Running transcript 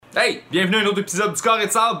Hey, bienvenue à un autre épisode du Carré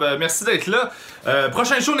de Sable. Merci d'être là.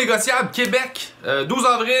 Prochain show négociable, Québec, 12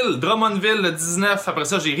 avril, Drummondville le 19. Après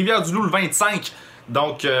ça, j'ai Rivière-du-Loup le 25.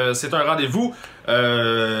 Donc, c'est un rendez-vous.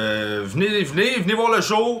 Venez voir le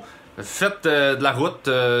show. Faites de la route.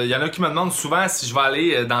 Il y en a qui me demandent souvent si je vais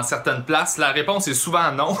aller dans certaines places. La réponse est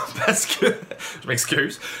souvent non, parce que, je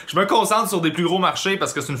m'excuse, je me concentre sur des plus gros marchés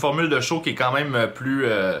parce que c'est une formule de show qui est quand même plus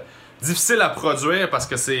difficile à produire parce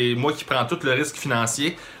que c'est moi qui prends tout le risque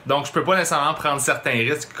financier. Donc, je peux pas nécessairement prendre certains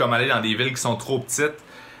risques comme aller dans des villes qui sont trop petites.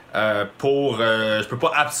 Je peux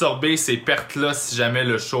pas absorber ces pertes-là si jamais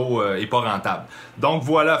le show est pas rentable. Donc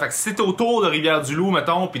voilà, fait que si t'es autour de Rivière-du-Loup,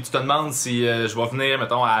 mettons, puis tu te demandes si je vais venir,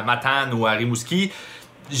 mettons, à Matane ou à Rimouski,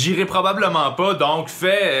 j'irai probablement pas, donc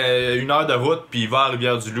fais 1 heure de route puis va à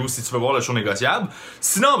Rivière-du-Loup si tu veux voir le show négociable.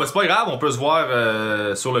 Sinon, ben c'est pas grave, on peut se voir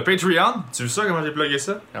sur le Patreon. Tu veux ça, comment j'ai plugué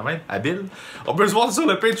ça? Quand même, habile. On peut se voir sur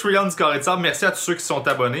le Patreon du Carré de Sable. Merci à tous ceux qui sont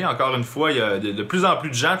abonnés. Encore une fois, il y a de plus en plus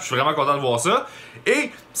de gens, puis je suis vraiment content de voir ça.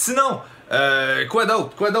 Et sinon, quoi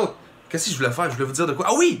d'autre? Qu'est-ce que je voulais faire? Je voulais vous dire de quoi?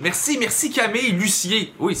 Ah oui! Merci Camille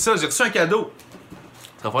Lucier. Oui, ça, j'ai reçu un cadeau.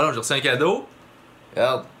 Ça va falloir, j'ai reçu un cadeau.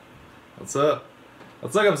 Regarde ça.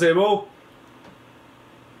 Regarde ça comme c'est beau.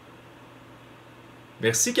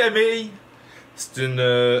 Merci Camille. C'est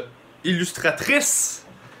une illustratrice.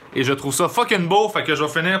 Et je trouve ça fucking beau. Fait que je vais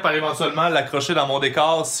finir par éventuellement l'accrocher dans mon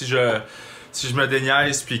décor si je me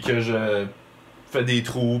déniaise puis que je fais des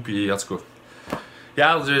trous. Puis en tout cas.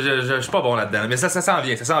 Regarde, je suis pas bon là-dedans. Mais ça s'en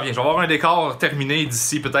vient. Je vais avoir un décor terminé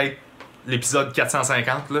d'ici peut-être l'épisode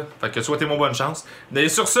 450. Là. Fait que souhaitez-moi bonne chance. Et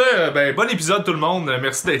sur ce, bon épisode tout le monde.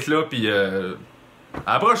 Merci d'être là. Puis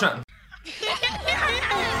à la prochaine.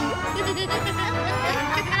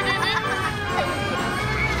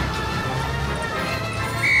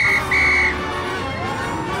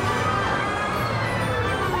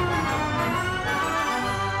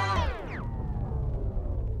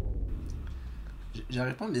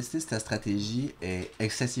 J'arrive pas à me décider si ta stratégie est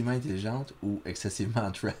excessivement intelligente ou excessivement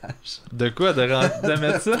trash. De quoi? De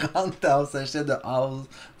mettre ça? Prendre ton sachet de house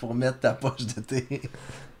pour mettre ta poche de thé.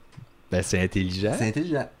 Ben, c'est intelligent. C'est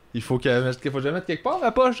intelligent. Il faut que je la mette quelque part,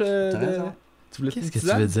 ma poche. T'as raison. Qu'est-ce que tu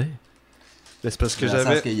veux dire? Ben, c'est parce que Dans le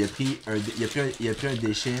j'avais... sens qu'il a pris un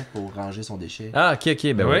déchet pour ranger son déchet. Ah,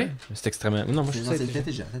 ok, ben Oui. oui. C'est extrêmement... Non, moi je C'est sais.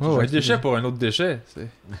 intelligent. un déchet pour un autre déchet.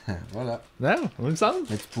 Voilà. Non, on me semble.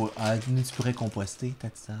 Mais tu pourrais composter ta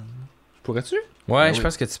tisane. Pourrais-tu? Ouais, Ben je oui.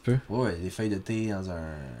 pense que tu peux. Ouais, des feuilles de thé dans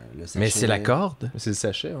le sachet. Mais c'est la corde, C'est le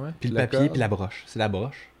sachet, ouais. puis le La papier, corde. puis la broche. C'est la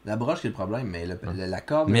broche. La broche qui est le problème, mais la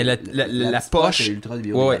corde. Mais la petite poche... est ultra Ouais,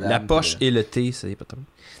 biodégradable, la poche puis et le thé, ça y est pas trop.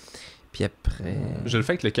 Puis après... Je le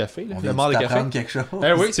fais avec le café, là. on Le vient mort de café. t'apprendre quelque chose.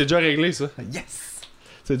 Eh oui, c'est déjà réglé, ça. Yes!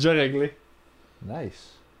 C'est déjà réglé. Nice.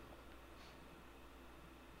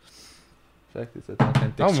 Fait que t'es en train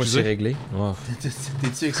de Ah, moi c'est t'excuser. réglé. Ouais.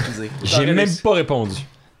 T'es-tu excusé? J'ai même pas répondu.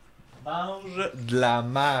 Mange de la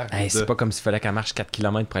merde. Hey, c'est pas comme s'il fallait qu'elle marche 4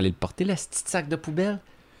 km pour aller le porter, la petite sac de poubelle.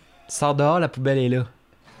 Tu sors dehors, la poubelle est là.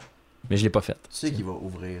 Mais je l'ai pas faite. Tu sais qu'il va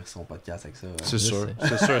ouvrir son podcast avec ça. hein? C'est sûr, Je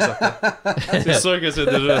c'est sûr, certain. C'est sûr que c'est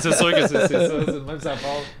déjà... C'est sûr que c'est ça, c'est de même ça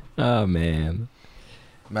part. Ah, man.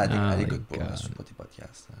 Mais Oh elle écoute my pas, God. elle suit pas tes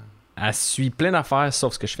podcasts. hein. Elle suit plein d'affaires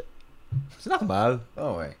sauf ce que je fais. C'est normal.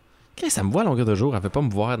 Ah ouais. Qu'est-ce que ça me voit à longueur de jour? Elle veut pas me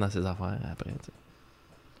voir dans ses affaires après. Tu sais.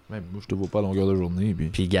 Même moi, je te vois pas à longueur de journée,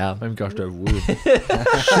 Puis garde. même quand je te vois,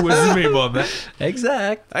 je choisis mes moments.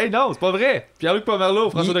 Exact. Hey, non, c'est pas vrai. Pierre-Luc Pomerleau,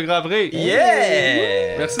 François de Gravré.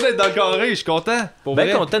 Yeah! Merci d'être dans le carré, je suis content. Pour Ben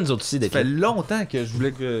vrai. content nous autres aussi Ça d'être fait là. longtemps que je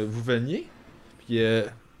voulais que vous veniez. Puis,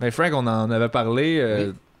 ben Frank, on en avait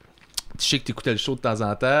parlé. Tu sais que t'écoutais le show de temps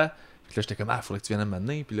en temps. Puis là, j'étais comme, il faudrait que tu viennes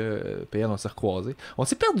m'amener. Puis là, PL, on s'est recroisés. On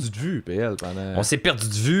s'est perdu de vue, PL, pendant. On s'est perdu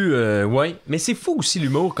de vue, ouais. Mais c'est fou aussi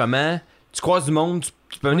l'humour, comment tu croises du monde,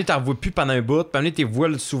 tu peux venir t'en vois plus pendant un bout, tu peux venir t'es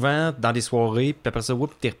voiles souvent dans des soirées, puis après ça,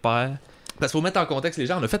 whoop, t'es repères. Parce qu'il faut mettre en contexte les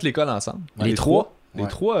gens, on a fait l'école ensemble. Les trois? Les Ouais.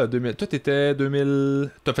 trois, 2000. Toi, t'étais 2000.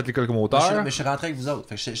 T'as fait l'école comme Mais auteur. je suis rentré avec vous autres.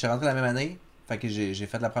 Fait que je suis rentré la même année. Fait que j'ai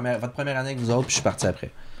fait votre première année avec vous autres, puis je suis parti après.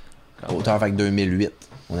 Auteur, fait que 2008.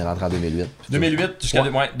 On est rentré en 2008. 2008 jusqu'à...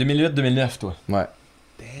 Ouais, 2008-2009, toi. Ouais.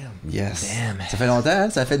 Damn. Yes. Damn. Ça fait longtemps, hein?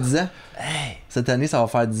 Ça fait 10 ans. Hey! Cette année, ça va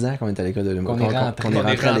faire 10 ans qu'on est à l'école de l'humour. Qu'on est rentré. On est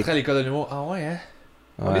rentré à l'école de l'humour. Ah ouais, hein?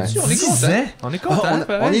 On Ouais. est-tu? On est 10 content. ans? On est On, content. on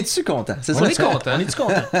pareil. est-tu content? C'est On ça. est content. On est-tu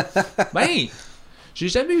content? Ben, j'ai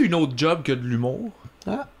jamais eu une autre job que de l'humour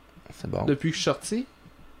Ah, c'est bon. depuis que je suis sorti.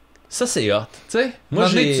 Ça, c'est hot. Tu sais, Moi,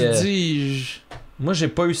 tu j'ai, te dis... Moi, j'ai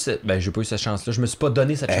pas eu cette... Ben, j'ai pas eu cette chance-là. Je me suis pas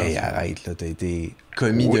donné cette Hey, chance. arrête, là. T'as été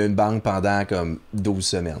commis Oui. d'une banque pendant comme 12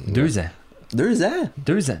 semaines. 2 ans. 2 ans?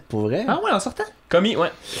 2 ans. Pour vrai? Ah ouais, en sortant? Commis, ouais.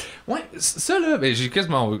 Ouais, ça là, ben, je vais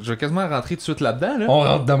quasiment rentrer tout de suite là-dedans. Là. On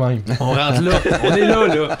rentre de même. On rentre là. On est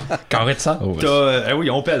là. Carré de sang. Oui,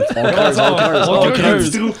 on pèle. On creuse, on creuse, On on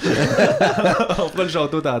creuse. creuse. On fera le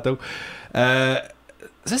château tantôt.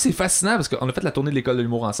 Ça, c'est fascinant parce qu'on a fait la tournée de l'école de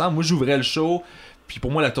l'humour ensemble. Moi, j'ouvrais le show. Puis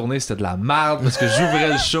pour moi, la tournée, c'était de la merde parce que j'ouvrais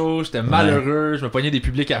le show, j'étais malheureux, je me pognais des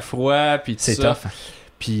publics à froid. Puis tout C'est ça. tough.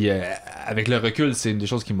 Puis avec le recul, c'est une des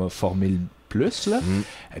choses qui m'a formé le plus. Là.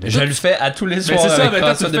 Je le fais à tous les Ben, soirs c'est ça, avec mais toi,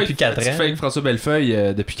 François tu le fais depuis 4 Tu fais ans. avec François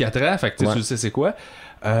Bellefeuille depuis 4 ans, fait que tu sais c'est quoi.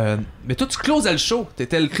 Mais toi, tu closais le show.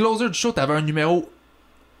 T'étais le closer du show, t'avais un numéro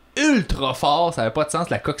ultra fort, ça avait pas de sens,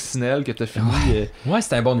 la coccinelle que t'as fini. Ouais,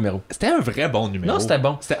 c'était un bon numéro. C'était un vrai bon numéro. Non, c'était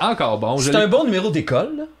bon. C'était encore bon. C'était un bon numéro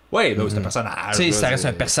d'école, là. Ouais, ben, c'est un personnage. Tu sais, ça là, reste c'est-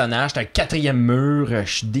 un personnage, t'as un 4e mur,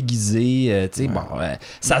 je suis déguisé, tu sais, bon,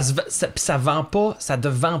 ça vend pas, ça te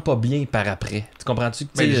vend pas bien par après. Tu comprends-tu?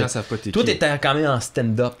 Mais les Tu sais, gens savent pas t'es toi, qui. t'étais quand même en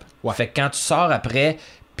stand-up. Ouais. Fait que quand tu sors après,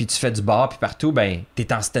 puis tu fais du bar, puis partout, ben,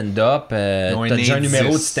 t'es en stand-up, Ils ont t'as un déjà un indice.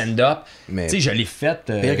 numéro de stand-up. Mais Tu sais, je l'ai fait.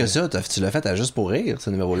 pire que ça, tu l'as fait à Juste pour rire, ce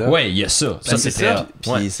numéro-là. Ouais, il y a ça. Ça, Ben, c'est c'est très ça. hot.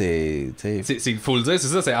 Puis Ouais. c'est. tu sais, Il faut le dire, c'est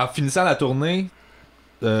ça, c'est en finissant la tournée,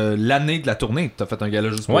 l'année de la tournée, t'as fait un gala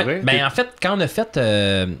juste pour Ouais, rire. ben en fait, quand on a fait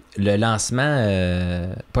le lancement,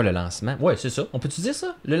 pas le lancement, ouais, c'est ça. On peut-tu dire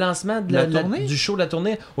ça? Le lancement de La tournée? du show de la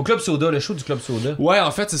tournée au Club Soda, le show du Club Soda. Ouais,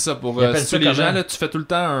 en fait, c'est ça. Pour Ils appellent si ça les comment? gens, là, tu fais tout le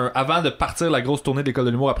temps, avant de partir la grosse tournée de l'école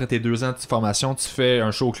de l'humour, après tes 2 ans de formation, tu fais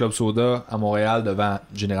un show au Club Soda à Montréal devant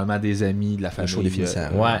généralement des amis, de la famille. show des finissants.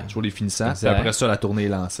 Ouais. Show des finissants. Puis Exact. après ça, la tournée est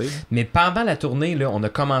lancée. Mais pendant la tournée, là, on a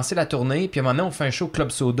commencé la tournée, puis à un moment donné, on fait un show au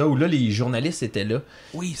Club Soda où là, les journalistes étaient là.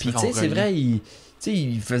 Oui, Puis tu sais, c'est vrai,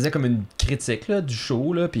 il faisait comme une critique là, du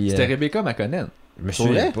show, là, puis... C'était Rebecca McConnell. je me Pour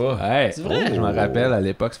vrai? souviens pas. Ouais. C'est vrai? Je me rappelle à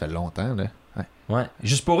l'époque, ça fait longtemps. Là. Ouais. Ouais.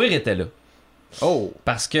 Juste pour rire était là. Oh!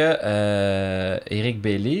 Parce que Éric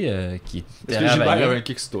Bailey, qui Est-ce que Gilbert travaillait... avait un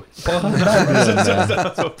kick sur toi?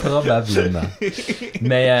 Probablement. Mais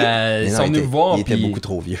mais ils non, sont il venus était- me voir, Il était puis... beaucoup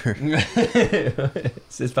trop vieux.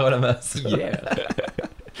 C'est probablement ça. Yeah.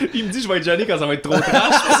 Il me dit je vais être gêné quand ça va être trop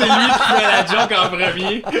trash. C'est lui qui fait la joke en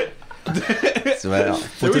premier. Tu vois, alors,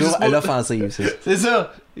 faut Oui, toujours juste à pour- l'offensive. C'est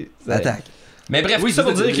ça. Attaque. Mais bref, Oui, tout ça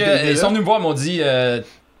pour c'est dire ça, qu'ils sont venus me voir, ils m'ont dit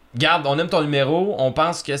garde, on aime ton numéro, on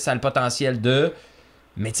pense que ça a le potentiel de.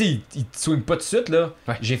 Mais tu sais, ils te swingent pas tout de suite, là.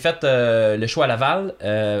 Ouais. J'ai fait le show à Laval.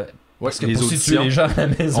 Parce que les pour situer auditions. les gens à la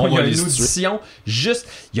maison, On il y va a les une situer. audition. Juste,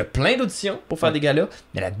 il y a plein d'auditions pour faire des galas,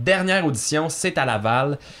 mais la dernière audition, c'est à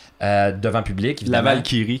Laval, devant public. Évidemment. Laval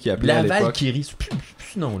Kiri qui a appelé à Laval l'époque. Kiri, c'est plus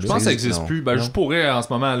ce nom-là. Je pense que ça existe, existe non. plus. Ben, Non. juste pour rire en ce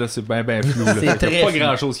moment, là, c'est bien flou. Là. C'est Fait qu'il y a très pas flou.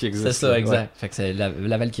 grand chose qui existe. C'est ça, là. exact. Ouais. Fait que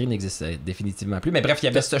la Valkyrie n'existe définitivement plus. Mais bref, il y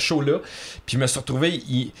avait ce show-là. Puis je me suis retrouvé.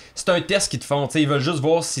 C'est un test qu'ils te font. T'sais, ils veulent juste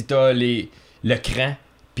voir si t'as le cran,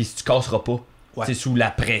 puis si tu casseras pas. Ouais. T'sais, sous la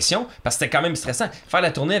pression. Parce que c'était quand même stressant. Faire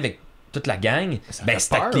la tournée avec toute la gang, ben fait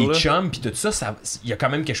c'est avec peur, tes là. chums, puis tout ça, il y a quand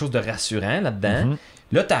même quelque chose de rassurant là-dedans. Mhm.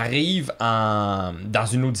 Là, t'arrives dans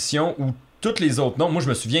une audition où tous les autres noms, moi je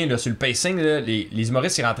me souviens, là, sur le pacing, là, les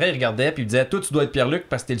humoristes ils rentraient, ils regardaient, puis ils disaient toi tu dois être Pierre-Luc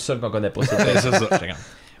parce que t'es le seul qu'on connaît pas. C'est ça. J'étais comme,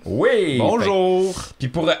 oui! Bonjour! Puis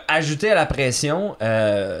pour ajouter à la pression,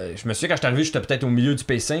 je me souviens quand je suis arrivé, j'étais peut-être au milieu du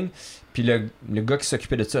pacing. Puis le gars qui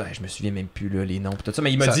s'occupait de ça, je me souviens même plus là, les noms pis tout ça,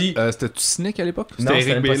 mais il m'a dit. C'était-tu cynique à l'époque? Non, C'était Eric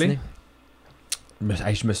même pas Bailey? ciné.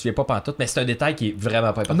 Je me souviens pas pantoute, mais c'est un détail qui est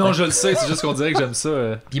vraiment pas important. Non, je le sais, c'est juste qu'on dirait que j'aime ça.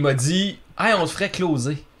 Puis il m'a dit hey, on te ferait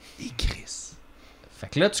closer. Et Chris. Fait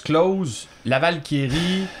que là, tu closes la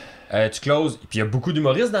Valkyrie, tu closes. Puis il y a beaucoup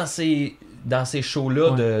d'humoristes dans ces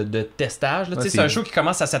shows-là de testage. Là. Tu sais, c'est un show qui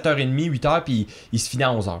commence à 7h30, 8h, puis il se finit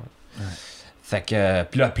à 11h. Fait que,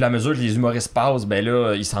 puis là, à mesure que les humoristes passent, ben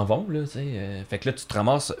là, ils s'en vont, là, tu sais. Fait que là, tu te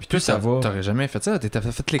ramasses. Puis Toi, ça va. T'aurais jamais fait ça. T'as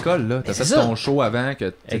fait l'école, là. T'as c'est fait ça. ton show avant que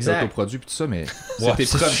t'étais Exact. autoproduit pis tout ça, mais Ouais, c'était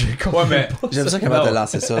ça, preuve. je comprends mais pas J'aime ça comment Non. t'as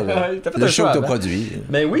lancé ça. Là. Ouais, t'as fait Le un show show que t'as avant. produit.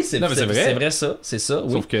 Mais oui, c'est Non, mais c'est vrai. C'est vrai ça, c'est ça.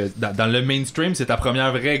 Oui. Sauf que dans le mainstream, c'est ta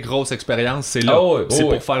première vraie grosse expérience, c'est là. Ah ouais, c'est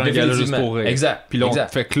ouais, pour faire un gala juste définitivement. pour rire. Exact. Puis là, on exact.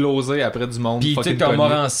 te fait closer après du monde. Puis tu sais, fucking t'as connu.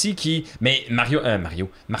 Morancy qui. Mais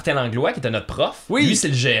Martin Langlois, qui était notre prof, Oui. lui, c'est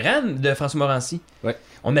le gérant de François Morancy. Ouais.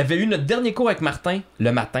 On avait eu notre dernier cours avec Martin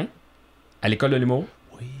le matin, à l'école de l'humour.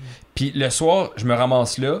 Oui. Puis le soir, je me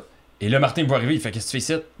ramasse là. Et là, Martin me voit arriver, il fait qu'est-ce que tu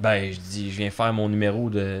fais ici? Ben, je dis, je viens faire mon numéro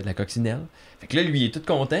de la coccinelle. Fait que là, lui, il est tout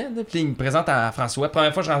content. Là. Puis là, il me présente à François.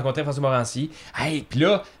 Première fois que je rencontrais François Morancy. Hey, puis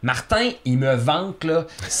là, Martin, il me vante, là.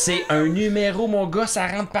 C'est un numéro, mon gars, ça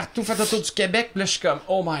rentre partout, fait le tour du Québec. Puis là, je suis comme,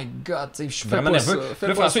 oh my god, tu sais, je suis Fais vraiment pas nerveux. ça, fais Puis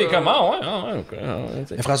là, pas François, ça. il est comme, ah ouais, ok. tu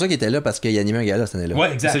sais. Et François qui était là parce qu'il animait un gala cette année-là.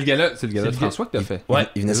 Ouais, exact. C'est le gala de C'est le François que t'as fait. Ouais.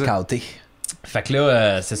 Il venait C'est ça. scouter. Fait que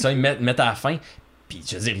là, c'est ça, ils me mettent à la fin. Puis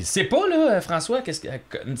je veux dire, il sait pas, là, François,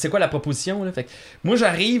 c'est quoi la proposition, là? Fait que moi,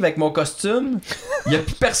 j'arrive avec mon costume, il y a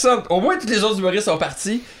plus personne. Au moins, tous les autres humoristes sont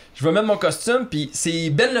partis. Je vais mettre mon costume, puis c'est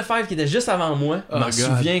Ben Lefebvre qui était juste avant moi. Je m'en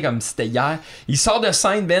souviens comme si c'était hier. Il sort de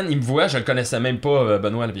scène, Ben, il me voit, je le connaissais même pas,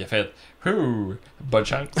 Benoît, là, puis il a fait « Ouh, bonne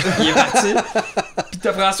chance ». Il est parti. Puis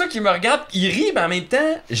t'as François qui me regarde, il rit, mais en même temps,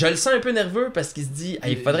 je le sens un peu nerveux parce qu'il se dit «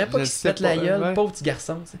 Il faudrait pas qu'il se pète la gueule, pauvre petit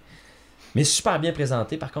garçon ». Mais super bien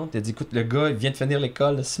présenté, par contre. Il a dit, écoute, le gars, il vient de finir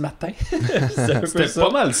l'école là, ce matin. C'était pas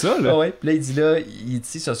mal ça, là. Ouais. Puis là, il dit, là, il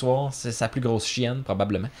dit, ce soir, c'est sa plus grosse chienne,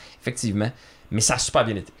 probablement. Effectivement. Mais ça a super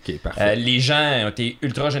bien été. Ok, parfait. Les gens ont été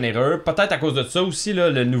ultra généreux. Peut-être à cause de ça aussi, là,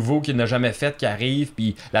 le nouveau qu'il n'a jamais fait, qui arrive.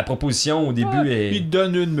 Puis la proposition au début est. Il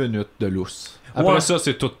donne 1 minute de lousse. Après ça,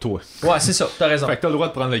 c'est tout toi. Ouais, c'est ça, t'as raison. Fait que t'as le droit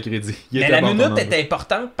de prendre le crédit. Mais la minute était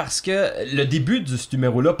importante parce que le début de ce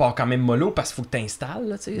numéro-là part quand même mollo parce qu'il faut que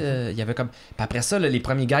t'installes. Il y avait comme. Puis après ça, là, les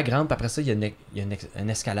premiers gars rentrent, puis après ça, il y a une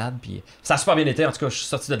escalade. Puis ça a super bien été. En tout cas, je suis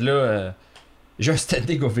sorti de là. J'ai un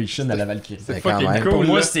standing ovation à la Valkyrie. C'est fucking cool. Pour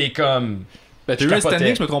moi, là. c'est comme. Ben, t'as eu un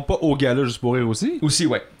standing, je me trompe pas, au gala juste pour rire aussi. Aussi,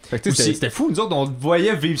 ouais. Fait que c'était fou, nous autres, on te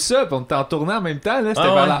voyait vivre ça, puis on était en tournant en même temps, là.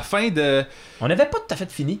 C'était vers la fin de. On n'avait pas tout à fait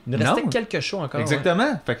fini. Il nous restait quelques shows encore. Exactement.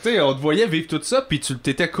 Ouais. Fait que tu sais, on te voyait vivre tout ça, puis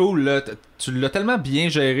t'étais cool, là. Tu l'as tellement bien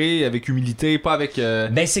géré avec humilité, pas avec.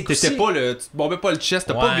 Ben, c'est que tu te bombais pas le chest,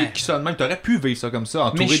 t'as pas vécu ça de même. T'aurais pu vivre ça comme ça,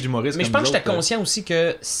 entouré d'humoristes. Mais je pense que j'étais conscient aussi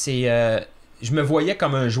que c'est. Je me voyais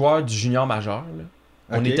comme un joueur du junior majeur, là.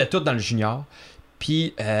 On était tous dans le junior.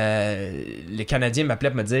 Puis les Canadiens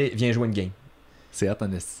m'appelaient pour me dire viens jouer une game. C'est hâte en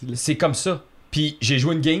style. C'est comme ça. Puis j'ai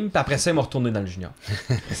joué une game, puis après ça, ils m'ont retourné dans le junior.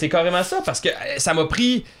 C'est carrément ça, parce que ça m'a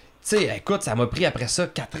pris. Tu sais, écoute, ça m'a pris après ça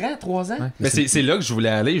 4 ans, 3 ans. Ouais. Mais c'est là que je voulais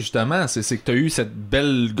aller, justement. C'est que t'as eu cette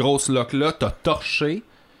belle grosse lock-là, t'as torché,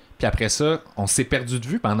 puis après ça, on s'est perdu de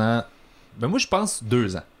vue pendant. Ben moi, je pense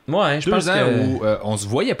 2 ans. Ouais, je 2 pense ans que... où on se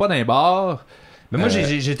voyait pas dans les bars. Mais moi,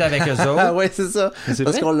 j'étais avec eux autres. Ah ouais, c'est ça. C'est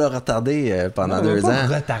Parce vrai? qu'on l'a retardé pendant 2 ans.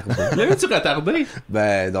 L'avais-tu retardé?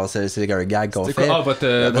 Ben, non, c'est un gag qu'on C'est fait. quoi? Ah,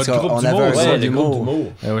 votre groupe on d'humour. avait un Ouais, groupe les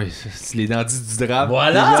d'humour. Ah oui, c'est les dandys du drame.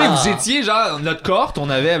 Voilà! Tu sais, vous étiez genre, notre cohorte, on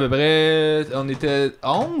avait à peu près. On était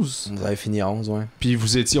 11. On avait fini 11, ouais. Puis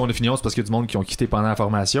vous étiez, on a fini 11 parce qu'il y a du monde qui ont quitté pendant la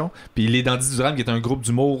formation. Puis les dandys du drame, qui était un groupe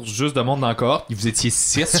d'humour juste de monde dans la cohorte, vous étiez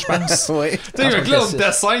 6, je pense. Ouais. Tu sais, fait que là, on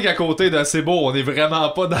était 5 à côté de c'est beau, on est vraiment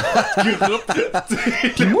pas dans le groupe.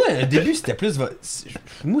 Puis moi, au début, c'était plus. Moi,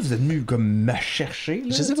 vous êtes venu comme me chercher.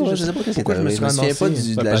 Là, Je sais pas qu'est-ce qui est pourquoi arrivé. Je me souviens pas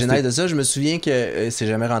de la parce genèse de ça. Je me souviens que c'est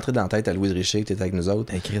jamais rentré dans la tête à Louise Richer que t'étais avec nous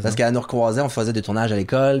autres. Parce qu'elle nous recroisait, on faisait des tournages à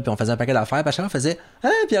l'école, puis on faisait un paquet d'affaires, puis à chaque fois on faisait « Ah,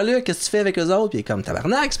 Pierre-Luc, qu'est-ce que tu fais avec eux autres? » Puis il est comme «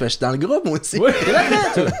 Tabarnak, je suis dans le groupe, moi aussi. » Ouais. T'es là-dedans,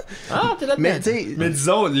 toi. Ah, t'es là-dedans. Mais tu sais... Mais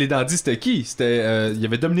disons, les dandys, c'était qui? C'était. Il y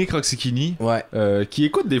avait Dominique Roxicini. Ouais. Qui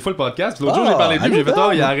écoute des fois le podcast. L'autre jour, j'ai parlé de lui, j'ai fait oh,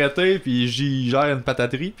 il a arrêté, puis j'y gère une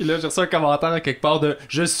pataterie. Puis là, j'ai reçu un commentaire quelque part de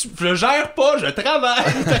je gère pas, je travaille.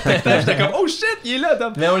 J'étais comme oh shit, il est là,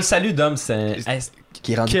 Dom. Mais on le salue, Dom. C'est...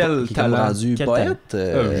 Qui est rendu, Quel qui est talent. rendu Quel poète.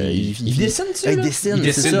 Il dessine-tu, Il là? dessine,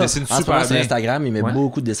 Il c'est ça. dessine En ce super moment, sur bien. Instagram, il met Ouais.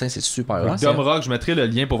 beaucoup de dessins, c'est super hot. Dom Rock, je mettrai le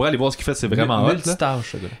lien pour vrai, aller voir ce qu'il fait, c'est vraiment hot. là.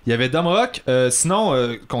 Multitâche, ce gars. Il y avait Dom Rock, sinon,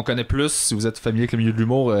 qu'on connaît plus, si vous êtes familier avec le milieu de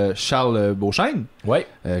l'humour, Charles Beauchesne, Ouais.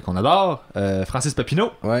 qu'on adore, Francis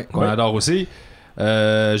Papineau, Ouais. qu'on adore aussi.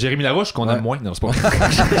 Jérémy Larouche, qu'on aime moins. Non, c'est pas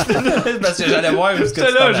Parce que j'allais voir où est-ce que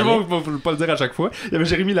J'étais tu t'en là, je allais. vais pas le dire à chaque fois. Il y avait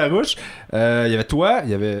Jérémy Larouche, il y avait toi,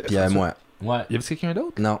 il y avait. Puis moi. Ouais. Il y avait quelqu'un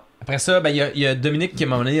d'autre? Non. Après ça, ben, il y a Dominique qui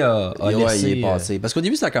m'a emmené à Ouais, laisser... il est passé. Parce qu'au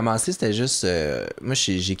début, ça a commencé, c'était juste. Moi,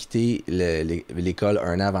 j'ai quitté l'école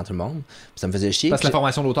 1 an avant tout le monde. Puis ça me faisait chier. Parce que la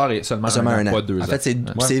formation d'auteur est seulement un an, pas 2 ans. En fait,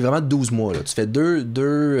 c'est vraiment 12 mois. Là. Tu fais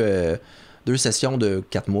deux sessions de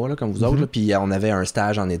 4 mois, là, comme vous autres. Là, puis on avait un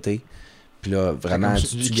stage en été. Puis là, vraiment.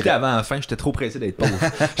 Tu quittais avant la fin, j'étais trop pressé d'être pauvre.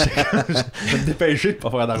 Je me dépêcher de pas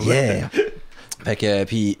faire d'argent. Yeah! Fait que,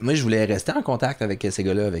 puis moi, je voulais rester en contact avec ces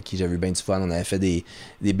gars-là, avec qui j'avais eu bien du fun. On avait fait des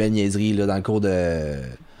belles niaiseries là, dans le cours de.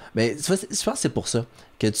 Mais tu vois, je pense que c'est pour ça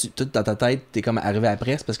que tout dans ta tête, t'es comme arrivé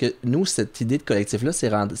après. C'est parce que nous, cette idée de collectif-là,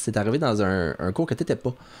 c'est arrivé dans un cours que t'étais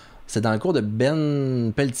pas. C'est dans le cours de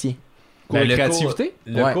Ben Pelletier. Cours de le créativité?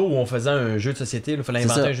 Le Ouais. cours où on faisait un jeu de société, il fallait C'est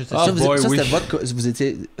inventer ça. un jeu de Ah, Ça, société. boy, oui. c'était votre. Vous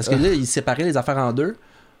étiez. Parce que là, ils séparaient les affaires en deux.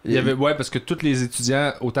 Il y avait, ouais, parce que tous les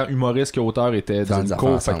étudiants, autant humoristes qu'auteurs, étaient dans des le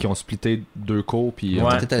cours, affaires fait ensemble. qu'ils ont splitté 2 cours, puis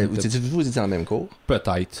Ouais. Vous étiez dans le même cours.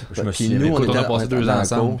 peut-être. Je me Puis souviens. nous, Écoute, on a était passé 2 dans ans le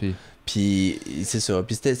ensemble, cours. puis Puis c'est ça.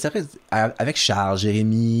 Puis c'était avec Charles,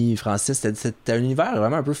 Jérémy, Francis, c'était un univers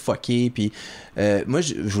vraiment un peu fucké. Puis moi,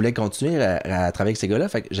 je voulais continuer à travailler avec ces gars-là.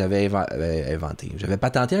 Fait que j'avais inventé. J'avais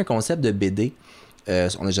patenté un concept de BD. Fait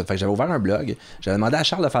que j'avais ouvert un blog. J'avais demandé à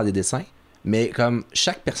Charles de faire des dessins. Mais comme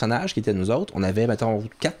chaque personnage qui était nous autres, on avait, mettons,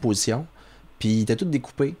 4 positions. puis ils étaient tous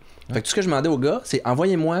découpés. Fait que tout ce que je demandais aux gars, c'est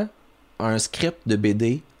envoyez-moi un script de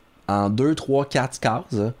BD en 2, 3, 4 cases,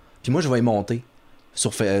 puis moi je vais y monter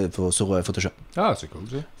sur Photoshop. Ah, c'est cool,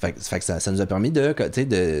 ça. Fait que ça nous a permis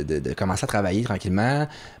de commencer à travailler tranquillement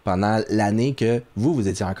pendant l'année que vous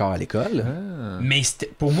étiez encore à l'école. Ah. Mais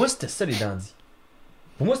pour moi, c'était ça les dandys.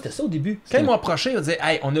 Pour moi, c'était ça au début. Quand ils m'ont approché, ils m'ont dit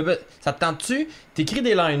hey, ça te tente-tu? T'écris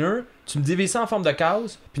des liners, tu me divises ça en forme de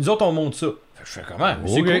case, puis nous autres, on monte ça. Fait que je fais comment?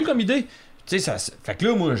 C'est cool comme idée. Tu sais, fait que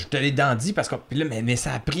là, moi, j'étais les dandys parce que. Puis là, mais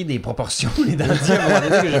ça a pris des proportions, les dandys, à un moment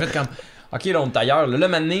donné, que j'ai fait comme. Ok, là, on est ailleurs. Là,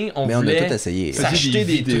 maintenant, on voulait a tout essayé. s'acheter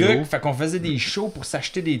des vidéos. trucs. Fait qu'on faisait des shows pour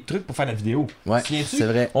s'acheter des trucs pour faire la vidéo. Ouais, Souviens-tu? c'est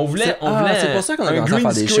vrai. On voulait c'est pour ça qu'on a un commencé à green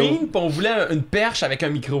faire des screen, shows. puis on voulait une perche avec un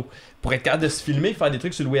micro pour être capable de se filmer et faire des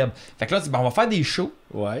trucs sur le web. Fait que là, on va faire des shows.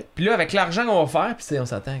 Ouais. Puis là, avec l'argent qu'on va faire, puis on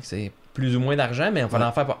s'attend que c'est plus ou moins d'argent, mais on va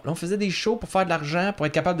en faire pas. Là, on faisait des shows pour faire de l'argent, pour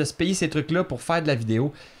être capable de se payer ces trucs-là, pour faire de la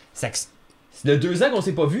vidéo. Le 2 ans qu'on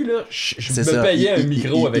s'est pas vu, là, je C'est me ça. payais un Il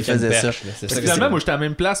micro avec une faisait perche. ça. là. C'est Parce ça que que finalement, moi, j'étais à la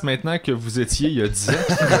même place maintenant que vous étiez il y a 10 ans.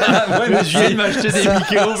 ouais, mais Je viens de m'acheter des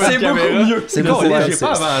micros, c'est beaucoup mieux. C'est Non, beaucoup j'ai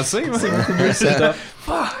pas avancé, moi.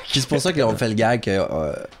 Puis c'est pour ça qu'on fait le gag que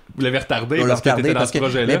Vous l'avez retardé on l'a parce que retardé t'étais dans parce ce que,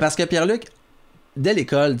 projet-là. mais parce que Pierre-Luc, dès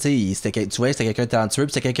l'école, tu sais, tu voyais c'était quelqu'un de talentueux,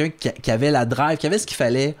 puis c'était quelqu'un qui avait la drive, qui avait ce qu'il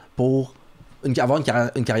fallait pour avoir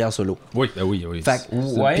une carrière solo. Oui. Fait que-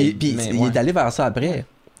 Ouais, puis mais il ouais. est allé vers ça après.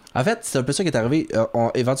 En fait, c'est un peu ça qui est arrivé.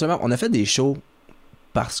 Éventuellement, on a fait des shows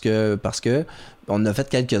parce que on a fait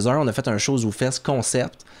quelques-uns. On a fait un show aux fesses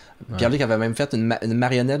concept. Pierre-Luc avait même fait une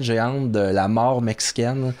marionnette géante de la mort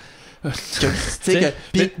mexicaine.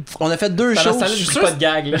 Puis on a fait 2 Pendant shows. ce temps-là, je suis pas de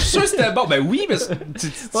gag, là. Je suis sûr que c'était bon. Ben oui, mais...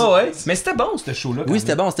 Ouais. Mais c'était bon, ce show-là. Oui,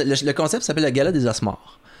 c'était bon. Le concept s'appelle le Gala des os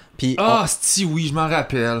morts. Puis Ah, si oui, je m'en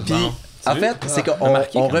rappelle. Puis, Bon. en fait, c'est qu'on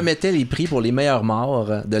on remettait les prix pour les meilleurs morts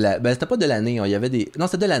de la. Ben, c'était pas de l'année. Il y avait des. Non,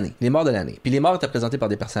 c'était de l'année. Les morts de l'année. Puis les morts étaient présentés par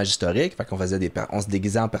des personnages historiques. Fait qu'on faisait on se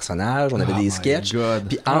déguisait en personnages. On avait des sketchs.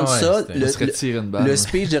 Puis entre ça, on se retire une balle. le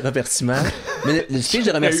speech de remerciement. Mais le speech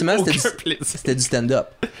de remerciement, c'était du stand-up.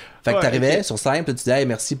 Fait que t'arrivais sur scène, puis tu disais, hey,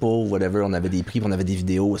 merci pour whatever. On avait des prix, puis on avait des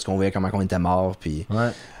vidéos. Est-ce qu'on voyait comment on était mort. Puis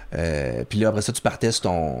là, après ça, tu partais sur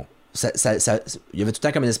ton. Il y avait tout le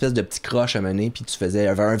temps comme une espèce de petit croche à mener, puis tu faisais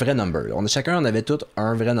un vrai number. Chacun, on avait tout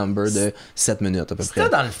un vrai number de 7 minutes à peu près. C'était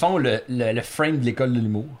dans le fond le frame de l'école de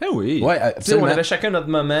l'humour. Eh oui. Ouais, Tu sais, absolument. on avait chacun notre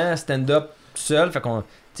moment, stand-up tout seul. Fait qu'on. Tu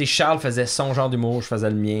sais, Charles faisait son genre d'humour, je faisais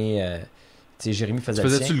le mien. Tu sais, Jérémy faisait le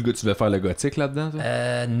sien. Faisais-tu tu devais faire le gothique là-dedans, toi?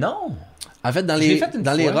 Non. En fait, dans Je l'ai fait une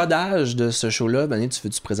les fois. rodages de ce show-là,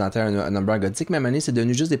 tu présentais un number gothique, mais à un moment donné, c'est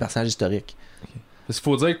devenu juste des personnages historiques. Parce qu'il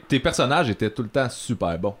faut dire que tes personnages étaient tout le temps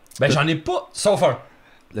super bons. Ben, j'en ai pas, sauf un.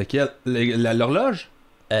 Lequel? L'horloge?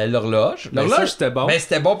 L'horloge. Ben, L'horloge, ça, c'était bon. Ben,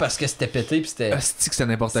 c'était bon parce que c'était pété, puis c'était. Asti que c'était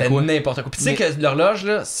n'importe C'était quoi. n'importe quoi. Puis tu sais que l'horloge,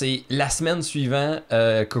 là, c'est la semaine suivante,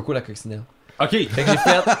 Coco la coccinelle. Ok. Fait que j'ai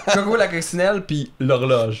fait Coco la coccinelle, puis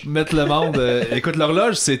l'horloge. Mettre le monde. Écoute,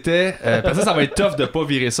 l'horloge, c'était. Parce que ça va être tough de pas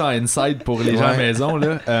virer ça en inside pour les gens à la maison.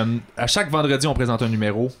 Là. À chaque vendredi, on présente un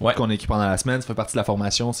numéro qu'on équipe pendant la semaine. Ça fait partie de la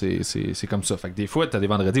formation. C'est comme ça. Fait que des fois, t'as des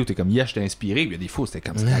vendredis où t'es comme, yeah, je t'ai inspiré. Puis il y a des fois, c'était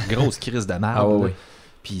comme la grosse crise de merde. Ah ouais, ouais.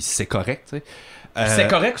 Puis c'est correct, tu sais. C'est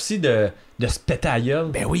correct aussi de se péter à la gueule.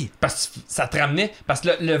 Ben oui. Parce que ça te ramenait. Parce que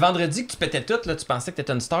le vendredi que tu pétais tout, là, tu pensais que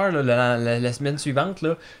t'étais une star. Là, la semaine suivante,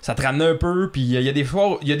 là, ça te ramenait un peu. Puis il y a des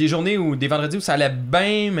fois, il y a des journées ou des vendredis où ça allait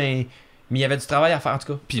bien, mais il y avait du travail à faire en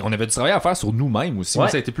tout cas. Puis on avait du travail à faire sur nous-mêmes aussi. Ouais. Moi,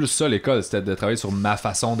 ça a été plus ça l'école, c'était de travailler sur ma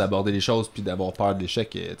façon d'aborder les choses puis d'avoir peur de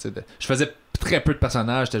l'échec. Je faisais très peu de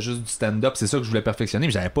personnages, c'était juste du stand-up. C'est ça que je voulais perfectionner,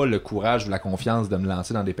 mais j'avais pas le courage ou la confiance de me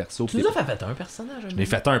lancer dans des persos. Tu nous as fait un personnage. J'en ai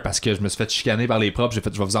fait un parce que je me suis fait chicaner par les profs. J'ai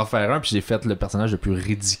fait, je vais vous en faire un, puis j'ai fait le personnage le plus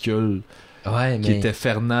ridicule Ouais, mais. qui était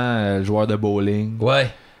Fernand, le joueur de bowling.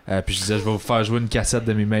 Ouais. Puis je disais, je vais vous faire jouer une cassette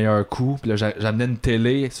de mes meilleurs coups. Puis là, j'amenais une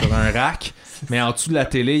télé sur un rack, mais en dessous de la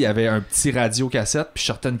télé, il y avait un petit radio cassette, puis je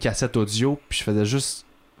sortais une cassette audio, puis je faisais juste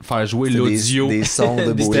faire jouer C'était l'audio. des sons de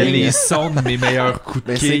C'était bowling. les sons de mes meilleurs coups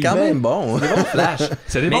de Mais c'est quille. quand même bon. C'est bon flash.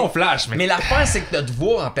 C'est des Mais- bons flashs, mais Mais l'affaire, c'est que de te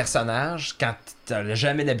voir en personnage, quand t'as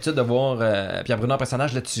jamais l'habitude de voir Pierre Bruno en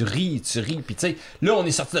personnage, là, tu ris. Puis tu sais, là, on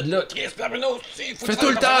est sorti de là. Chris, Pierre Bruno, tu fais tout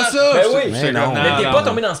le temps ça! Ben oui. Mais non. Mais t'es pas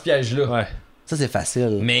tombé dans ce piège-là. Ouais. Ça, c'est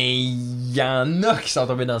facile. Mais il y en a qui sont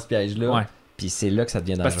tombés dans ce piège-là. Ouais. Puis c'est là que ça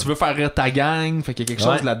devient dangereux. Parce que tu veux faire rire ta gang, fait qu'il y a quelque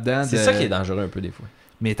chose Ouais. là-dedans. C'est ça qui est dangereux un peu des fois.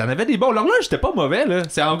 Mais t'en avais des bons. L'horloge, j'étais pas mauvais, là.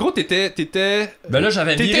 C'est en gros, t'étais. Ben là,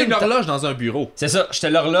 j'avais viré T'étais une une horloge dans un bureau. C'est ça,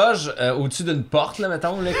 j'étais l'horloge au-dessus d'une porte, là,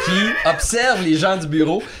 mettons, là, qui observe les gens du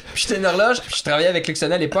bureau. Puis j'étais une horloge, puis je travaillais avec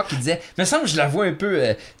Luxonnet à l'époque, qui disait, me semble que je la vois un peu,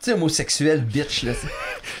 tu sais, homosexuelle, bitch, là.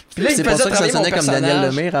 Puis là, il C'est me pour faisait ça que ça travailler mon sonnait comme Daniel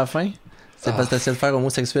personnage. Lemire à la fin. C'est parce que t'essayais de faire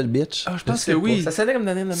homosexuel, bitch. Ah, je pense que oui. Ça sonnait comme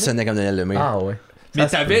Daniel Lemire. Ça sonnait comme Daniel Lemire. Ah ouais. Mais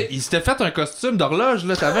Ça, il s'était fait un costume d'horloge,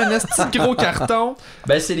 là. T'avais un esti gros carton.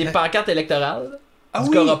 Ben, c'est les pancartes électorales. Ah Du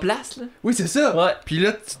oui. Coroplace, là. Oui, c'est ça. Ouais. Puis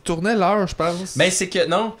là, tu tournais l'heure, je pense. Ben, c'est que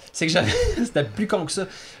j'avais. C'était plus con que ça.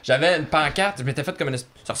 J'avais une pancarte, je m'étais fait comme une. Ça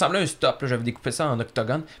ressemblait à un stop, là. J'avais découpé ça en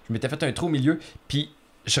octogone. Je m'étais fait un trou au milieu, puis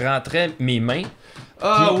je rentrais mes mains.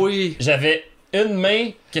 Ah Puis oui. J'avais une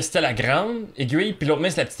main qui c'était la grande aiguille, puis l'autre main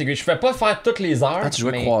c'était la petite aiguille. Je pouvais pas faire toutes les heures. Ah, tu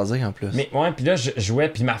jouais mais... croisé en plus. Mais ouais, puis là, je jouais,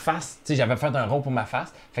 puis ma face, tu sais, j'avais fait un rond pour ma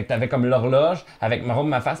face. Fait que t'avais comme l'horloge avec ma rond pour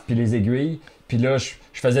ma face, puis les aiguilles. Puis là, je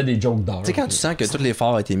faisais des jokes d'heure. Tu sais, quand tu sens que tous les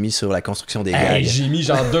efforts ont été mis sur la construction des Hey, gags. j'ai mis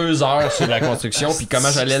genre 2 heures sur la construction, puis comment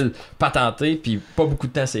j'allais le patenter, puis pas beaucoup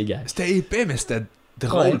de temps ces gags. C'était épais, mais c'était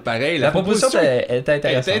drôle Ouais. pareil. La proposition elle était elle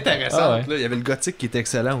intéressante. était intéressante. Ah ouais. Là. Il y avait le gothique qui était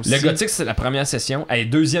excellent aussi. Le gothique, c'est la première session. Hey,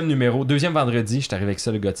 deuxième numéro, deuxième vendredi, je suis arrivé avec ça,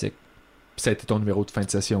 le gothique. Puis ça a été ton numéro de fin de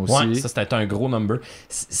session aussi. Ouais, ça c'était un gros number.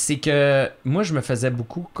 C'est que moi, je me faisais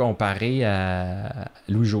beaucoup comparer à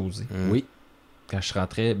Louis-José. Oui. Quand je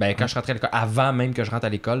rentrais à l'école, avant même que je rentre à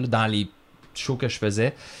l'école, dans les shows que je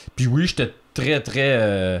faisais. Puis oui, j'étais très,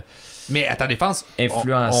 très Mais à ta défense,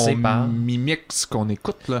 influencé on par... mimique ce qu'on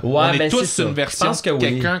écoute. Là. Ouais, on est ben, tous c'est ça. une version Je pense que de oui.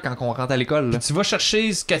 quelqu'un quand on rentre à l'école. là. Puis tu vas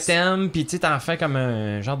chercher ce que t'aimes, puis tu sais, t'en fais comme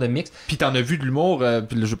un genre de mix. Puis t'en as vu de l'humour,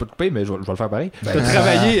 puis là, je vais pas te couper, mais je vais le faire pareil. Ben, T'as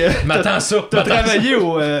travaillé, M'attends ça. t'as travaillé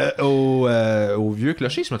au Vieux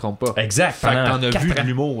Clocher, si je me trompe pas. Exact. Fait que pendant t'en as 4 vu ans. de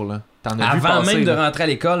l'humour, là. T'en as vu Avant passer, même de là. rentrer à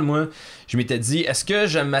l'école, moi, je m'étais dit, est-ce que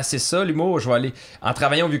j'aime assez ça, l'humour? Je vais aller... En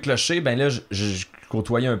travaillant au Vieux-Clocher, ben là, je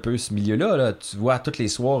côtoyais un peu ce milieu-là. Là. Tu vois, tous les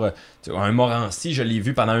soirs, un Morancy, je l'ai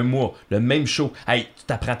vu pendant un mois. Le même show. Hey, tu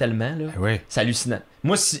t'apprends tellement, là. Ouais. C'est hallucinant.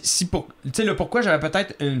 Moi, si pour... Tu sais, là, pourquoi j'avais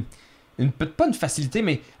peut-être pas une facilité,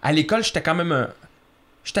 mais à l'école, j'étais quand même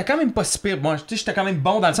J'étais quand même pas si pire. Moi, j'étais quand même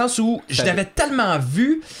bon dans le sens où je l'avais tellement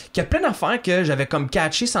vu qu'il y a plein d'affaires que j'avais comme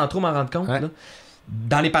catché sans trop m'en rendre compte. Ouais. Là.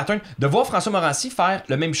 Dans les patterns. De voir François Morancy faire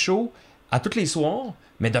le même show à tous les soirs,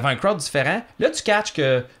 mais devant un crowd différent, là, tu catches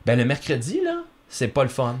que ben, le mercredi, là, c'est pas le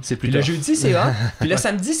fun. C'est plus Puis le tough. jeudi, c'est hot. Puis le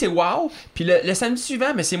samedi, c'est wow. Puis le samedi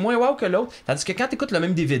suivant, mais c'est moins wow que l'autre. Tandis que quand t'écoutes le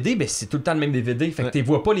même DVD, ben c'est tout le temps le même DVD. Fait que tu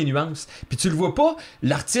vois pas les nuances. Puis tu le vois pas,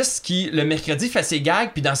 l'artiste qui, le mercredi, fait ses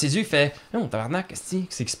gags, puis dans ses yeux, il fait « Non, tabarnak,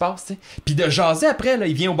 qu'est-ce qui se passe? » t'sais? Puis de jaser après, là,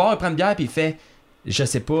 il vient au bar, il prend une bière, puis il fait « Je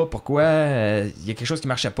sais pas pourquoi, il y a quelque chose qui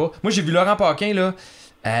marchait pas. » Moi, j'ai vu Laurent Paquin, là,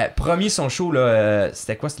 premier son show, là,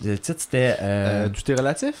 c'était quoi? Le titre, c'était... Tout est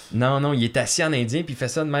relatif? Non, il est assis en indien, puis il fait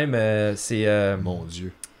ça de même, c'est... Mon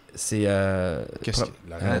Dieu. C'est Qu'est-ce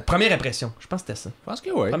que... première impression. Je pense que c'était ça. Je pense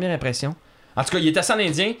que oui. Première impression. En tout cas, il est assis en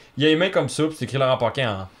indien, il a les mains comme ça, puis c'est écrit Laurent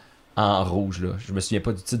Paquin en rouge, là. Je me souviens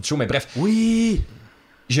pas du titre du show, mais bref. Oui!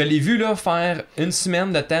 Je l'ai vu, là, faire une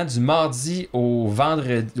semaine de temps, du mardi au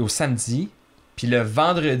samedi. Puis le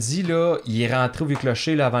vendredi, là, il est rentré au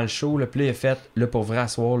Vieux-Clocher, là, avant le show, là, puis là, il a fait, là, pour vrai, à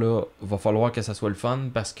soir, là, va falloir que ça soit le fun,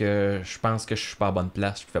 parce que je pense que je suis pas à bonne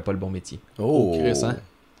place, je fais pas le bon métier. Oh, Chris, hein?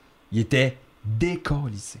 Il était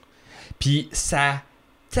décalissé. Puis ça a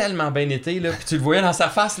tellement bien été, là. Puis tu le voyais dans sa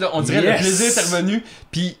face, là. On dirait Yes! le plaisir était revenu.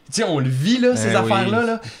 Puis, tu sais, on le vit, là, ces oui. affaires-là,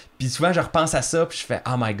 là. Puis souvent, je repense à ça, puis je fais,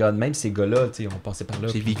 oh my god, même ces gars-là, tu sais, on passait par là.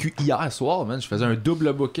 J'ai puis- vécu hier soir, man. Je faisais un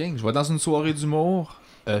double booking. Je vais dans une soirée d'humour.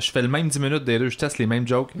 Je fais le même 10 minutes des deux. Je teste les mêmes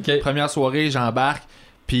jokes. Ok. Première soirée, j'embarque.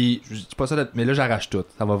 Puis, je dis pas ça, mais là, j'arrache tout.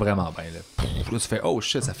 Ça va vraiment bien. Là, là tu fais, oh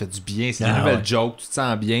shit, ça fait du bien. C'est des Ah, nouvelles ouais. jokes. Tu te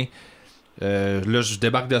sens bien. Là, je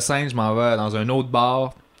débarque de scène. Je m'en vais dans un autre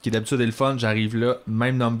bar qui d'habitude est le fun. J'arrive là.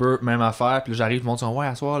 Même number, même affaire. Puis là, j'arrive. Le monde dit, ouais,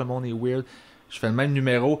 à soir, le monde est weird. Je fais le même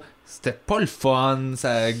numéro. C'était pas le fun.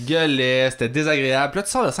 Ça gueulait. C'était désagréable. Puis là, tu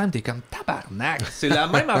sors de scène. T'es comme tabarnak. C'est la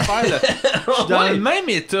même affaire. Là. Je suis dans Ouais. le même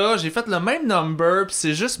état. J'ai fait le même number. Puis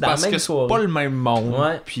c'est juste Dans la parce même que c'est soirée. pas le même monde.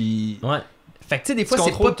 Ouais. Puis. Ouais. Fait que, tu sais, des fois, Tu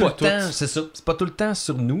c'est pas contrôles tout le pas tout. temps. C'est ça. C'est pas tout le temps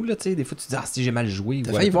sur nous, là, tu sais. Des fois, tu te dis, ah, si j'ai mal joué.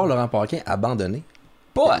 T'as ou failli whatever. voir Laurent Paquin abandonner.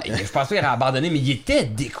 Pas, je pense pas qu'il aurait abandonné, mais il était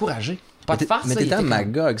découragé. Pas de farce. Mais là, il t'étais à était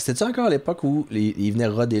comme- Magog. C'était-tu encore à l'époque où il venait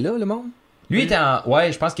roder là, le monde? Lui, il était en.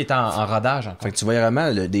 Ouais, je pense qu'il était en rodage encore. Fait que tu voyais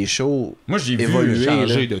vraiment des shows. Moi, j'ai vu. évoluer,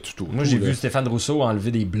 Changer là. de tout. Moi, j'ai vu Stéphane Rousseau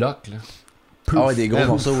enlever des blocs, là. Ah ouais, des gros Man.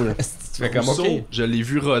 morceaux, là. Tu fais comme, Rousseau, ok. je l'ai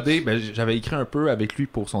vu roder. Ben, j'avais écrit un peu avec lui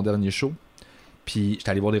pour son dernier show. Puis j'étais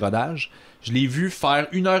allé voir des rodages. Je l'ai vu faire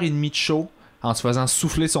 1h30 de show en se faisant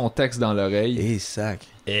souffler son texte dans l'oreille Et sac.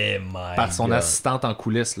 Eh my par son God. assistante en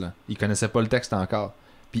coulisses. Là. Il connaissait pas le texte encore.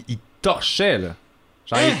 Puis il torchait. Là.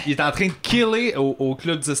 Genre, il était en train de killer au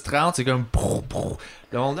club 10-30. C'est comme... Prou, prou.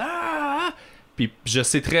 Le monde... Ah! Puis je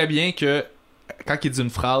sais très bien que quand il dit une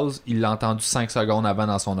phrase, il l'a entendu 5 secondes avant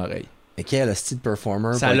dans son oreille. Mais quel style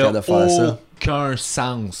performer Ça pour n'a être de faire ça? aucun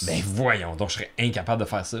sens. Ben voyons, donc je serais incapable de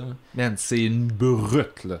faire ça. Man, c'est une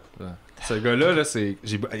brute, là. Ce gars-là, là,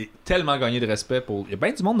 j'ai tellement gagné de respect pour. Il y a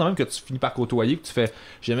bien du monde, même, que tu finis par côtoyer, que tu fais.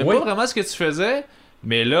 J'aimais Oui. pas vraiment ce que tu faisais,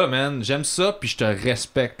 mais là, man, j'aime ça, puis je te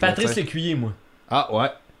respecte. là, Patrice tu sais. Lécuyer, moi. Ah, ouais.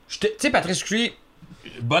 Tu sais, Patrice Lécuyer,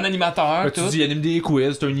 bon animateur, Là, tu tout. dis, il anime des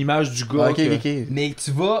quiz, t'as une image du gars. Ok, que- ok. Mais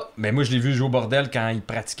tu vas. Mais moi, je l'ai vu jouer au bordel quand il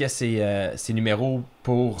pratiquait ses numéros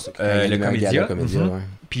pour le Gala Comédia. Comédia, Mhm. ouais.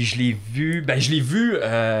 Puis je l'ai vu. Ben, je l'ai vu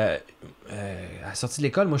à la sortie de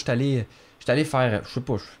l'école. Moi, j'étais allé faire. Je sais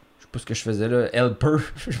pas ce que je faisais là. Helper.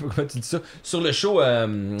 Je sais pas comment tu dis ça. Sur le show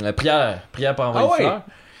Prière pour envoyer Ah ouais? fleurs.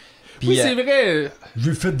 Puis, Oui, c'est vrai. je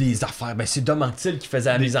lui ai fait des affaires. Ben, c'est Dom Anctil qui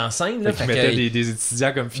faisait la mise en scène. Là, Fait qu'il fait que, mettait des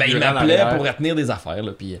étudiants comme ben, il figurants m'appelait dans pour l'arrière. retenir des affaires.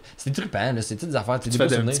 Là, puis c'était trippant. Là, c'était des affaires. Tu des fais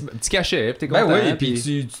beaux un souvenirs. petit cachet, puis t'es Ben content. oui, puis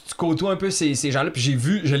tu côtoies un peu ces gens-là. Puis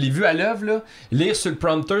je l'ai vu à l'œuvre, là, lire sur le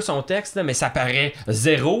prompteur son texte, là, mais ça paraît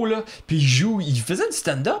zéro, là. Puis il faisait du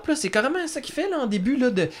stand-up, là. C'est carrément ça qu'il fait, là, en début, là.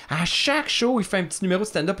 À chaque show, il fait un petit numéro de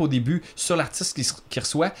stand-up au début sur l'artiste qu'il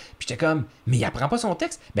reçoit. Puis j'étais comme, mais il apprend pas son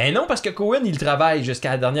texte. Ben non, parce que Cohen, il travaille jusqu'à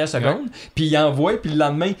la dernière seconde, puis il envoie, puis le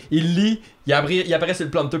lendemain, il lit, il apparaît sur le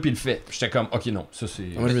prompteur, puis il le fait. Puis j'étais comme, ok, non, ça c'est.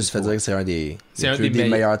 Moi, je me suis fait dire que c'est un des des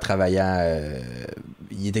meilleurs travaillants.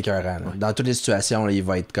 Il est écœurant. Là. Dans toutes les situations, là, il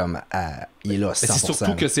va être comme. Il est là 100%. C'est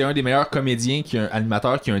surtout que c'est un des meilleurs comédiens, un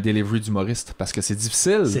animateur qui a un delivery d'humoriste. Parce que c'est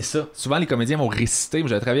difficile. C'est ça. Souvent, les comédiens vont réciter. Moi,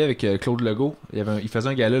 j'avais travaillé avec Claude Legault. Il faisait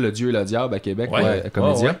un gala, Le Dieu et le Diable, à Québec, Ouais.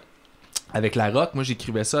 comédien. Ouais. Avec La Rock, moi,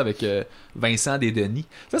 j'écrivais ça avec Vincent Desdenis.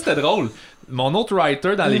 Ça, c'était drôle. Mon autre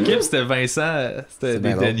writer dans l'équipe, c'était Vincent C'est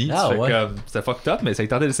bien Desdenis. drôle. Ah, Fait ouais. comme, c'était fucked up, mais ça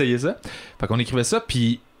tentait d'essayer ça. Fait qu'on écrivait ça,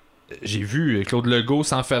 puis j'ai vu Claude Legault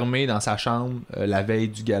s'enfermer dans sa chambre la veille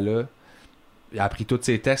du gala. Il a appris tous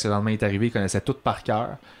ses textes, le lendemain il est arrivé, il connaissait tout par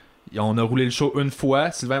cœur. Et on a roulé le show une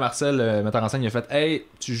fois. Sylvain Marcel, le metteur en scène, il a fait Hey,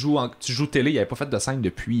 tu joues télé. Il avait pas fait de scène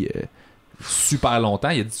depuis super longtemps.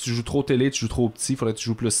 Il a dit Tu joues trop télé, tu joues trop petit, faudrait que tu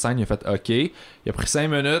joues plus scène. Il a fait OK. Il a pris 5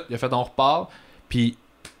 minutes, il a fait On repart. Puis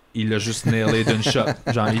il l'a juste nailé d'une shot.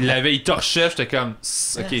 Genre, il torchait, j'étais comme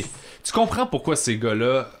OK. Yes. Tu comprends pourquoi ces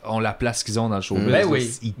gars-là ont la place qu'ils ont dans le showbiz. Ben oui.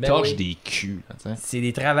 Ils Ben torchent oui. des culs. Là, tu sais. C'est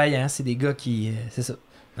des travaillants, c'est des gars qui. C'est ça.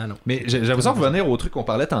 Ah non. Mais j'ai l'impression de revenir au truc qu'on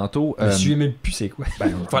parlait tantôt. Je suis même plus c'est quoi.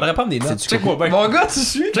 Faudrait prendre des notes. Check-moi bien. Mon gars, tu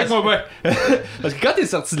suis? Check-moi bien. Parce que quand t'es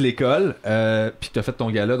sorti de l'école, puis que t'as fait ton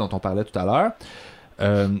gala dont on parlait tout à l'heure,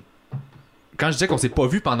 quand je disais qu'on s'est pas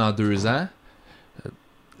vu pendant 2 ans,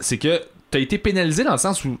 c'est que t'as été pénalisé dans le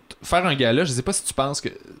sens où faire un gala, je sais pas si tu penses que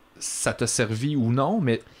ça t'a servi ou non,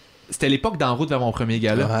 mais c'était l'époque d'En route vers mon premier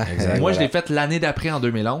gala. Ouais, exact. Moi, je Voilà. l'ai fait l'année d'après en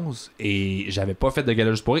 2011 et j'avais pas fait de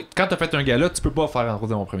gala juste pour rire. Quand t'as fait un gala, tu peux pas faire En route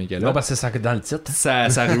vers mon premier gala. Non, parce que c'est ça dans le titre. Ça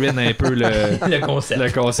ruine un peu Le concept. le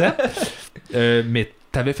concept. Mais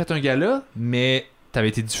t'avais fait un gala, mais t'avais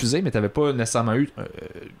été diffusé, mais t'avais pas nécessairement eu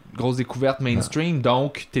grosse découverte mainstream,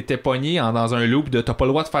 donc t'étais pogné dans un loop de t'as pas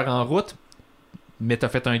le droit de faire En route, mais t'as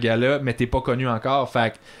fait un gala, mais t'es pas connu encore.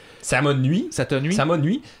 Fait que Ça m'a nuit. ça t'a nuit. Ça m'a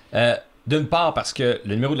nuit. D'une part, parce que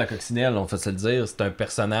le numéro de la coccinelle, on fait se le dire, c'est un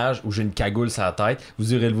personnage où j'ai une cagoule sur la tête.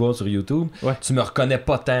 Vous irez le voir sur YouTube. Ouais. Tu me reconnais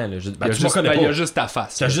pas tant. Là. Il y a Tu me juste- reconnais il y a pas. juste ta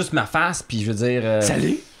face. C'est juste ma face, puis je veux dire.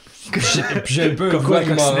 Salut! Puis j'ai un peu un Comme voix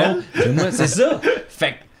quoi, marron. Moi, c'est ça.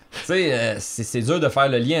 Fait que, tu sais, c'est dur de faire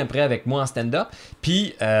le lien après avec moi en stand-up.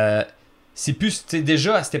 Puis, c'est plus, tu sais,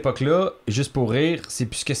 déjà à cette époque-là, juste pour rire, c'est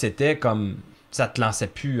plus ce que c'était comme. Ça te lançait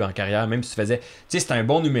plus en carrière, même si tu faisais. Tu sais, c'était un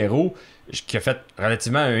bon numéro qui a fait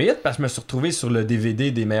relativement un hit parce que je me suis retrouvé sur le DVD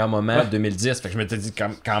des meilleurs moments de 2010. Fait que je m'étais dit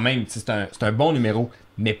quand même, tu sais, c'est un bon numéro.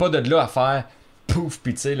 Mais pas de là à faire pouf,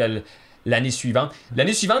 puis tu sais, l'année suivante.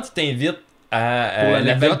 L'année suivante, il t'invite à Pour la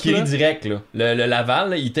l'anecdote, Valkyrie là. direct, là. Le Laval,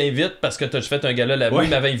 là, il t'invite parce que t'as fait un gala là-bas. Ouais. Il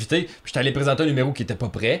m'avait invité, puis j'étais allé présenter un numéro qui était pas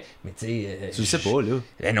prêt. Mais tu sais. Tu le sais pas, là.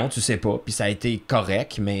 Eh non, tu sais pas. Puis ça a été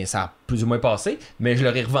correct, mais ça a plus ou moins passé. Mais je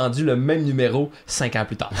leur ai revendu le même numéro 5 ans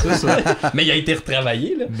plus tard. Mais il a été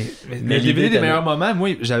retravaillé, là. Mais Mais le l'idée DVD des était meilleurs moments, moi,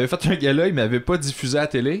 j'avais fait un gala, il m'avait pas diffusé à la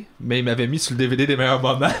télé, mais il m'avait mis sur le DVD des meilleurs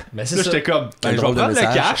moments. Mais c'est Là, ça. j'étais comme, Quel je vais drôle de prendre le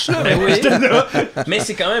message. cash, là. Ben mais oui. j'étais là. Mais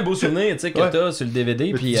c'est quand même un beau souvenir, tu sais, que Ouais. t'as sur le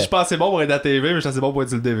DVD. Puis, Je pense que c'est bon pour être à la TV, mais je pense que c'est bon pour être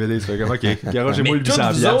sur le DVD. Tu fais comme, ok, garagez-moi mais le toutes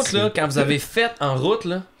 800 vous autres, là, quand vous avez fait En route,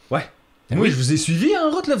 là. Ouais. Oui, je vous ai suivi En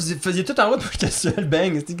route, là. Vous faisiez tout En route, moi j'étais seul,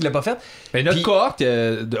 bang, c'est qui l'a pas fait. Ben, notre Puis- cohorte,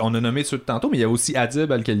 on a nommé ceux de tantôt, mais il y a aussi Adib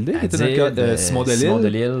Al-Khalidé, qui était notre Adib, cohorte, Simon Delille. Simon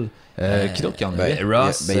Delille. Qui d'autre qui en a Ben, fait?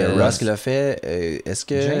 Ross, il y a Ross qui l'a fait. Est-ce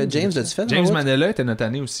que James l'a-tu fait? James Manella? Manella était notre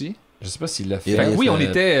année aussi. Je sais pas s'il l'a Il fait. a Fait que oui, fait- on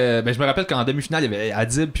était. Ben, je me rappelle qu'en demi-finale, il y avait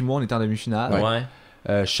Adib puis moi, on était en demi-finale.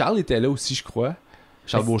 Ouais. Charles était là aussi, je crois.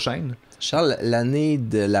 Charles Beauchesne. Charles, l'année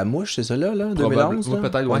de la mouche, c'est ça là, 2011? Probable. là?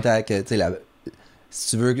 Peut-être, On ouais. était avec, tu sais, si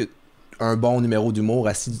tu veux un bon numéro d'humour,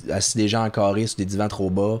 assis des gens en carré sur des divans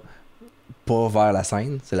trop bas, pas vers la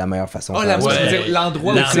scène, c'est la meilleure façon. Oh, de la faire mouche, ça. je veux dire,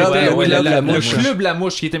 l'endroit où L'endroit, c'était, le club La Mouche. le club La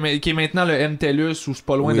Mouche, qui est maintenant le MTLUS, ou c'est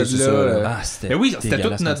pas loin Oui, de c'est là. ça, là. Ah, c'était. Ben oui, c'était toute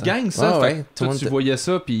dégueulasse notre comme ça. gang, ça. Ah, Fait ouais, que tout le toi, monde tu était- voyais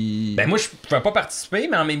ça, puis. Ben moi, je pouvais pas participer,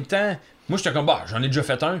 mais en même temps, moi, j'étais comme, bah, j'en ai déjà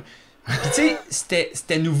fait un. Puis tu sais,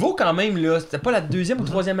 c'était nouveau quand même, là. C'était pas la deuxième ou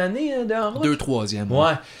troisième année de En route. 2/3.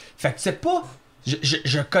 Ouais. Fait que c'est pas.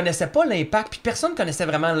 Je connaissais pas l'impact, puis personne connaissait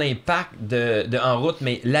vraiment l'impact de En route,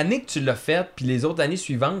 mais l'année que tu l'as faite, puis les autres années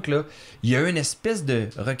suivantes, là, il y a eu une espèce de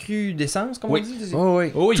recrudescence, comme Oui. on dit. Oh,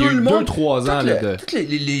 oui. Oh, il y Tout a eu le monde, 2-3 ans, là, de. Tous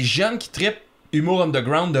les jeunes qui trippent humour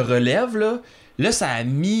underground de relève, là ça a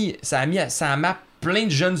mis plein de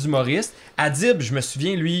jeunes humoristes. Adib, je me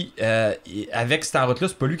souviens, lui, avec cette En route-là,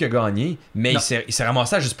 c'est pas lui qui a gagné, mais Non. il s'est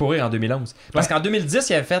ramassé à Juste pour rire en 2011. Parce qu'en 2010,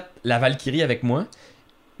 il avait fait la Valkyrie avec moi.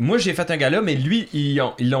 Moi, j'ai fait un gala, mais lui, ils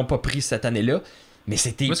l'ont pas pris cette année-là. Mais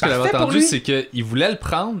c'était Moi, ce que parfait j'avais pour entendu, lui. c'est qu'il voulait le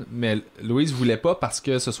prendre, mais Louise voulait pas parce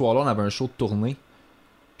que ce soir-là, on avait un show de tournée.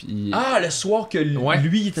 Puis. Ah, le soir que Ouais.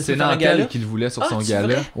 lui, il était C'est sur un gala. Nantel qui le voulait sur Ah, son c'est gala.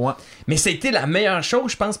 vrai? Ouais. Mais c'était la meilleure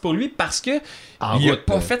chose, je pense, pour lui, parce que En il a route,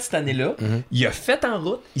 pas fait cette année-là. Mhm. Il a fait En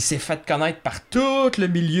route. Il s'est fait connaître par tout le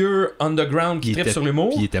milieu underground qui Il tripe était- sur l'humour.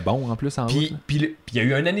 Puis il était bon en plus en route. Puis, là. puis il y a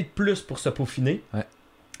eu une année de plus pour se peaufiner. Ouais.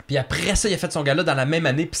 Puis après ça, il a fait son gala dans la même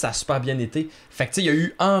année, puis ça a super bien été. Fait que tu sais, il y a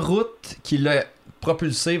eu En route qui l'a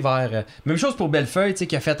propulsé vers. Même chose pour Bellefeuille, tu sais,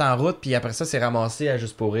 qui a fait En route, puis après ça, s'est ramassé à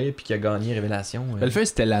Juste pour rire, puis qui a gagné Révélation. Bellefeuille,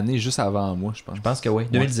 c'était l'année juste avant moi, je pense. Je pense que oui,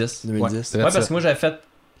 2010. 2010. Ouais, parce que moi, j'avais fait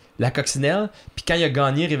La Coccinelle, puis quand il a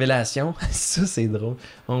gagné Révélation, ça, c'est drôle.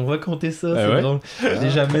 On va compter ça, c'est ouais? drôle. Je l'ai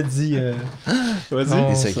jamais dit. Vas-y. Non,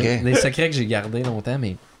 Des ça- secrets. Des secrets que j'ai gardés longtemps,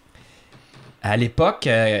 mais à l'époque,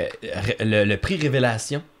 le prix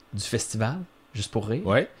Révélation du festival, Juste pour rire,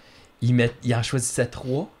 Ouais. il en choisissait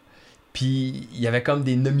 3, puis il y avait comme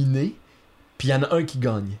des nominés, puis il y en a un qui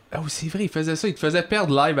gagne. Ah oui, c'est vrai, il faisait ça. Il te faisait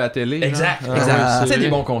perdre live à la télé. genre. Exact, Ah, exact. ouais, C'est des vrai.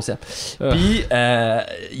 bons concepts. Ah. Puis,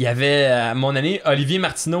 il y avait, à mon année, Olivier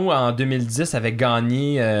Martineau, en 2010, avait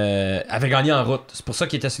gagné En route. C'est pour ça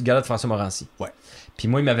qu'il était sur le gala de François Morancy. Ouais. Puis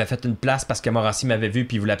moi, il m'avait fait une place parce que Morancy m'avait vu,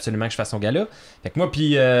 puis il voulait absolument que je fasse son gala. Fait que moi,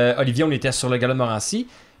 puis Olivier, on était sur le gala de Morancy.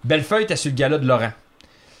 Bellefeuille était sur le gala de Laurent.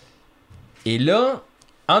 Et là,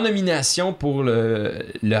 en nomination pour le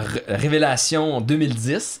Révélation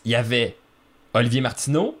 2010, il y avait Olivier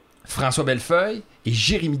Martineau, François Bellefeuille et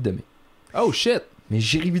Jérémy Demé. Oh shit. Mais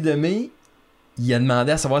Jérémy Demé, il a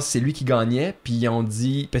demandé à savoir si c'est lui qui gagnait, puis ils ont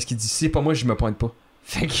dit, parce qu'il dit, si c'est pas moi, je me pointe pas.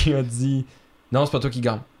 Fait qu'il a dit, non, c'est pas toi qui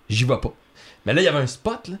gagne, j'y vais pas. Mais là, il y avait un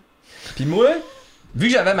spot, là. Puis moi, vu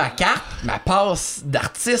que j'avais ma carte, ma passe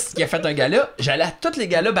d'artiste qui a fait un gala, j'allais à tous les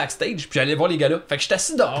galas backstage, puis j'allais voir les galas. Fait que j'étais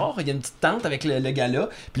assis dehors, il y a une petite tente avec le gala,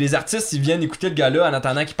 puis les artistes, ils viennent écouter le gala en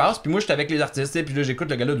attendant qu'ils passent, puis moi, j'étais avec les artistes, puis là, j'écoute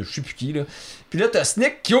le gala de je sais plus qui, là. Puis là, t'as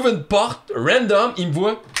Snick qui ouvre une porte, random, il me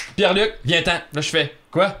voit, Pierre-Luc, viens-t'en. Là, je fais,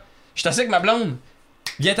 quoi? Je suis assis avec ma blonde,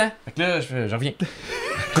 viens-t'en. Fait que là, je reviens.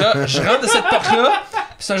 Là, je rentre de cette porte-là,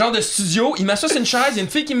 c'est un genre de studio, il m'assoit sur une chaise, il y a une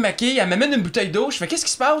fille qui me maquille, elle m'amène une bouteille d'eau, je fais qu'est-ce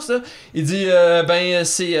qui se passe là? Il dit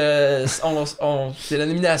c'est la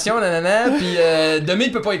nomination, nanana, puis demain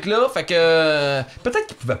il peut pas être là, fait que peut-être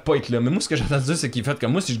qu'il pouvait pas être là, mais moi ce que j'ai entendu c'est qu'il fait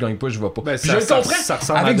comme moi si je gagne pas, je vais pas. Ben, Puis ça- je le ça- comprends, ça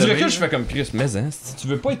ressemble avec à du Demain, recul là. je fais comme Chris, mais hein, si tu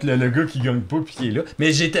veux pas être le gars qui gagne pas puis qui est là,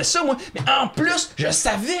 mais j'étais ça moi, mais en plus je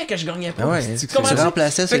savais que je gagnais pas. Ah ouais, Tu tu comprends?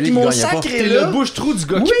 remplaçais Fait celui qu'ils qui m'ont gagnait pas. sacré T'es là. le bouche-trou du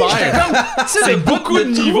gars Oui, qui j'étais perd. comme, tu sais, C'est le beaucoup de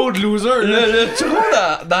le trou- niveaux de loser. là. le trou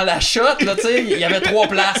dans la shot, là, tu sais, il y avait 3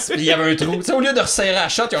 places, puis il y avait un trou. Tu sais, au lieu de resserrer la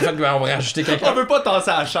shot, ils ont fait, ben, on va rajouter On quelqu'un. veut pas tasser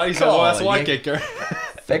à la chaise, on va asseoir Colin. quelqu'un.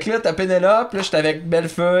 Fait que là, t'as Pénélope, là, j'étais avec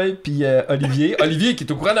Bellefeuille, puis Olivier. Olivier qui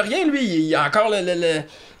est au courant de rien, lui, il a encore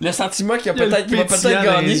le sentiment qu'il va peut-être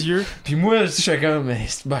gagner. Yeux. Puis moi, je suis comme, mais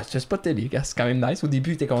c'est pas de télé, gars, c'est quand même nice. Au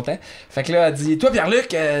début, il était content. Fait que là, elle dit, toi, Pierre-Luc,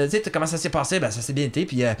 tu sais, comment ça s'est passé? Ben, ça s'est bien été,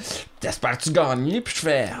 puis t'espères-tu gagner? Puis je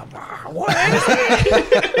fais, ouais.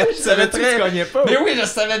 Je savais que tu gagnais pas. Mais oui, je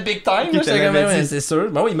savais big time. Ok, Là, je j'étais comme, l'avais ouais, dit. c'est sûr.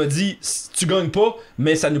 Ben oui, il m'a dit, tu gagnes pas,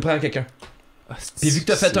 mais ça nous prend quelqu'un. Puis vu que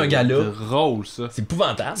t'as fait un gala, C'est drôle, ça. c'est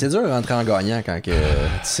épouvantable. C'est dur de rentrer en gagnant quand que, tu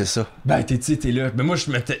sais ça. Ben, t'es là. Mais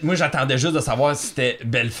moi, j'attendais juste de savoir si c'était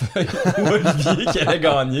Bellefeuille ou Olivier qui allait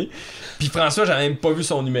gagner. Puis François, j'avais même pas vu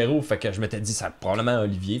son numéro. Fait que je m'étais dit, ça probablement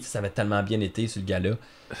Olivier. Tu sais, ça avait tellement bien été sur le gala.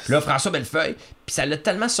 Puis là, François Bellefeuille. Puis ça l'a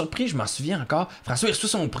tellement surpris, je m'en souviens encore. François, il reçoit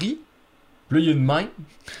son prix. Puis là, il y a une main.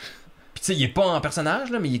 Puis tu sais, il est pas en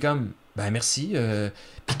personnage, là, mais il est comme, ben merci.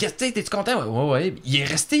 Puis qu'est-ce que t'es-tu content? Ouais. Il est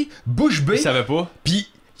resté bouche bée. Il savait pas. Puis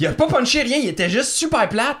il a pas punché rien, il était juste super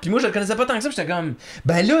plate. Puis moi je le connaissais pas tant que ça, puis j'étais comme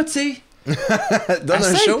ben là tu sais, Donne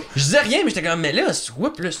un Essaye. show. Je disais rien, mais j'étais comme, mais là,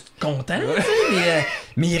 whoop, là, je suis content, tu sais,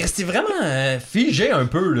 mais il restait vraiment figé un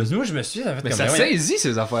peu, là. Moi, je me suis dit, Mais ça saisit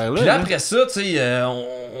ces affaires-là. Puis là, après ça, tu sais,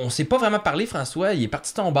 on s'est pas vraiment parlé, François. Il est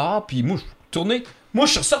parti de ton bar, puis moi, je suis tourné. Moi,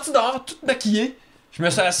 je suis ressorti dehors, tout maquillé. Je me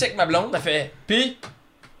suis assis avec ma blonde, elle fait, pis,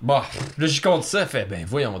 bah, là, j'y compte ça, elle fait, ben,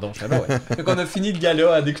 voyons donc. Je fais, ben ouais. Donc, on a fini le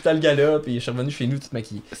gala, à découter le gala, puis je suis revenu chez nous, tout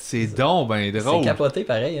maquillé. C'est donc ben C'est drôle. capoté,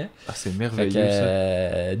 pareil, hein. Ah, c'est Fait que,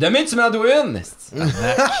 merveilleux, demain, tu m'en dois une.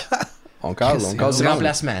 On cale C'est du Du monde.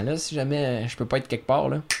 remplacement, là, si jamais je peux pas être quelque part,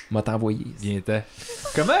 là, m'a t'envoyer. ça. Bien temps.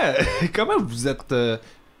 Comment vous êtes...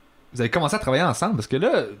 vous avez commencé à travailler ensemble? Parce que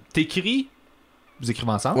là, vous écrivez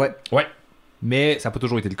ensemble. Ouais. Ouais. Mais ça n'a pas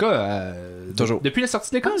toujours été le cas. Toujours. Depuis la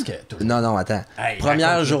sortie de l'école? Parce que... Non, attends. Hey, Première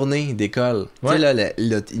raconte-le. journée d'école. Ouais. Tu sais, là,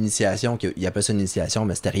 l'initiation, il appelle ça une initiation,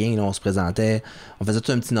 mais c'était rien. Là, on se présentait. On faisait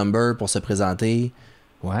tout un petit number pour se présenter.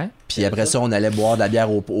 Ouais. Puis après ça, on allait boire de la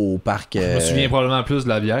bière au parc. Je me souviens probablement plus de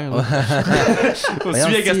la bière. là. Je me Voyons,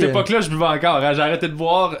 souviens qu'à si, cette époque-là, je buvais encore. Hein. J'ai arrêté de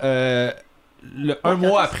boire un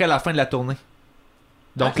mois après la fin de la tournée.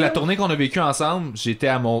 Donc, la tournée qu'on a vécue ensemble, j'étais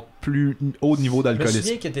à mon plus haut niveau Je me d'alcoolisme.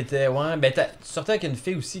 souviens que t'étais. Ouais, ben, tu sortais avec une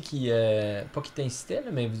fille aussi qui. Pas qui t'incitait,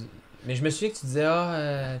 là, mais je me souviens que tu disais,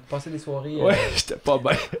 tu passais des soirées. Ouais, j'étais pas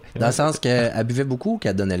bien. Dans le sens qu'elle buvait beaucoup ou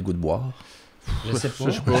qu'elle donnait le goût de boire. Je sais pas.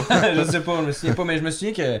 Je sais pas. Je sais pas, je me souviens pas, mais je me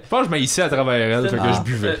souviens que. Je pense que je m'haïssais à travers elle, fait que Ah. je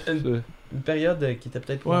buvais. Une période qui était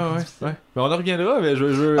peut-être Ouais, plus ouais, difficile. ouais. Mais on en reviendra, mais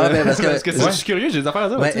je... Ah, ben, parce que- je ouais. suis curieux, j'ai des affaires à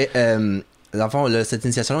dire. Ouais, dans le fond, là, cette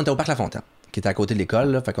initiation-là, on était au parc La Fontaine, qui était à côté de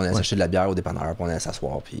l'école. Là, fait qu'on allait s'acheter de la bière au dépanneur, puis on allait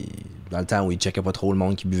s'asseoir. Puis dans le temps où ils checkaient pas trop le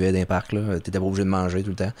monde qui buvait dans les parcs, là, t'étais pas obligé de manger tout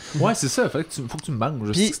le temps. Ouais, c'est ça, faut que tu me manges.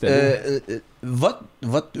 Je sais Puis que c'était beau.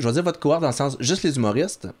 je veux dire votre cohorte dans le sens, juste les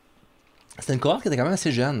humoristes, c'était une cohorte qui était quand même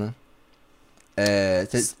assez jeune. Hein.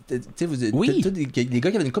 Tu sais, Oui. tous des gars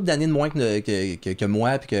qui avaient une couple d'années de moins que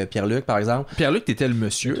moi, puis que Pierre-Luc, par exemple. Pierre-Luc, t'étais le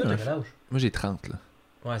monsieur. Toi, là. t'as quel âge? Moi, j'ai 30, là.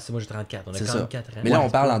 Ouais, c'est moi j'ai 34. On a C'est 44 ans. Mais là, Ouais, on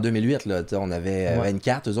parle en 2008, là, tu sais, on avait Ouais.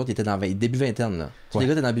 24, eux autres, ils étaient dans début vingtaine. Là. Tous Ouais. les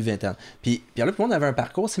gars étaient dans début vingtaine. Puis Pierre-Luc et moi, on avait un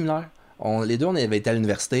parcours similaire. Les deux, on avait été à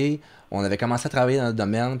l'université, on avait commencé à travailler dans le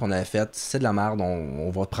domaine, puis on avait fait, c'est de la merde,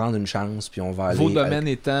 on va prendre une chance, puis on va aller... Vos domaines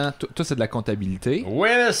étant... Toi, c'est de la comptabilité.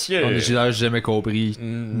 Ouais, monsieur. J'ai jamais compris.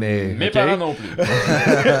 Mais... Mes ok. parents non plus.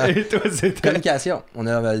 Et toi, c'était... Communication. On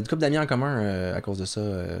a une couple d'amis en commun à cause de ça.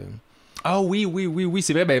 Ah oui,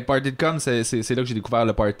 c'est vrai. Ben, Party de Com, c'est là que j'ai découvert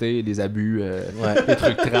le party, les abus, Ouais. les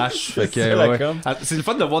trucs trash. Fait que, C'est la ouais. com. Ah, c'est le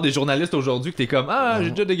fun de voir des journalistes aujourd'hui que t'es comme,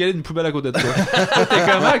 j'ai déjà dégalé une poubelle à côté de toi. T'es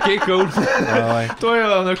comme, ok, cool.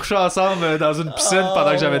 Toi, on a couché ensemble dans une piscine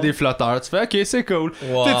pendant que j'avais des flotteurs. Tu fais, ok, c'est cool.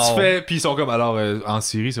 Wow. Tu sais, tu fais, puis ils sont comme, alors, en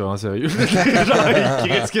Syrie, c'est vraiment sérieux. Genre, ils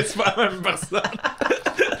crient, est-ce que tu fais la même personne?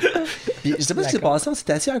 Puis je sais pas ce qui s'est passé, on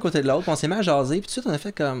s'était assis à côté de l'autre, puis on s'est mis à jaser, puis tout de suite on a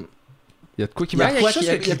fait comme... Il y a de quoi qui Il y a marche. quoi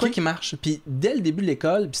il y a quoi qui marche. Puis dès le début de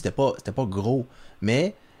l'école, puis c'était pas gros,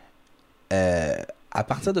 mais à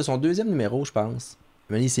partir de son deuxième numéro, je pense,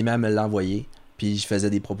 il s'est mis à me l'envoyer, puis je faisais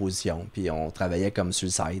des propositions, puis on travaillait comme sur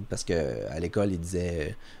le side, parce que à l'école, il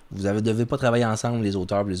disait vous devez pas travailler ensemble, les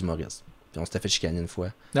auteurs et les humoristes. Puis on s'était fait chicaner une fois.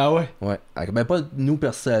 Ah ouais? Ouais. Ben pas nous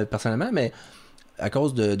personnellement, mais à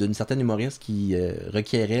cause d'une certaine humoriste qui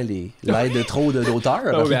requérait l'aide de trop d'auteurs.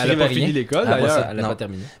 Ah ouais, Puis- elle a pas fini l'école, d'ailleurs. Elle a Non. pas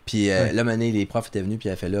terminé. Puis Ouais. là, maintenant, les profs étaient venus, puis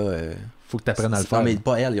elle fait là... Faut que t'apprennes à le faire. Non, mais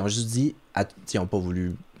pas elle. Ils ont juste dit... Ils n'ont pas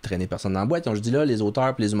voulu traîner personne dans la boîte. Ils ont juste dit là, les auteurs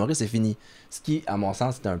et les humoristes, c'est fini. Ce qui, à mon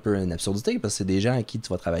sens, c'était un peu une absurdité, parce que c'est des gens à qui tu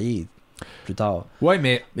vas travailler plus tard. Ouais,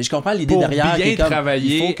 mais Mais je comprends l'idée pour derrière. qui bien est comme, il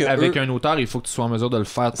travailler faut que avec eux- un auteur, il faut que tu sois en mesure de le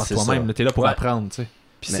faire par C'est toi-même. ça. Là, t'es là pour Ouais. apprendre, tu sais.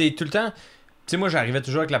 Puis Mais- c'est tout le temps. Tu sais, moi, j'arrivais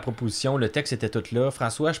toujours avec la proposition, le texte était tout là.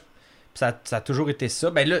 François, ça a toujours été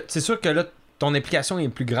ça. Ben là, c'est sûr que là, ton implication est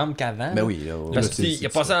plus grande qu'avant. Ben oui. Là, Parce là, qu'il a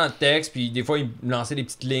passé dans le texte, puis des fois, il me lançait des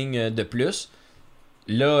petites lignes de plus.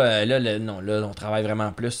 Là, non, là, on travaille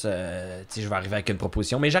vraiment plus. Tu sais, je vais arriver avec une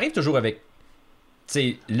proposition. Mais j'arrive toujours avec.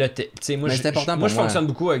 Tu sais, moi, Mais c'est important moi pour je moi. fonctionne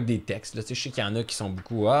beaucoup avec des textes. Là. Tu sais, je sais qu'il y en a qui sont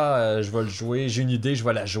beaucoup. Je vais le jouer, j'ai une idée, je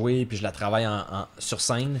vais la jouer, puis je la travaille sur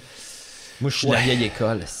scène. Moi, je suis de la vieille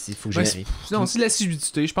école. Il faut que Ouais, j'arrive. Non, c'est de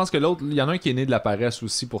l'assiduité. Je pense que l'autre, il y en a un qui est né de la paresse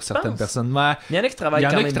aussi pour certaines penses? personnes. Mais Il y en a qui travaillent il y en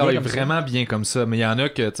quand a même qui travaillent bien comme ça. vraiment bien comme ça, mais il y en a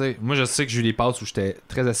que, tu sais, moi je sais que j'ai eu des passes où j'étais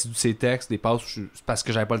très assidu de ces textes, des passes où c'est parce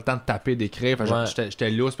que j'avais pas le temps de taper, d'écrire, fait que Ouais. j'étais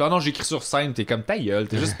lousse. Puis non, j'écris sur scène, t'es comme ta gueule,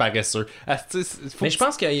 t'es juste paresseux. Ah, tu sais, faut Mais que je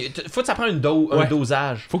pense qu'il faut que ça prenne un Ouais.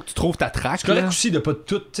 dosage. faut que tu trouves ta track. C'est correct là. aussi de pas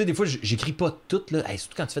tout. Tu sais, des fois, j'écris pas tout, là. Hey,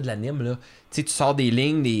 surtout quand tu fais de l'anime, là. Tu sais, tu sors des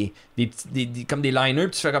lignes, des petits, comme des liners,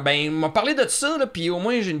 puis tu fais comme, ben, m'a parlé parler de ça, là, puis au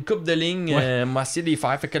moins j'ai une coupe de lignes, m'a essayé de les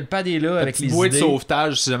faire. Fait que le pad est là avec les bouée de idées.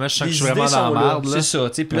 sauvetage, si jamais je sens que Les je suis vraiment idées dans sont la là. merde. C'est ça,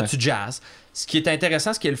 tu sais. Puis là, tu jazzes. Ce qui est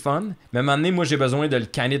intéressant, ce qui est le fun, mais à un moment donné, moi, j'ai besoin de le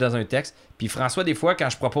canner dans un texte. Puis François, des fois, quand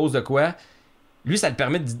je propose de quoi, lui, ça le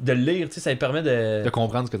permet de le lire, tu sais, ça lui permet de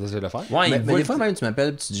comprendre ce que tu essaies de faire. Ouais, Mais il voit des fois, même, tu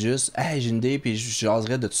m'appelles, puis tu dis juste, hey, j'ai une idée, puis je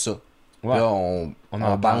jaserais de tout ça. Ouais. Là, on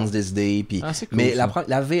en balance des idées. Puis... Ah, c'est cool, mais ça.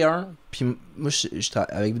 la V1, puis moi,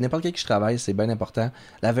 avec n'importe qui je travaille, c'est bien important.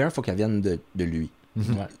 La V1, il faut qu'elle vienne de lui, Ouais.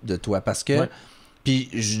 de toi. Parce que. Ouais. Puis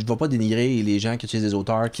je ne vais pas dénigrer les gens qui utilisent des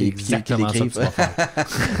auteurs qui Exactement ça que l'écrivent. tu vas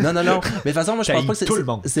faire. non. Mais de toute façon, moi, je pense pas que tout le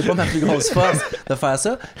monde. c'est pas ma plus grosse force de faire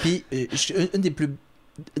ça. Puis une des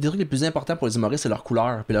trucs les plus importants pour les humoristes, c'est leur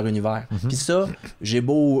couleur puis leur univers. Puis ça, j'ai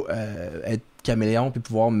beau être caméléon puis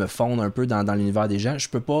pouvoir me fondre un peu dans l'univers des gens, je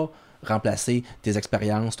peux pas remplacer tes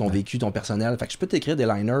expériences, ton vécu, ton personnel. Fait que je peux t'écrire des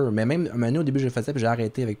liners, mais même un moment donné, au début, j'ai fait ça puis j'ai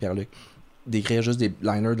arrêté avec Pierre-Luc d'écrire juste des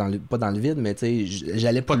liners pas dans le vide, mais tu sais,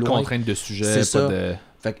 j'allais Pas plus de loin. contraintes de sujet, C'est ça. pas de...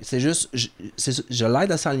 Fait que c'est juste, je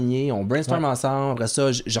l'aide à s'aligner, on brainstorm ensemble, après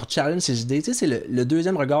ça, je challenge ses idées. Tu sais, c'est le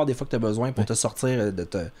deuxième regard des fois que tu as besoin pour te sortir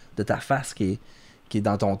de ta face qui est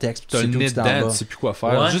dans ton texte. T'as Puis le tu nez sais tout dedans, où tu sais plus quoi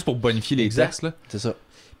faire. Ouais. Juste pour bonifier les Exact. textes, là. c'est ça.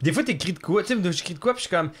 Des fois, t'écris de quoi, tu sais, j'écris de quoi, puis je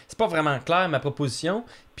suis comme, c'est pas vraiment clair ma proposition,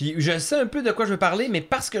 puis je sais un peu de quoi je veux parler, mais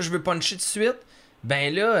parce que je veux puncher de suite,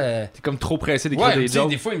 ben là, T'es comme trop pressé d'écrire ouais, des tu sais, jokes.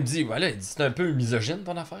 des fois, il me dit, voilà, il dit, c'est un peu misogyne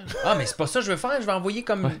ton affaire. Ah, mais c'est pas ça que je veux faire, je vais envoyer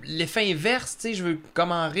comme l'effet inverse, tu sais, je veux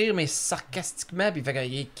comme en rire, mais sarcastiquement, puis il fait que,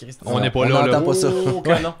 hey, Christ, On n'est pas on là, là. n'entend pas ça. Oh,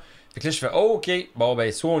 que non. Fait que là, je fais, oh, ok, bon,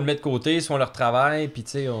 ben, soit on le met de côté, soit on le retravaille, puis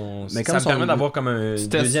tu sais, Mais ça comme me permet son- d'avoir comme un Tu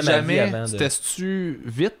testes deuxième avis jamais, avant tu de... testes-tu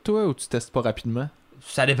vite, toi, ou tu testes pas rapidement?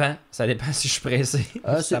 Ça dépend si je suis pressé.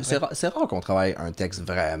 Ah, Ça c'est prend- c'est rare qu'on travaille un texte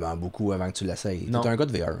vraiment beaucoup avant que tu l'essayes. Non. T'es un gars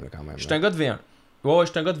de VR là, quand même. Je suis un gars de V1. Ouais,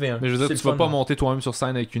 je suis un gars de V1. Mais je veux dire, C'est tu le vas fun. pas monter toi-même sur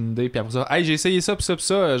scène avec une idée, puis après ça, hey, j'ai essayé ça, puis ça, puis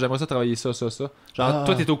ça, j'aimerais ça travailler ça. Genre,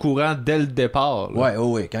 toi, t'es au courant dès le départ. Là.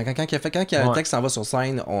 Ouais. Quand il y a un Ouais. texte s'en va sur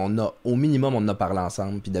scène, au minimum, on en a parlé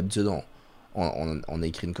ensemble. Puis d'habitude, on a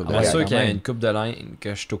écrit une couple de Bien lignes. sûr qu'il y a même. une coupe de lignes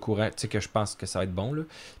que je suis au courant, tu sais, que je pense que ça va être bon, là.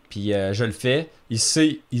 Puis je le fais, il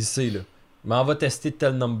sait, là. M'en va tester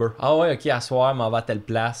tel number. Ah ouais, ok, à soir, m'en va à telle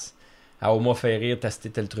place. Ah, au mois fait rire, tester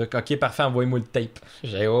tel truc. Ok, parfait, envoyez-moi le tape.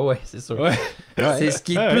 J'ai ouais, c'est sûr. Ouais. C'est ce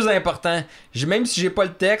qui est le plus important. Même si j'ai pas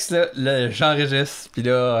le texte, là, j'enregistre. Puis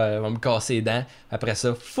là, on va me casser les dents. Après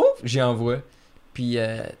ça, fou, j'y envoie. Puis,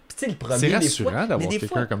 tu sais, le premier. C'est des rassurant fois- d'avoir mais des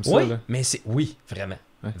quelqu'un fois- comme ça, ouais, là. mais c'est. Oui, vraiment.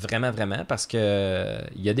 Ouais. Vraiment, parce que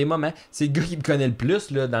il y a des moments. C'est le gars qui me connaît le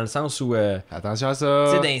plus, là, dans le sens où. Attention à Tu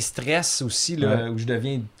ça. sais, d'un stress aussi, là, où je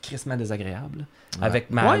deviens crissement désagréable. Ouais.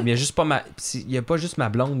 Avec ma. Ouais. Il y a juste pas ma. Il y a pas juste ma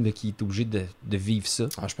blonde là, qui est obligée de vivre ça.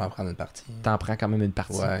 Ah, je peux en prendre une partie. T'en prends quand même une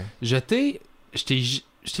partie. Ouais. Je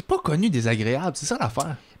t'ai pas connu désagréable, c'est ça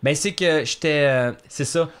l'affaire. Ben, c'est que j'étais. C'est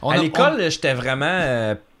ça. On à a- l'école, j'étais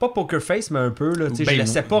vraiment. Pas poker face, mais un peu, là. Tu sais, Ben, je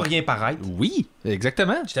laissais pas rien paraître. Oui,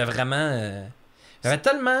 exactement. J'étais vraiment. J'avais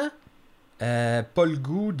tellement. Pas le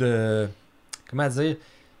goût de. Comment dire.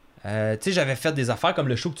 Tu sais, j'avais fait des affaires comme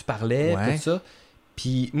le show que tu parlais, Ouais. tout ça.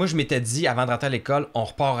 Puis moi, je m'étais dit, avant de rentrer à l'école, on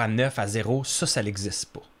repart à 9, à 0. Ça n'existe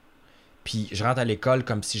pas. Puis je rentre à l'école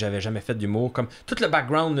comme si j'avais jamais fait d'humour. Comme tout le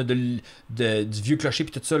background là, du vieux clocher,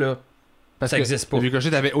 puis tout ça, là. Parce Ça que existe pas. Le Vieux Clocher,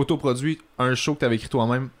 t'avais autoproduit un show que t'avais écrit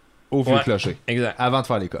toi-même au Vieux Ouais. Clocher, Exact. avant de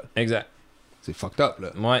faire l'école. Exact. C'est fucked up,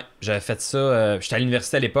 là. Ouais, j'avais fait ça. J'étais à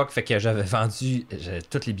l'université à l'époque, fait que j'avais vendu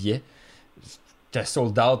tous les billets. J'étais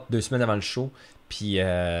sold out 2 semaines avant le show. Puis,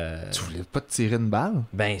 Tu voulais pas te tirer une balle?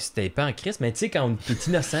 ben, c'était pas en crise, mais tu sais, quand t'es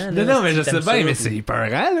innocent. Non, là, non, mais je sais t'aimes bien, ça, mais puis- c'est épeurant,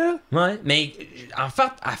 là. Ouais, mais en fait,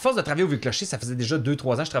 à force de travailler au Vieux Clocher, ça faisait déjà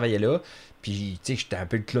 2-3 ans que je travaillais là. Puis, tu sais, j'étais un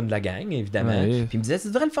peu le clown de la gang, évidemment. Ouais. Puis, il me disait, tu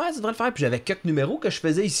devrais le faire. Puis, j'avais quelques numéros que je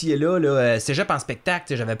faisais ici et là cégep en spectacle.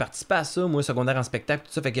 Tu sais, j'avais participé à ça, moi, secondaire en spectacle,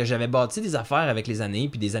 tout ça. Fait que j'avais bâti des affaires avec les années,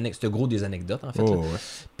 puis c'était gros des anecdotes, en fait. là. Oh, ouais.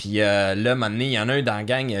 Puis là, un moment donné, il y en a un dans la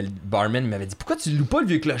gang, le barman, il m'avait dit, pourquoi tu loues pas le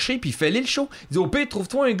Vieux Clocher, puis fais-le le show. Il dit, au pire,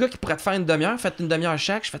 trouve-toi un gars qui pourrait te faire une demi-heure, faites une demi-heure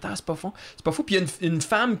chaque. Je fais, ah, c'est pas fou. C'est pas fou. Puis il y a une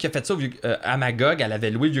femme qui a fait ça à Magog, elle avait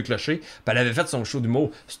loué le Vieux Clocher, puis elle avait fait son show d'humour.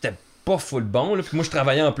 C'était pas full bon, là. Puis moi, je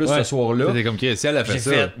travaillais en plus Ouais. ce soir-là. C'était comme qui, si elle a fait J'ai ça.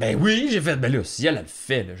 fait, ben oui, ben là, si elle le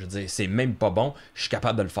fait, là, je veux dire, c'est même pas bon, je suis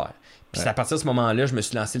capable de le faire. Puis c'est à partir de ce moment-là, je me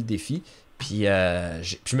suis lancé le défi. Puis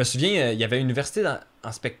je me souviens, il y avait une université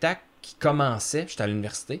en spectacle qui commençait, j'étais à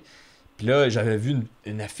l'université. Puis là, j'avais vu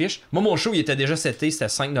une affiche. Moi, mon show, il était déjà seté, c'était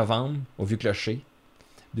 5 novembre, au Vieux Clocher,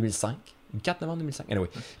 2005. Le 4 novembre 2005, anyway.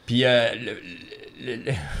 Puis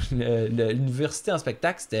l'université en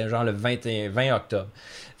spectacle, c'était genre le 20 octobre.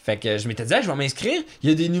 Fait que je m'étais dit, hey, je vais m'inscrire. Il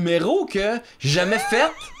y a des numéros que j'ai jamais fait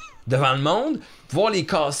devant le monde. Pouvoir les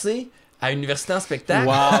casser à l'université en spectacle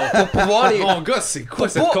Wow! pour pouvoir les. Mon gars, c'est quoi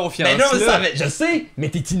cette Pas- confiance-là? Ben non, je sais, mais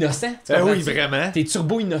t'es innocent. Tu Oui, comprends-tu? vraiment. T'es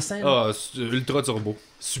turbo innocent. là. Ah, ultra turbo.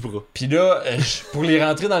 Supra. Puis là, pour les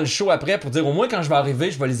rentrer dans le show après, pour dire au moins quand je vais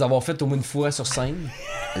arriver, je vais les avoir faites au moins une fois sur scène.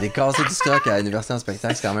 Les casser du stock à l'université en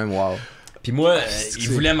spectacle, c'est quand même wow. Puis moi, ils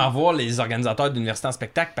voulaient m'avoir, les organisateurs d'université en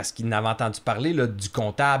spectacle, parce qu'ils n'avaient entendu parler là, du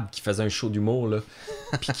comptable qui faisait un show d'humour, là,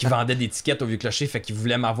 puis qui vendait des tickets au Vieux-Clocher. Fait qu'ils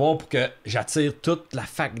voulaient m'avoir pour que j'attire toute la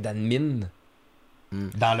fac d'admin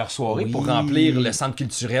dans leur soirée pour remplir le centre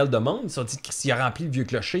culturel de monde. Ils se sont dit que s'il a rempli le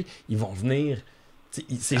Vieux-Clocher, ils vont venir... T'sais,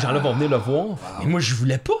 ces gens-là vont venir le voir. Mais moi, je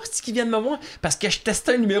voulais pas qu'ils viennent me voir parce que je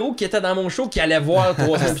testais un numéro qui était dans mon show qui allait voir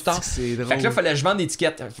 3 ans plus tard. C'est drôle. Fait que là, fallait que je vende des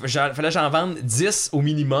tickets. Fallait que j'en vende 10 au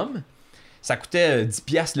minimum. Ça coûtait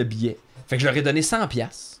 10$ le billet. Fait que je leur ai donné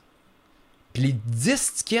 100$. Puis les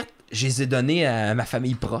 10 tickets, je les ai donnés à ma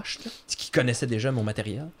famille proche, là, qui connaissait déjà mon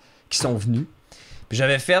matériel, qui sont venus. Puis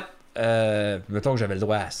j'avais fait, mettons que j'avais le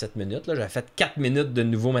droit à 7 minutes, là, j'avais fait 4 minutes de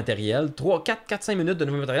nouveau matériel, 4-5 minutes de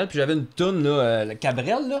nouveau matériel, puis j'avais une toune, là, le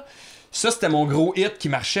Cabrel, là. Ça, c'était mon gros hit qui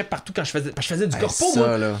marchait partout quand je faisais. Parce que je faisais du corpo, ça,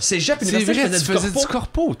 moi. là. Cégep, C'est université, vrai, je tu faisais faisais du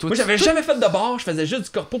corpo. Toi, moi, j'avais jamais fait de bar, je faisais juste du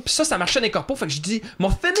corpo. Puis ça marchait dans les corpos. Fait que je dis, m'a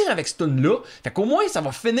finir avec ce tune-là. Fait qu'au moins, ça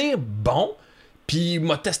va finir bon. Puis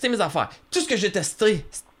m'a testé mes affaires. Tout ce que j'ai testé,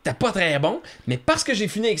 c'était pas très bon. Mais parce que j'ai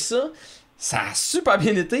fini avec ça, ça a super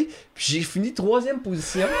bien été. Puis j'ai fini 3e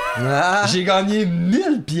position. Ah, J'ai gagné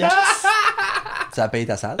 1000 piastres. ça a payé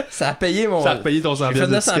ta salle. Ça a payé mon. Ça a payé ton 100$ J'ai fait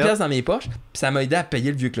de 900 ticket. piastres dans mes poches. Puis ça m'a aidé à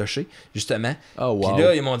payer le Vieux Clocher, justement. Oh, wow. Puis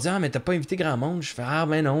là, ils m'ont dit, ah, mais t'as pas invité grand monde. Je fais, ah,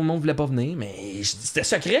 ben non, le monde voulait pas venir. Mais c'était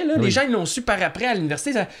secret, là. Les gens, ils l'ont su par après à l'université.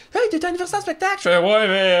 Ils disaient, hey, t'es à l'université en spectacle. Je fais, ouais,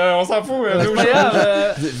 mais on s'en fout. C'est pas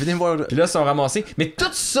grave. Venez me voir. Puis là, ils sont ramassés. Mais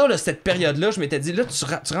tout ça, là, cette période-là, je m'étais dit, là,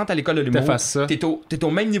 tu rentres à l'école de l'humour. T'effaces ça. T'es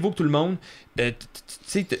au même niveau que tout le monde. Tu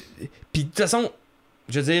sais, puis de toute façon,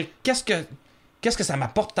 je veux dire, qu'est-ce que ça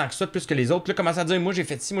m'apporte tant que ça, plus que les autres? Là, commence à dire, moi j'ai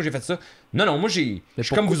fait ci, moi j'ai fait ça. Non, moi je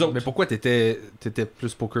suis comme vous autres. Mais pourquoi t'étais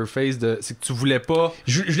plus poker face c'est que tu voulais pas.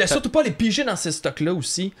 Je voulais surtout pas les piger dans ces stocks-là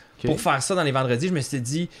aussi. Ok. Pour faire ça dans les vendredis, je me suis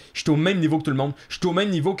dit, je suis au même niveau que tout le monde. Je suis au même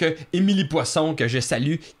niveau que Émilie Poisson, que je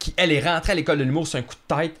salue, qui, elle, est rentrée à l'école de l'humour sur un coup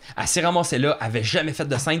de tête. Elle s'est ramassée là, elle avait jamais fait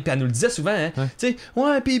de scène, puis elle nous le disait souvent, hein. Ouais. Tu sais,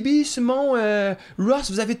 ouais, PB, Simon,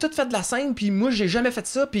 Ross, vous avez tous fait de la scène, puis moi, j'ai jamais fait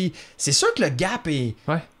ça. Puis c'est sûr que le gap est.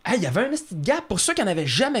 Ouais. Hey, il y avait un petit gap pour ceux qui en avaient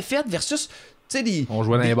jamais fait versus. Tu sais, On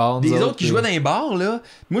jouait dans les bars. des nous autres qui jouaient dans les bars, là.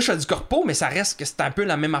 Moi, je fais du corpo, mais ça reste que c'était un peu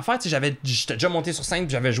la même affaire. Tu sais, j'étais déjà monté sur scène,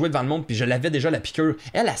 puis j'avais joué devant le monde, puis je l'avais déjà la piqûre.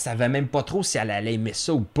 Elle savait même pas trop si elle allait aimer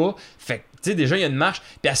ça ou pas. Fait que, tu sais, déjà, il y a une marche.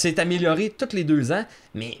 Puis elle s'est améliorée tous les 2 ans,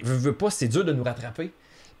 mais veux pas, c'est dur de nous rattraper.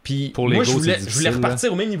 Puis Pour moi, l'ego, je voulais c'est difficile,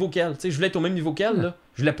 repartir au même niveau qu'elle. Tu sais, je voulais être au même niveau qu'elle, là.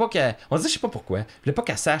 Je voulais pas qu'elle. On se dit, je sais pas pourquoi. Je voulais pas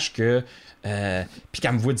qu'elle sache que. Puis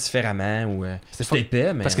qu'elle me voit différemment ou. C'était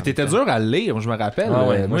épais, mais. Parce que en t'étais même temps- dur à lire, je me rappelle. Ah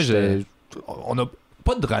ouais, moi, on a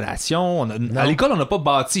pas de relation. À l'école, on n'a pas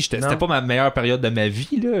bâti. C'était Non. pas ma meilleure période de ma vie.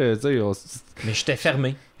 Là. Tu sais, Mais j'étais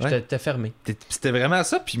fermé. J'étais fermé. C'était vraiment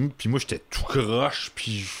ça. Puis moi, j'étais tout croche.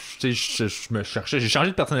 Puis tu sais, je me cherchais. J'ai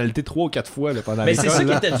changé de personnalité 3 ou 4 fois là, pendant Mais c'est l'école. ça qui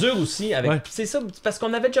là. était dur aussi. Avec... Ouais. C'est ça, parce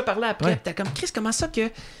qu'on avait déjà parlé après. Ouais. T'es comme, Chris, comment ça que.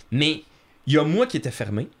 Mais il y a moi qui étais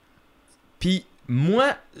fermé. Puis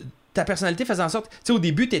moi, ta personnalité faisait en sorte. Tu sais, au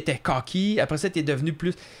début, t'étais cocky. Après ça, t'es devenu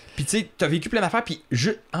plus. Puis tu sais, t'as vécu plein d'affaires. Puis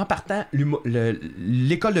en partant,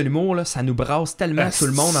 l'école de l'humour, là, ça nous brasse tellement tout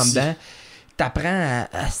le monde en dedans. T'apprends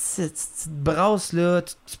à tu te brasses là,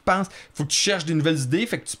 tu penses, faut que tu cherches des nouvelles idées,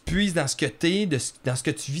 fait que tu puises dans ce que t'es, dans ce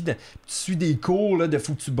que tu vis, tu suis des cours là, de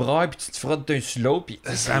faut que tu brailles, puis tu te frottes d'un sur l'autre, puis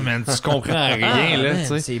Ça, man, tu comprends rien, là, man,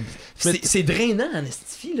 tu sais. c'est drainant en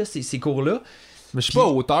estifie, là, ces cours-là. Mais je sais pas à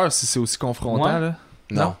hauteur si c'est aussi confrontant, Ouais. là.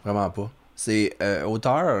 Non, Non. vraiment pas. C'est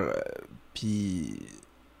auteur, puis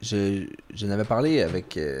je n'avais parlé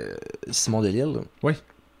avec Simon Delille, là, Oui.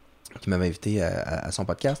 qui m'avait invité à son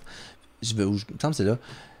podcast. Il me semble que c'est là.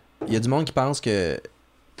 Il y a du monde qui pense que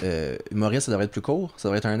humoriste, ça devrait être plus court, ça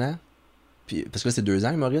devrait être 1 an. Puis, parce que là, c'est 2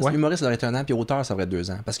 ans, humoriste. Ouais. Humoriste, ça devrait être 1 an, puis auteur, ça devrait être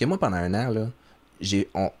 2 ans. Parce que moi, pendant 1 an, là,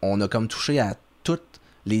 on a comme touché à tous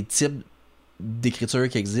les types d'écriture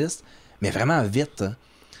qui existent, mais vraiment vite. Hein.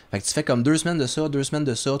 Fait que tu fais comme 2 semaines de ça, 2 semaines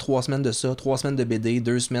de ça, 3 semaines de ça, 3 semaines de BD,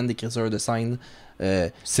 2 semaines d'écriture de scène.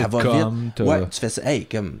 Ça va vite. Ouais, tu fais ça. Hey,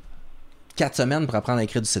 comme 4 semaines pour apprendre à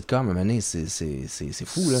écrire du sitcom, à un moment donné, c'est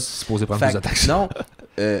fou, là. C'est supposé prendre Fait plus que, attaques. non,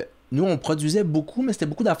 nous, on produisait beaucoup, mais c'était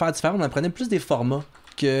beaucoup d'affaires différentes. On apprenait plus des formats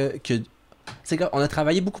que c'est qu'on a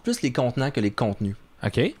travaillé beaucoup plus les contenants que les contenus.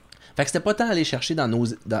 OK. Fait que c'était pas tant aller chercher dans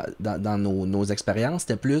nos expériences,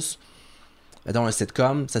 c'était plus, mettons, un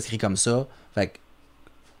sitcom, ça s'écrit comme ça. Fait que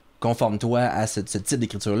conforme-toi à ce type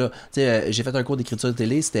d'écriture-là. Tu sais, j'ai fait un cours d'écriture de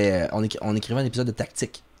télé, c'était on écrivait un épisode de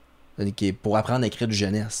tactique. pour apprendre à écrire du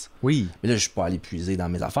jeunesse. Oui. Mais là, je suis pas allé puiser dans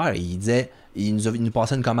mes affaires. Il nous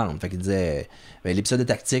passait une commande. Fait qu'il disait, l'épisode de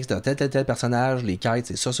tactique, c'était tel personnage, les quêtes,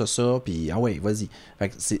 c'est ça, puis ouais, vas-y. Fait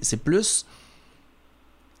que c'est plus...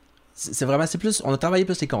 C'est plus... On a travaillé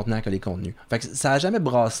plus les contenants que les contenus. Fait que ça a jamais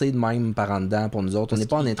brassé de même par en dedans pour nous autres. On n'est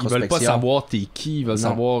pas en introspection. Ils veulent pas savoir t'es qui, ils veulent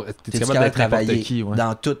savoir... T'es capable d'être travailler n'importe qui, ouais.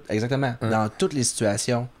 dans tout, exactement, dans toutes les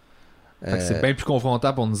situations. Fait que c'est bien plus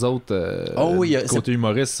confrontant pour nous autres. Côté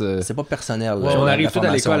humoriste. C'est pas personnel. On arrive tous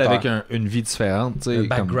à l'école avec un une vie différente. Un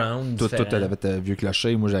background Toi, différent. t'avais ta vieux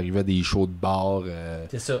clocher. Moi, j'arrivais à des shows de bar.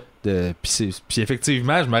 C'est ça. Puis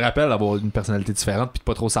effectivement, je me rappelle d'avoir une personnalité différente puis de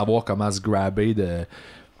pas trop savoir comment se grabber.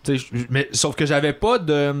 Mais sauf que j'avais pas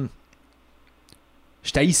de...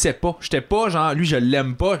 Je t'haïssais pas. J'étais pas genre, lui, je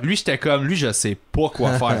l'aime pas. Lui, j'étais comme, lui, je sais pas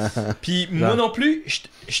quoi faire. Puis moi non plus,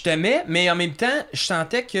 je t'aimais, mais en même temps, je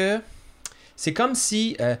sentais que c'est comme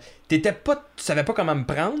si tu savais pas comment me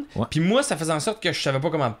prendre. Ouais. Puis moi, ça faisait en sorte que je savais pas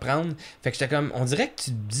comment me prendre. Fait que j'étais comme, on dirait que tu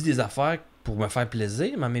dis des affaires pour me faire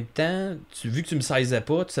plaisir, mais en même temps, vu que tu me saisais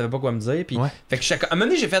pas, tu savais pas quoi me dire. Puis, fait que à un moment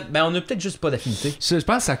donné, j'ai fait, on a peut-être juste pas d'affinité. Je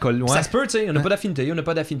pense que ça colle loin. Ça se peut, tu sais, on n'a pas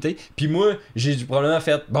d'affinité. Puis moi, j'ai probablement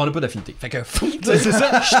fait, on n'a pas d'affinité. Fait que, c'est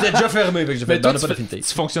ça. j'étais déjà fermé. Fait que j'ai fait, on n'a pas d'affinité.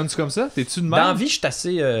 Tu fonctionnes-tu comme ça? T'es-tu de même? Dans la vie, je suis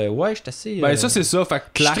assez. Ben, ça, c'est ça. Fait que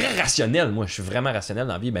je suis très rationnel, moi. Je suis vraiment rationnel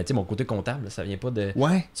dans la vie. Ben, tu sais, mon côté comptable, là, ça vient pas de.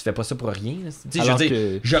 Ouais. Tu fais pas ça pour rien. Tu sais, je veux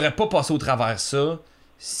dire, j'aurais pas passé au travers ça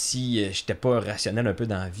si j'étais pas rationnel un peu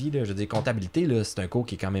dans la vie. Là. Je veux dire, comptabilité, là, c'est un cours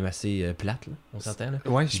qui est quand même assez plate. Là, on s'entend. Là.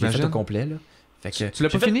 Ouais, je l'ai fait au complet. Là. Fait que, tu l'as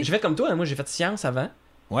pas fini? J'ai fait comme toi. Hein, moi, j'ai fait sciences avant.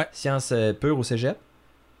 Ouais. Sciences pures au cégep.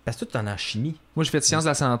 Parce que toi, t'en as en chimie. Moi, j'ai fait sciences de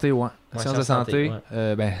la santé, ouais. Sciences de la santé.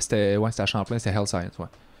 Ouais. C'était à Champlain, c'était Health Science, ouais.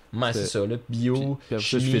 Ouais, c'est ça. Là, bio, puis après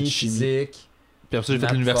ça, chimie, j'ai fait physique. Puis après ça, j'ai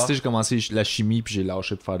fait l'université, j'ai commencé la chimie, puis j'ai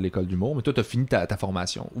lâché pour faire de l'école d'humour. Mais toi, t'as fini ta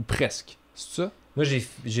formation, ou presque. C'est ça? Moi,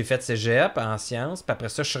 j'ai fait cégep en sciences, puis après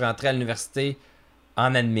ça, je suis rentré à l'université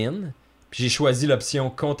en admin, puis j'ai choisi l'option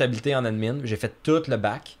comptabilité en admin, j'ai fait tout le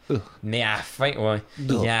bac, mais à la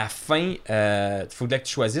fin, il faut que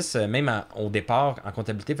tu choisisses, même au départ, en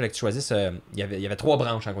comptabilité, il fallait que tu choisisses, il y avait 3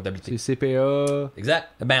 branches en comptabilité. C'est CPA... Exact.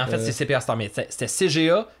 Ben, en fait, c'est CPA Star, mais c'était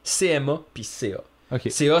CGA, CMA, puis CA. Okay.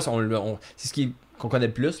 CA, c'est ce qu'on connaît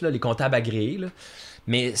le plus, là, les comptables agréés, là.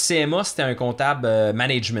 Mais CMA, c'était un comptable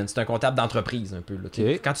management, c'était un comptable d'entreprise un peu. Là,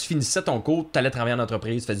 okay. Quand tu finissais ton cours, tu allais travailler en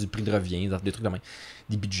entreprise, tu faisais du prix de revient, des trucs de même,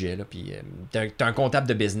 des budgets, là, puis t'es un comptable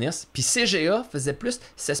de business. Puis CGA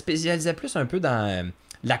ça spécialisait plus un peu dans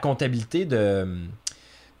la comptabilité de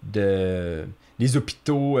les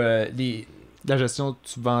hôpitaux, la gestion de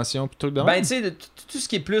subventions, puis trucs de ben, tu sais, tout ce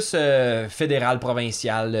qui est plus fédéral,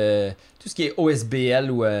 provincial, tout ce qui est OSBL,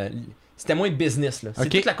 ou c'était moins business, là. C'est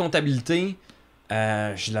toute la comptabilité.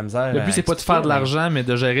 J'ai de la misère. Le but, c'est pas de faire de l'argent, mais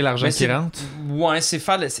de gérer l'argent qui rentre. Ouais,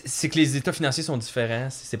 c'est que les états financiers sont différents.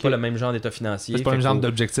 C'est pas le même genre d'état financier. C'est pas le même genre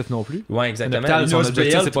d'objectif non plus. Ouais, exactement. Son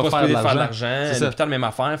objectif, c'est pas faire de l'argent. L'hôpital, même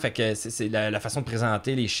affaire. Fait que c'est la façon de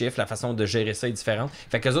présenter les chiffres, la façon de gérer ça est différente.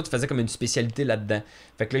 Fait que les autres faisaient comme une spécialité là-dedans.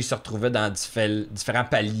 Fait que là, ils se retrouvaient dans différents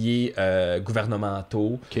paliers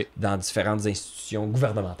gouvernementaux, dans différentes institutions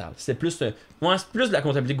gouvernementales. C'est plus de la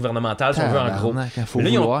comptabilité gouvernementale, si on veut, en gros. Là,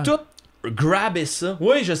 ils ont tout grabber ça.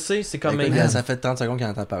 Oui, je sais, c'est comme même. Ça fait 30 secondes qu'il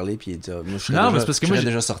entend parler, puis il dit moi, je suis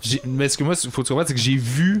déjà sorti. Mais ce que moi, il faut que tu comprendre, c'est que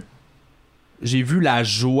j'ai vu la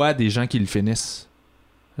joie des gens qui le finissent.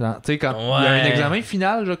 Tu sais, quand il y a un examen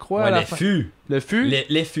final, je crois. Ouais, le FU.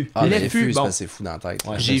 Les FU, bon. C'est fou dans la tête.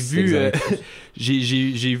 Ouais, j'ai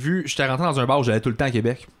vu, j'étais rentré dans un bar où j'allais tout le temps à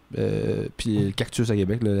Québec, puis le Cactus à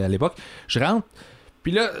Québec, là, à l'époque. Je rentre,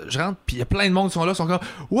 puis il y a plein de monde qui sont là, ils sont comme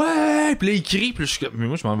ouais, puis là ils crient, puis mais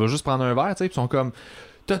moi je m'en vais juste prendre un verre, tu sais, puis ils sont comme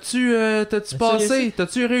t'as-tu passé,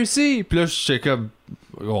 t'as-tu réussi, puis là j'étais comme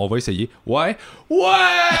on va essayer, ouais, puis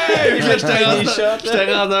là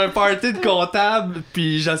j'étais dans un party de comptable,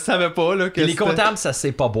 puis je savais pas là que les comptables ça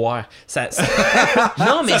sait pas boire,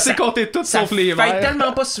 non mais ça sait compter tout sauf les verres. Ça fait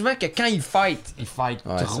tellement pas souvent que quand ils fight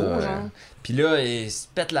trop ça, genre. Puis là, il se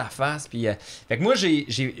pète la face. Puis, fait que moi,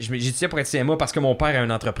 j'étudiais pour être CMA parce que mon père a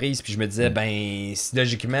une entreprise. Puis je me disais, ben,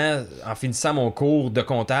 logiquement, en finissant mon cours de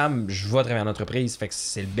comptable, je vais travailler en entreprise. Fait que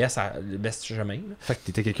c'est le best chemin. Là. Fait que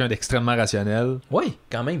t'étais quelqu'un d'extrêmement rationnel. Oui,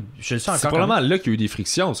 quand même. Je le sens encore. C'est probablement là qu'il y a eu des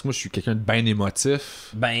frictions. Parce que moi, je suis quelqu'un de bien émotif.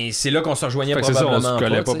 Ben, c'est là qu'on se rejoignait fait probablement. C'est ça, on se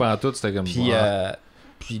collait pas pantoute. C'était comme...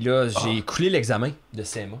 Puis là, j'ai coulé l'examen de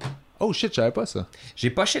CMA. Oh shit, je savais pas ça. J'ai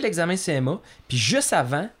poché l'examen CMA, puis juste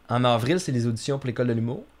avant, en avril, c'est les auditions pour l'école de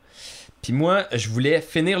l'humour. Puis moi, je voulais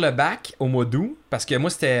finir le bac au mois d'août, parce que moi,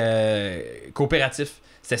 c'était coopératif.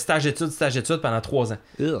 C'était stage-études pendant 3 ans.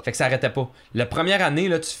 Fait que ça arrêtait pas. La première année,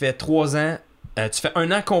 là, tu fais 3 ans tu fais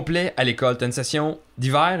 1 an complet à l'école. Tu as une session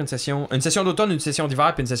d'hiver, une session d'automne, une session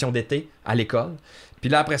d'hiver, puis une session d'été à l'école. Puis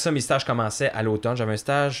là, après ça, mes stages commençaient à l'automne. J'avais un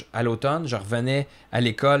stage à l'automne, je revenais à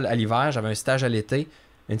l'école à l'hiver, j'avais un stage à l'été,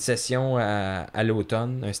 une session à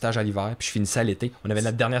l'automne, un stage à l'hiver, puis je finissais à l'été. On avait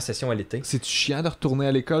notre dernière session à l'été. C'est-tu chiant de retourner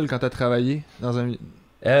à l'école quand t'as travaillé dans un...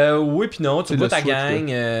 Oui, puis non, tu C'est vois le ta switch, gang.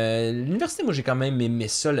 L'université, moi, j'ai quand même aimé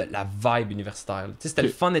ça, la vibe universitaire. Tu sais, c'était Ok.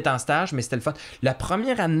 le fun d'être en stage, mais c'était le fun. La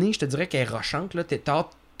première année, je te dirais qu'elle est rochante. T'as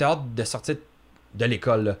hâte de sortir de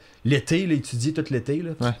l'école. Là. L'été, là, étudier tout l'été,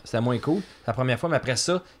 là, Ouais. c'était moins cool. La première fois, mais après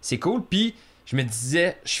ça, c'est cool. Puis, je me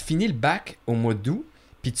disais, je finis le bac au mois d'août.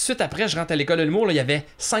 Puis tout de suite après, je rentre à l'école de l'humour. Là, il y avait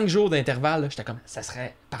 5 jours d'intervalle. là. J'étais comme, ça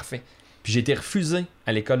serait parfait. Puis j'ai été refusé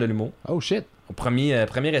à l'école de l'humour. Oh shit. Au premier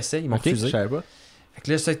essai, ils m'ont Ok, je refusé. savais pas. Fait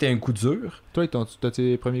que là, ça a été un coup dur. Toi, t'as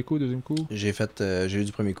tes premiers coups, deuxième coup? J'ai eu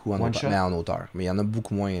du premier coup en One auteur, shot. mais en auteur. Mais il y en a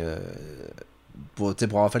beaucoup moins. Pour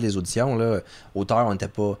avoir fait les auditions, là, auteur, on n'était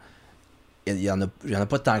pas. Il y en a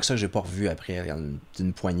pas tant que ça que j'ai pas revu après. Il y en a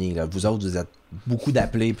une poignée. Là. Vous autres, vous êtes beaucoup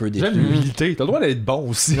d'appelés, peu J'aime déçus. l'humilité. T'as le droit d'être bon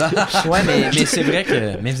aussi. Ouais, mais c'est vrai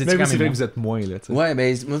que. Mais vous étiez Mais oui, quand c'est même vrai bon. que vous êtes moins, là, tu sais. Ouais,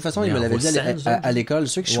 mais de toute façon, Mais il me on l'avait vaut dit le sel, nous à l'école.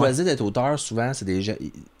 Ceux qui Ouais. choisissent d'être auteurs, souvent, c'est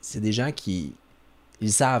des gens qui.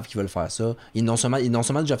 Ils savent qu'ils veulent faire ça. Ils n'ont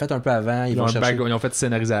seulement déjà fait un peu avant. Ils Ils ont, vont un chercher. ils ont fait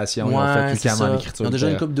scénarisation, ils ont Ouais, fait c'est fréquemment ça. l'écriture. Ils ont déjà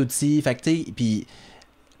une littéraire. coupe d'outils. Fait que, tu sais, puis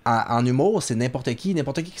en humour, c'est n'importe qui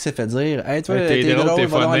qui s'est fait dire hey, toi, Ouais, t'es drôle, t'es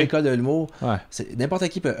va donc à funny. l'école de l'humour. Ouais. N'importe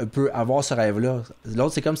qui peut avoir ce rêve-là.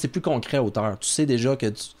 L'autre, c'est comme c'est plus concret, auteur. Tu sais déjà que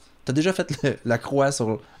tu as déjà fait la croix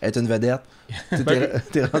sur être une vedette.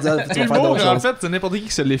 T'es rendu à tu vas faire L'humour, d'autres en choses. fait, c'est n'importe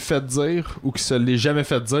qui se l'est fait dire ou qui se l'est jamais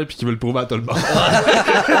fait dire puis qui veut le prouver à tout le monde.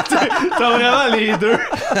 T'as vraiment les deux.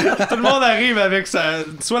 Tout le monde arrive avec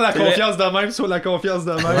soit la confiance de même, soit la confiance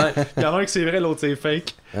de même. Il y en a un qui c'est vrai, l'autre c'est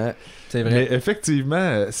fake. Ouais. C'est Mais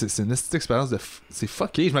effectivement, c'est une petite expérience de... C'est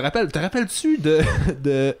fucké. Je me rappelle... Te rappelles-tu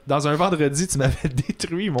de... Dans un vendredi, tu m'avais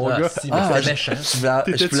détruit, mon gars. Si, Ah, mais c'est méchant. Je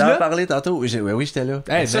T'étais-tu voulais en là? parler tantôt. Oui, j'étais là.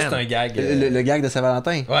 Hey, Ça, man. c'est un gag. Le gag de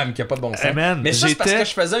Saint-Valentin. Ouais, mais qui a pas de bon sens. Hey, man, Mais ça, c'est parce j'étais- que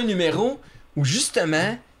je faisais un numéro où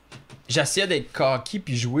justement, j'essayais d'être cocky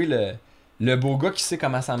puis jouer le beau gars qui sait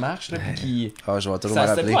comment ça marche. Là, puis qui... Ah, je vais toujours me Ça,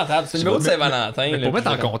 c'était rappeler. épouvantable. C'est le numéro de Saint-Valentin. Mais là, pour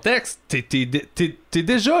mettre puis en contexte, t'es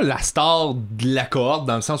déjà la star de la cohorte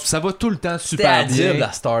dans le sens où ça va tout le temps C'était super Adib, bien.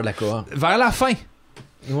 la star de la cohorte. Vers la fin,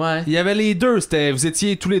 Ouais. il y avait les deux. Vous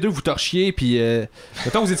étiez tous les deux, vous torchiez, puis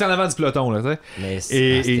mettons vous étiez en avant du peloton, là, tu sais. Mais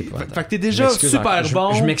Fait que t'es déjà super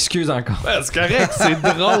bon. Je m'excuse encore. Ouais, c'est correct, c'est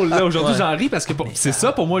drôle là. Aujourd'hui, j'en ris parce que c'est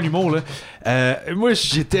ça pour moi l'humour là. Moi,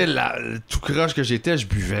 j'étais là, tout croche que j'étais, je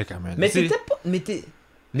buvais quand même. Mais t'étais pas.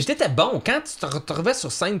 Mais t'étais bon. Quand tu te retrouvais sur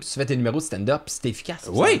scène puis tu fais tes numéros de stand-up, puis c'était efficace.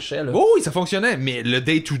 Ça Oui, marchait, là. oui, ça fonctionnait. Mais le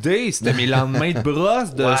day-to-day, c'était mes lendemains de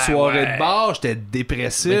brosse, de Ouais, soirée ouais. de bar, j'étais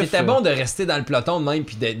dépressif. Mais t'étais bon de rester dans le peloton de même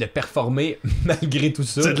puis de performer malgré tout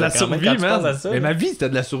ça. C'est de la Quand même, survie, quand tu penses man. à ça, Mais là. ma vie, c'était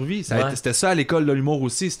de la survie. Ouais. C'était ça à l'école de l'humour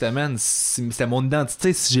aussi. C'était, man, c'était mon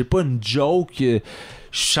identité. Si j'ai pas une joke,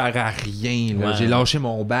 je sers à rien. Là. Ouais. J'ai lâché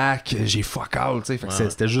mon bac, j'ai fuck out. Fait que Ouais.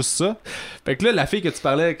 c'était juste ça. Fait que là, la fille que tu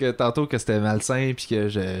parlais que tantôt que c'était malsain puis que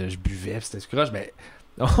je buvais, puis c'était du croche, ben,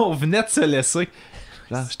 on venait de se laisser.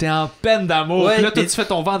 Là, j'étais en peine d'amour. Ouais, Puis là, toi, mais- tu fais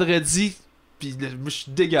ton vendredi, puis là, moi, je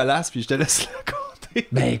suis dégueulasse, puis je te laisse le compter.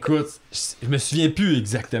 Ben écoute, je me souviens plus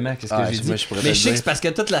exactement qu'est-ce que Ah, j'ai moi, dit. je pourrais te Mais le je sais que dire. c'est parce que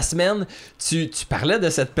toute la semaine, tu parlais de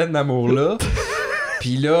cette peine d'amour-là.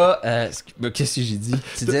 Puis là, qu'est-ce que j'ai dit?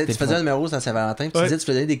 Tu faisais un numéro sur Saint-Valentin, puis tu Ouais. disais tu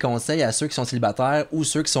faisais des conseils à ceux qui sont célibataires ou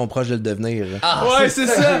ceux qui sont proches de le devenir. Ah, Ouais, c'est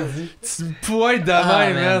ça. que j'ai dit. Tu me pointes de Ah,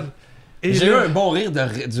 même, man. man. Et J'ai là- eu un bon rire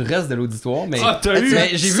du reste de l'auditoire, mais, Ah, t'as eu? mais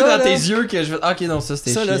j'ai vu Ça, dans là- tes yeux que je fais ok, non, ça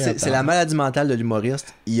c'était Ça, là, chiant, c'est la maladie mentale de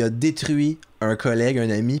l'humoriste. Il a détruit un collègue,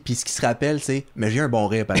 un ami, puis ce qu'il se rappelle, c'est mais j'ai un bon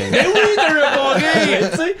rire pareil. Oui, t'as eu un bon rire!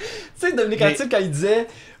 Tu sais, Dominique Mais- Antil, quand il disait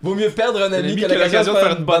vaut mieux perdre un ami ami que que l'occasion de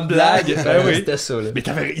faire une bonne blague, Ben oui. c'était ça, là. Mais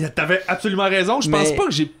t'avais absolument raison. Je Mais- pense pas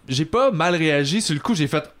que j'ai pas mal réagi. Sur le coup, j'ai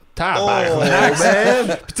fait tabarnak. Oh,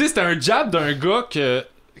 Puis tu sais, c'était un jab d'un gars que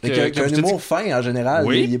Qui a comme un je te dis, humour fin en général.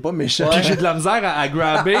 Oui. Il est pas méchant. que j'ai de la misère à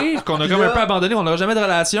grabber, qu'on a Puis comme là- un peu abandonné, on n'aura jamais de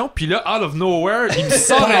relation. Puis là, out of nowhere, il me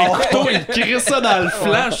sort un couteau, il me crie ça dans le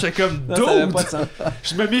flanc. J'étais comme Non, ça avait dude. pas de sens.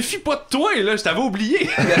 Je me méfie pas de toi, là. Je t'avais oublié.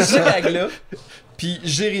 Il y a ce gag-là. Puis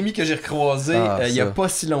Jérémy que j'ai recroisé Ah, il y a ça. pas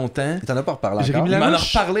si longtemps. T'en as pas reparlé Jérémy encore. Il m'en a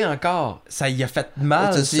Larouche? reparlé encore. Ça y a fait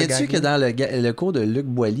mal. Te ce souviens-tu que gag-là. dans le cours de Luc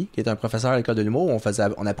Boilly, qui est un professeur à l'école de l'humour,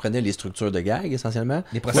 on apprenait les structures de gags essentiellement.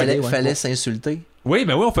 Les procédés, ouais. Fallait s'insulter Oui,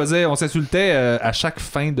 mais oui, on s'insultait à chaque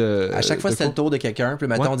fin de. À chaque fois, de c'était le cours. tour de quelqu'un. Puis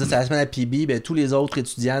maintenant, Ouais. on dit c'est la semaine à PB, ben tous les autres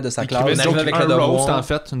étudiants de sa Puis classe. qu'il on met arrive une joke, avec un le devoir. roast, en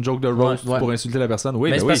fait, une joke de roast Ouais. pour insulter la personne. Oui,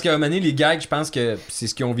 mais ben c'est oui. parce qu'à un moment donné, les gags, je pense que c'est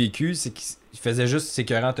ce qu'ils ont vécu, c'est qu'ils faisaient juste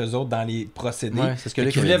s'écœurant eux autres dans les procédés. Ouais, c'est ce que Fait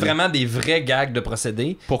là qu'ils voulaient vraiment des vrais gags de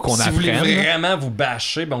procédés. Pour qu'on Si vous voulez apprenne. vraiment vous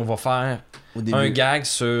bâcher, ben on va faire au début. un gag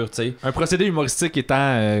sur, tu sais. Un procédé humoristique étant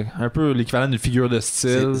un peu l'équivalent d'une figure de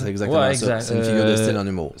style. C'est exactement Ouais, ça. exact. C'est une figure de style en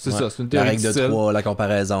humour. C'est Ouais. ça, c'est une La théorie règle de style. 3, la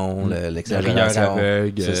comparaison, Le rieur l'exagération.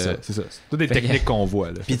 aveugle, C'est ça. c'est ça. C'est toutes des Fait que- techniques qu'on voit.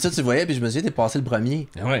 Là. Puis ça, tu voyais, puis je me souviens, t'es passé le premier.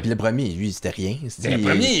 Ouais. Puis le premier, lui, c'était rien. C'est le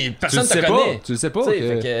premier, Tu personne le te sais connaît. pas. Tu le sais pas. Tu sais, que-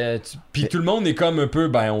 fait que, puis tout le monde est comme un peu,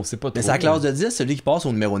 ben on sait pas trop. Mais c'est la classe de 10, celui qui passe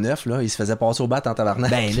au numéro 9, là, il se faisait passer au bat en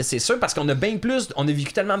tabarnak. Ben là, c'est sûr, parce qu'on a bien plus, on a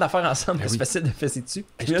vécu tellement d'affaires ensemble que Ben c'est oui. facile de fesser dessus.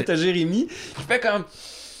 Puis là, t'as Jérémy, qui fait comme.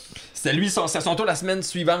 C'était lui, c'est son tour la semaine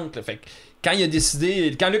suivante. Là. Fait que quand il a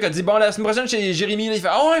décidé, quand Luc a dit, bon, la semaine prochaine, chez Jérémy, là, il fait,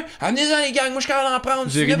 ah ouais, amenez-en les gangs, moi je suis capable d'en prendre.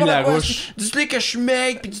 Jérémy N'importe quoi, Larouche. Dites-les que je suis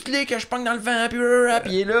mec, puis dites-les que je pogne dans le vent,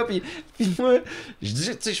 puis il est là, puis moi, je dis,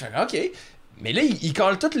 tu sais, je fais, ok. Mais là, il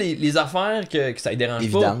colle toutes les affaires que ça ne dérange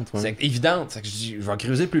Évidentes, pas. ouais. C'est évident. C'est que je dis, je vais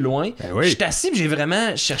creuser plus loin. Ben oui. Je suis assis, puis j'ai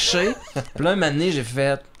vraiment cherché. Puis là, un moment donné, j'ai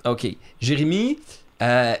fait, ok, Jérémy,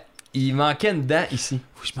 il manquait une dent ici.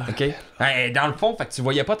 Oui, je m'en OK? Dans le fond, fait que tu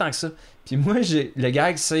voyais pas tant que ça. Puis moi, le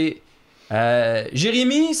gag, c'est.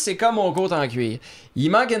 Jérémy, c'est comme mon côte en cuir. Il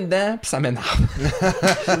manque une dent, puis ça m'énerve.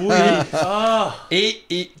 Oui. Ah.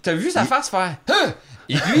 Et t'as vu sa face faire. Hein?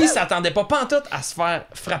 Et lui, il s'attendait pas pantoute à se faire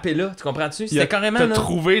frapper là. Tu comprends-tu? C'était carrément. T'as Là,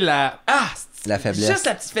 trouvé la. ah! La faiblesse. Juste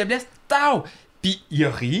la petite faiblesse. Tao! Puis il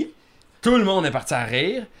a ri. Tout le monde est parti à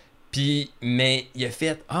rire. Puis, mais il a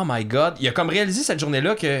fait, oh my god. Il a comme réalisé cette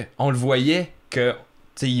journée-là qu'on le voyait que, tu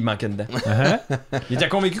sais, il manquait une dent. Il était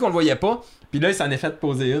convaincu qu'on le voyait pas. Puis là, il s'en est fait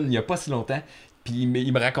poser une il y a pas si longtemps. Puis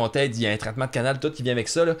il me racontait, il dit, il y a un traitement de canal, tout qui vient avec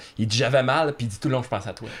ça. Là. Il dit, j'avais mal. Puis il dit, tout le long, je pense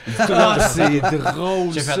à toi. Il dit, tout le long, Ah, je pense à toi. c'est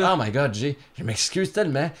drôle. J'ai fait, ça. oh my god, je m'excuse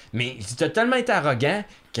tellement. Mais tu as tellement été arrogant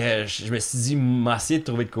que je me suis dit, m'a essayé de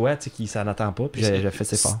trouver de quoi, tu sais, qui s'en attend pas. Puis j'ai fait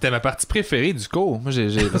ses efforts. C'était ma partie préférée du cours. Moi,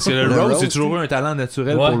 parce que le Le roast, roast, j'ai toujours eu un talent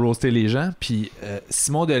naturel Ouais. pour roaster les gens. Puis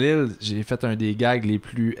Simon Delille, j'ai fait un des gags les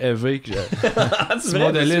plus élevés que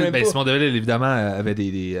Simon Delille, Simon Delille, évidemment, avait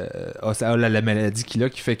la maladie qu'il a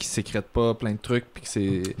qui fait qu'il sécrète pas plein de trucs. Puis que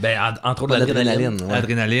c'est Ben, entre autres, Pas l'adrénaline. d'adrénaline. Ouais.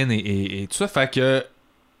 l'adrénaline et tout ça. Fait que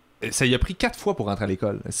ça y a pris 4 fois pour rentrer à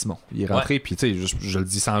l'école, Simon. Il est rentré, puis tu sais, je le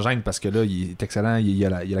dis sans gêne parce que là, il est excellent, il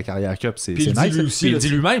a la carrière cup, c'est Puis il nice. dit lui aussi, Puis il là, dit tu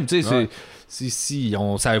sais. lui-même, tu sais, Ouais. si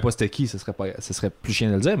on savait pas c'était qui, ce serait plus chiant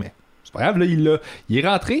de le dire, mais c'est pas grave, là, il est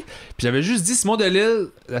rentré. Puis j'avais juste dit, Simon Delille,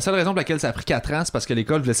 la seule raison pour laquelle ça a pris 4 ans, c'est parce que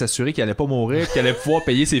l'école voulait s'assurer qu'il allait pas mourir, qu'il allait pouvoir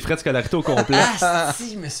payer ses frais de scolarité au complet. Ah,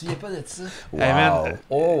 si, je me souviens pas de ça. Hey, man,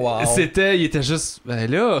 Oh, wow. il était juste, ben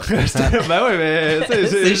là, ben ouais, mais tu sais,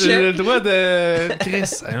 C'est j'ai chiant. le droit de.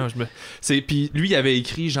 Chris, ah non, puis lui, il avait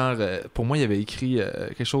écrit, genre, pour moi, il avait écrit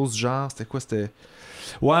quelque chose du genre, c'était quoi, c'était.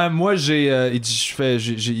 Ouais, moi, il dit,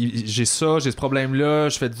 j'ai ça, j'ai ce problème-là,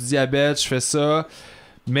 je fais du diabète, je fais ça.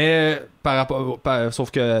 Mais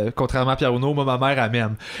sauf que contrairement à Pierre Uno, moi ma mère elle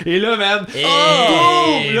m'aime. Et là, man, Hey,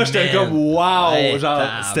 boum! Là j'étais man. comme wow, Hey, genre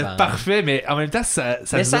c'était tabarnak. parfait, mais en même temps ça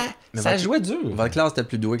Mais devait- Mais ça votre- jouait dur. Votre classe était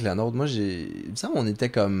plus douée que la nôtre. Moi, il me semble qu'on était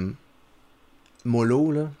comme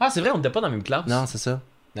mollo, là. Ah, c'est vrai, on n'était pas dans la même classe. Non, c'est ça.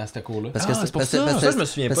 Dans cette cours-là. Parce que Ah, c'est pour ça. Ça, je me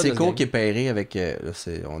souviens parce pas que de c'est ce cours gag. qui est pairé avec. Là,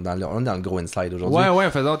 on est dans le gros inside aujourd'hui. Ouais,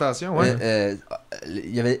 faisons attention, ouais.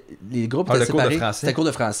 Il y avait les groupes Ah, étaient le cours de séparés. français. C'était cours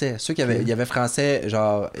de français. Ceux qui avaient, il y avait français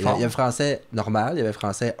genre Fort. il y avait français normal, il y avait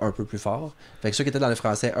français un peu plus fort. Fait que ceux qui étaient dans le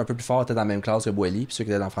français un peu plus fort étaient dans la même classe que Boily, puis ceux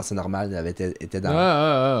qui étaient dans le français normal étaient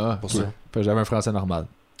dans Pour ça. ça. J'avais un français normal.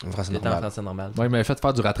 le français Il était en normal. français normal. Ouais, il m'avait fait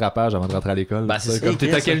faire du rattrapage avant de rentrer à l'école. Ben, c'est ça. Comme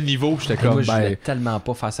t'étais à quel niveau, j'étais comme Moi, je voulais ben. tellement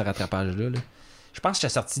pas faire ce rattrapage-là. Là. Je pense que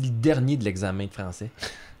j'étais sorti le dernier de l'examen de français.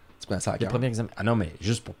 Tu prends ça à Le cœur. premier examen. Ah non, mais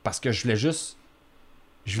juste parce que je voulais juste.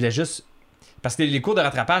 Parce que les cours de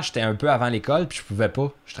rattrapage, c'était un peu avant l'école, puis je pouvais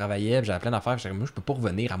pas. Je travaillais, puis j'avais plein d'affaires. Puis moi, je peux pas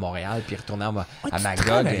revenir à Montréal, puis retourner à Magog,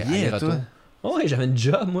 travaillais, aller-retour. toi? Ouais, j'avais une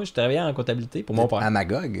job, moi. Je travaillais en comptabilité pour mon père. À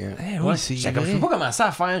Magog. Eh Ouais, oui, c'est j'étais comme, je peux pas commencer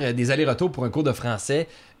à faire des allers-retours pour un cours de français,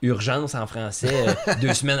 urgence en français,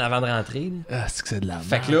 2 semaines avant de rentrer. Là. Ah, c'est que c'est de la merde.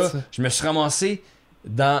 Fait que là, ça. je me suis ramassé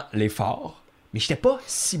dans l'effort. Mais j'étais pas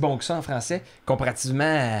si bon que ça en français, comparativement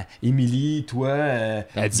à Émilie, toi,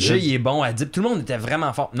 Adib. Jay, il est bon, Adib, tout le monde était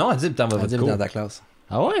vraiment fort. Non, Adib, t'en vas On votre dit cours. dans ta classe.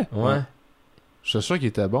 Ah ouais? Ouais. Je suis sûr qu'il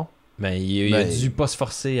était bon. Ben, il a Ben, dû pas se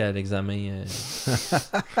forcer à l'examen.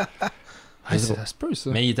 Ah, ça se peut, ça.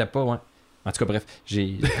 Mais il était pas, ouais. En tout cas, bref,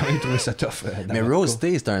 j'ai quand même trouvé ça tough. Dans Mais votre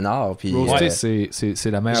roaster, c'est un art. Puis, Roaster,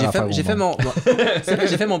 c'est la meilleure j'ai affaire fait, j'ai au fait monde. mon, c'est vrai,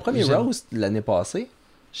 j'ai fait mon premier J'aime. roast l'année passée.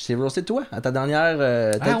 Je t'ai roasté toi, à ta dernière.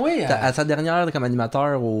 oui, à ta dernière comme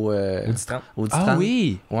animateur au 10-30. au 10 Ah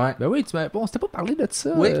oui! Ouais. Ben oui, on s'était pas parlé de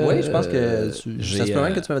ça. Oui, je pense que ça se peut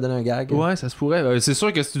même que tu m'avais donné un gag. Ouais, ça se pourrait. C'est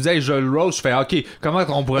sûr que si tu disais, hey, je le roast, je fais, ok, comment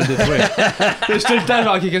on pourrait le détruire? J'étais le temps,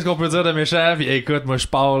 genre, ok, qu'est-ce qu'on peut dire de méchant? Puis écoute, moi, je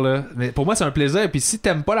pars, là. Mais pour moi, c'est un plaisir. Puis si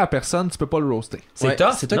t'aimes pas la personne, tu peux pas le roaster. C'est Ouais,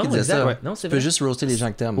 tough. c'est toi Non, qui disais exact. ça. Ouais. Non, c'est Tu peux vrai. juste roaster les gens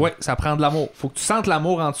que t'aimes. Ouais, ça prend de l'amour. Faut que tu sentes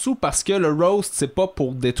l'amour en dessous parce que le roast, c'est pas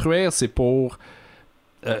pour détruire, c'est pour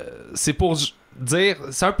dire.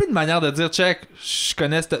 C'est un peu une manière de dire, check, je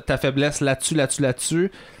connais ta faiblesse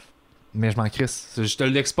là-dessus. Mais je m'en crisse. Je te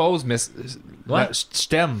l'expose, mais Ouais. je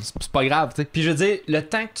t'aime. C'est pas grave, tu sais. Puis je veux dire, le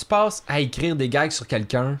temps que tu passes à écrire des gags sur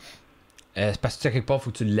quelqu'un, c'est parce que quelque part, faut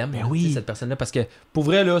que tu l'aimes, Ben hein, oui. tu sais, cette personne-là. Parce que pour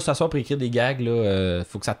vrai, là, s'asseoir pour écrire des gags, là,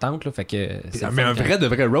 faut que ça tente, là. Fait que. c'est le Mais fun un quand- vrai de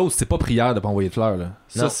vrai roast, c'est pas prière de pas envoyer de fleurs. Là.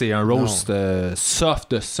 Ça, Non. c'est un roast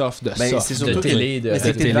soft. Ben, soft. c'est surtout de que télé, mais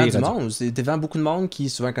c'est que t'es télé, devant du radio. monde. T'es devant beaucoup de monde qui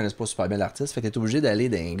souvent connaissent pas super bien l'artiste. Fait que t'es obligé d'aller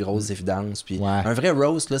dans les grosses évidences. Puis Ouais. un vrai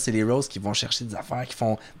roast, là, c'est les roasts qui vont chercher des affaires qui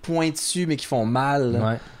font pointu mais qui font mal. là.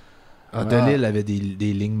 Ouais. Ah, Delille avait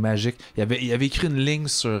des lignes magiques. Il avait écrit une ligne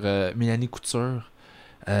sur Mélanie Couture.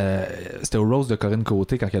 C'était au roast de Corinne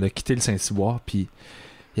Côté quand elle a quitté le Saint-Cyboire. Puis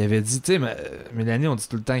il avait dit, tu sais, Mélanie, on dit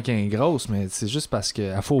tout le temps qu'elle est grosse, mais c'est juste parce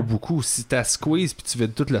qu'elle faut beaucoup. Si t'as squeeze puis tu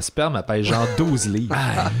vides tout le sperme, elle pèse genre 12 livres.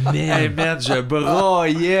 Hey, man, je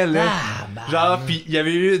broyais, là. Genre, puis il y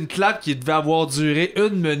avait eu une clap qui devait avoir duré 1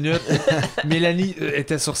 minute. Mélanie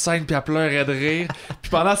était sur scène puis elle pleurait de rire. Puis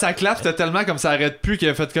pendant sa clap, c'était tellement comme ça arrête plus qu'il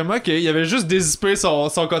avait fait comme, ok, il avait juste dézippé son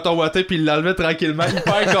coton ouaté puis il l'enlevait tranquillement.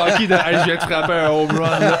 Hyper cocky de, hey, je viens de frapper un home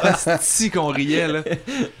run, là. C'est qu'on riait, là.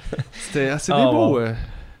 C'est des beaux.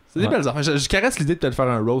 C'est des belles affaires. Je caresse l'idée de peut-être faire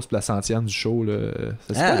un roast pour la centième du show, là.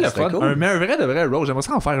 Ça serait le ça serait fun. cool. Mais un vrai de vrai roast. J'aimerais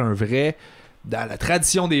ça en faire un vrai. Dans la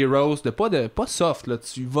tradition des roasts, pas soft, là.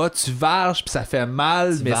 Tu varges, puis ça fait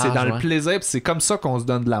mal, Tu mais c'est varges, dans le ouais. plaisir, puis c'est comme ça qu'on se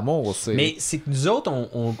donne de l'amour. Mais c'est que nous autres,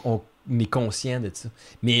 on est conscients de ça.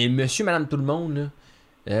 Mais monsieur, madame, tout le monde,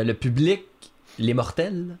 là, le public, les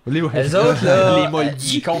mortels, les les autres, là, les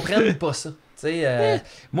moldus. ils comprennent pas ça. Tu sais,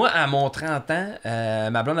 moi, à mon 30 ans,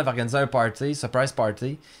 ma blonde avait organisé un party, surprise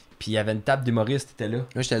party, puis il y avait une table d'humoristes qui était là.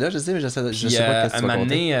 Moi, j'étais là, je sais, mais je sais Puis, pas qu'est-ce que un tu vas moment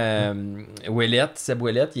compter. donné, Seb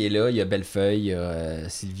Ouellette, il est là, il y a Bellefeuille, il y a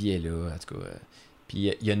Sylvie est là, en tout cas.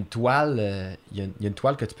 Puis il y a une toile, il y a une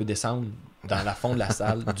toile que tu peux descendre dans la fond de la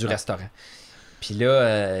salle du restaurant. Puis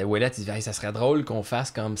là, Ouellette, il dit, hey, ça serait drôle qu'on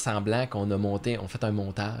fasse comme semblant qu'on on fait un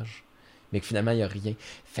montage, mais que finalement, il n'y a rien.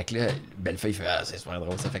 Fait que là, Bellefeuille fait, c'est super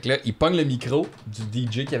drôle ça. Fait que là, il pogne le micro du DJ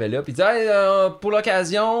qu'il y avait là, puis il dit, hey, pour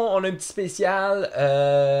l'occasion, on a un petit spécial.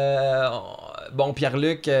 Bon,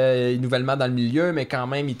 Pierre-Luc est nouvellement dans le milieu, mais quand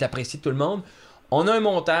même, il t'apprécie tout le monde. On a un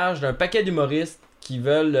montage d'un paquet d'humoristes qui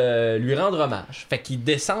veulent lui rendre hommage. Fait qu'ils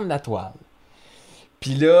descendent la toile.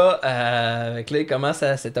 Puis là, il commence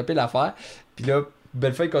à s'étoper l'affaire. Puis là,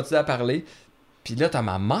 Bellefeuille continue à parler. Puis là, t'as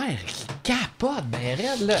ma mère qui capote ben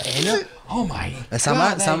raide, là. Elle est là, oh my God!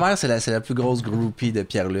 Sa mère, c'est la plus grosse groupie de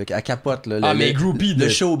Pierre-Luc. Elle capote, là. Mais groupie de le tout le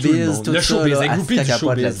showbiz, monde. tout Le ça. showbiz, là, elle est groupie elle du capote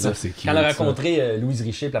showbiz, là-dedans. c'est cute, Quand elle a ça. rencontré Louise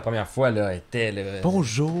Richer pour la première fois, là, elle était là,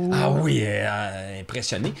 Bonjour. ah oui,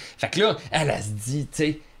 impressionnée. Fait que là, elle se dit, tu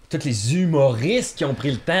sais, tous les humoristes qui ont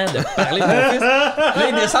pris le temps de parler de mon fils. Là,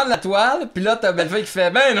 ils descendent la toile, puis là, t'as Bellefeuille qui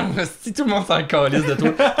fait, ben non, si tout le monde s'en calisse de toi.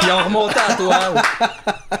 Puis on remonte à la toile.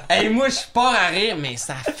 Et moi, je pars à rire, mais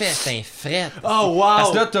ça fait un fret. Oh, wow!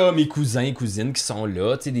 Parce que là, t'as mes cousins et cousines qui sont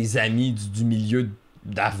là, tu sais, des amis du milieu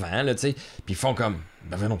d'avant, là, tu sais. Puis ils font comme,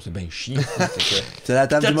 ben non, c'est bien chiant. C'est la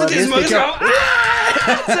table T'as tous les d'humoriste. humoristes comme, ah!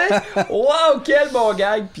 Tu sais, wow, quel bon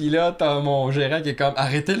gag. Puis là, t'as mon gérant qui est comme,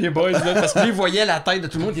 arrêtez les boys, là. Parce que lui, il voyait la tête de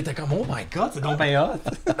tout le monde, il était comme, oh my God, c'est donc bien hot.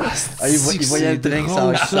 Ah, il voyait le drink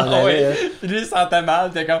drôle, s'en Ah allait. ouais. Puis lui, il sentait mal,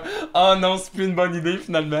 il était comme, oh non, c'est plus une bonne idée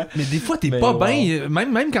finalement. Mais des fois, t'es Mais pas wow. bien.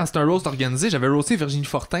 Même quand c'est un roast organisé, j'avais roasté Virginie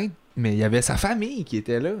Fortin, mais il y avait sa famille qui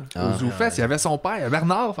était là. Ah. Aux Zoufest, il y avait son père,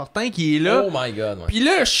 Bernard Fortin, qui est là. Oh my God, ouais. Puis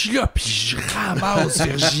là, je suis là, puis je ramasse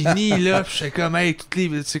Virginie, là, puis je fais comme, hey,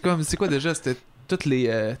 c'est quoi déjà, c'était toutes les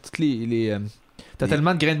t'as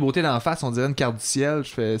tellement de grains de beauté dans la face, on dirait une carte du ciel. Je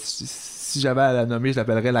fais, si j'avais à la nommer, je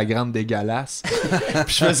l'appellerais la grande dégueulasse.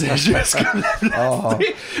 Puis je faisais juste comme Oh.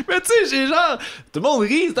 mais tu sais, j'ai genre, tout le monde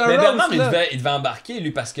rit, c'est un Mais roast, Bernard, là. il devait embarquer,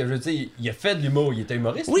 lui, parce que je veux dire, il a fait de l'humour, il était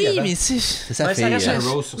humoriste. Oui, lui, avant. mais c'est... C'est sa Ouais, ça fille. reste hein. un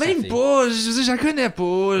roast sur sa Même fille. pas, je la connais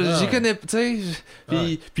pas, Ah. j'y connais, tu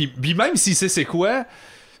sais. Puis même s'il sait c'est quoi,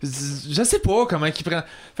 je sais pas comment il prend.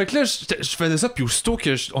 Fait que là, je faisais ça, puis aussitôt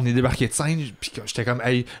on est débarqué de scène, puis j'étais comme,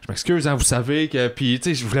 hey, je m'excuse, hein, vous savez que. Puis, tu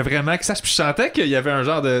sais, je voulais vraiment que ça. Puis je sentais qu'il y avait un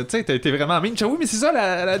genre de. Tu sais, t'as été vraiment mine. Je disais, oui, mais c'est ça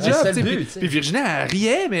la job. c'est le Puis, but, puis Virginie, elle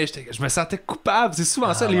riait, mais je me sentais coupable. C'est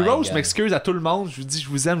souvent ça. Les my roasts, je God. m'excuse à tout le monde. Je vous dis, je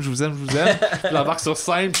vous aime. Puis j'embarque sur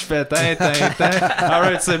scène, puis je fais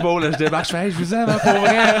alright, c'est beau, là, je débarque, je fais, hey, je vous aime, hein, pour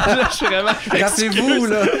vrai. Là, je suis vraiment. Rappelez-vous,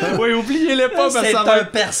 là. Oui, oubliez-le pas, parce que C'est ça un va.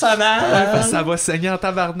 personnage. Ouais, parce que ça va saigner en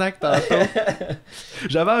tabarnak tantôt.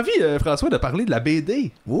 J'avais envie, François, de parler de la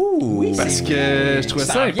BD. Ouh! Oui, Parce c'est- que je trouvais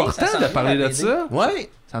ça ça s'en vient, important ça s'en de vient, parler la de BD. ça. Ouais!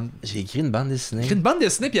 Ça me- J'ai écrit une bande dessinée. J'ai écrit une bande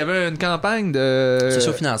dessinée, puis il y avait une campagne de.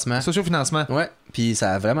 Sociofinancement. Sociofinancement. Ouais. Puis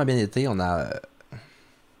ça a vraiment bien été. On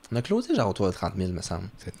a closé genre autour de 30 000, me semble.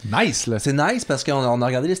 C'est nice, là. C'est nice parce qu'on a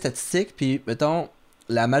regardé les statistiques, puis mettons,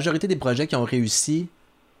 la majorité des projets qui ont réussi.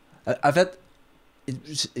 En fait,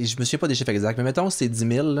 je me souviens pas des chiffres exacts, mais mettons, c'est 10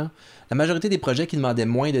 000. Là. La majorité des projets qui demandaient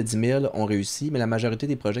moins de 10 000 ont réussi, mais la majorité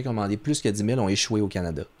des projets qui ont demandé plus que 10 000 ont échoué au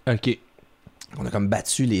Canada. Ok. On a comme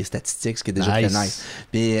battu les statistiques, ce qui est déjà Nice. très nice.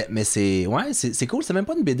 Mais c'est cool, c'est même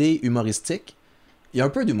pas une BD humoristique. Il y a un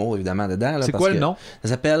peu d'humour, évidemment, dedans. là, C'est parce quoi le que nom?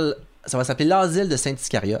 Ça va s'appeler L'Asile de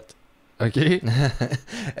Saint-Iscariote. Ok.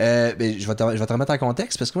 Ben, je vais te remettre en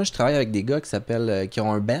contexte parce que moi je travaille avec des gars qui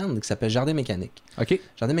ont un band qui s'appelle Jardin Mécanique. Ok.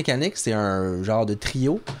 Jardin Mécanique, c'est un genre de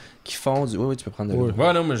trio qui font du. Oui, tu peux prendre de l'eau.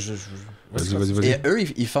 Ouais, non, mais Vas-y. Et eux,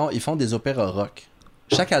 ils font des opéras rock.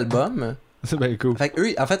 Chaque album. C'est bien cool. Fait que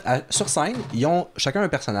eux, en fait, sur scène, ils ont chacun un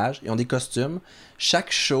personnage, ils ont des costumes.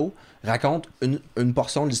 Chaque show raconte une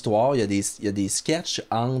portion de l'histoire. Il y a des sketchs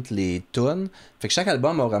entre les tunes. Fait que chaque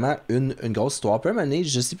album a vraiment une grosse histoire. Puis à un moment donné,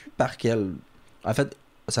 je sais plus par quel. En fait,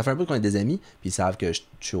 ça fait un peu qu'on est des amis, puis ils savent que je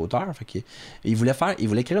suis auteur. Fait que ils voulaient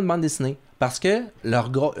écrire une bande dessinée. Parce que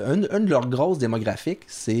une de leurs grosses démographiques,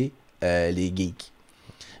 c'est les geeks.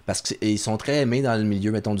 Parce qu'ils sont très aimés dans le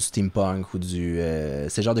milieu, mettons, du steampunk ou du.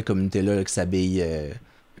 Ces genres de communautés-là là, qui s'abillent.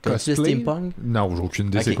 Connais-tu le Cosplay? steampunk? Non, j'ai aucune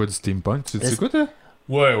idée Ok. c'est quoi du steampunk. Tu sais quoi, toi?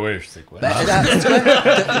 Ouais, je sais quoi. Ben,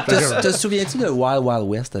 te souviens-tu de Wild Wild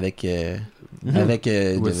West avec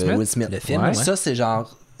Will Smith? Le film, ouais. Ça, c'est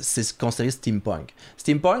genre. C'est considéré steampunk.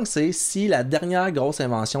 Steampunk, c'est si la dernière grosse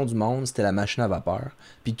invention du monde, c'était la machine à vapeur.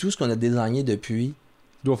 Puis tout ce qu'on a désigné depuis,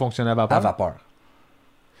 Doit fonctionner à à vapeur. vapeur.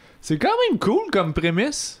 C'est quand même cool comme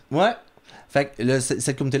prémisse. Ouais. Fait que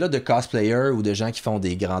cette communauté-là de cosplayers ou de gens qui font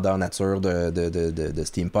des grandeurs nature de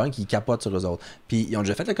steampunk, ils capotent sur eux autres. Puis ils ont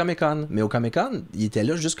déjà fait le Comic-Con. Mais au Comic-Con, ils étaient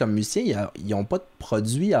là juste comme musiciens. Ils n'ont pas de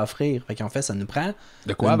produits à offrir. Fait qu'en fait, ça nous prend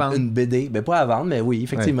De quoi vendre? une BD. Ben pas à vendre, mais oui,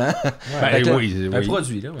 effectivement. Ben, Fait que- oui. Un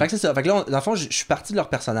produit, là. Fait que c'est ça. Fait que là, dans le fond, je suis parti de leur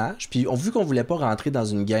personnage. Puis vu qu'on voulait pas rentrer dans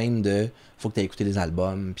une game de faut que tu aies écouté les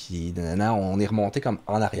albums. Puis nanana, on est remonté comme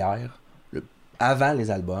en arrière, avant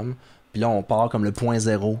les albums. Puis là, on part comme le point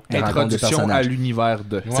zéro de rencontre des Introduction personnages. à l'univers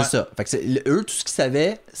de. C'est ça. Fait que eux, tout ce qu'ils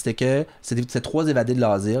savaient, c'était que c'était 3 évadés de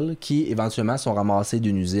l'asile qui, éventuellement, sont ramassés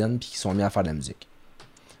d'une usine puis qui sont mis à faire de la musique.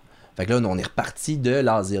 Fait que là, on est reparti de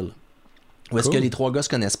l'asile. Où est-ce Cool. que les 3 gars se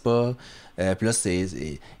connaissent pas. Puis là,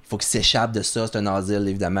 il faut qu'ils s'échappent de ça. C'est un asile,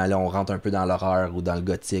 évidemment. Là, on rentre un peu dans l'horreur ou dans le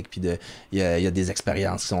gothique. Puis il y a des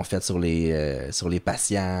expériences qui sont faites sur les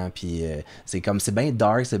patients. Puis c'est bien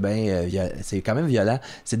dark, c'est quand même violent.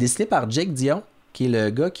 C'est dessiné par Jake Dion, qui est le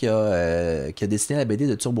gars qui a dessiné la BD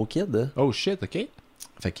de Turbo Kid. Oh shit, ok.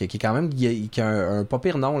 Fait que, qui est quand même qui a un pas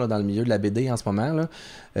pire nom là, dans le milieu de la BD en ce moment.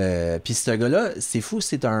 Là. Puis ce gars-là, c'est fou,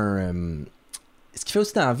 c'est un. Ce qu'il fait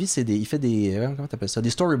aussi dans la vie, c'est il fait des. Comment t'appelles ça? Des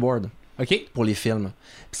storyboards Ok. pour les films.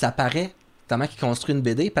 Puis ça paraît tellement qu'il construit une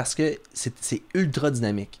BD parce que c'est ultra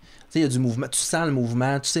dynamique. Tu sais, il y a du mouvement, tu sens le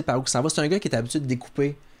mouvement, tu sais par où que ça va. C'est un gars qui est habitué de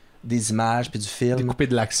découper des images puis du film. Découper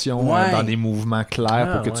de l'action Ouais. dans des mouvements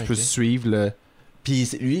clairs pour que tu ouais, puisses ok. suivre le. Puis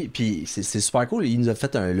c'est super cool. Il nous a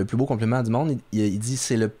fait le plus beau compliment du monde. Il dit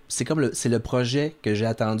c'est le projet que j'ai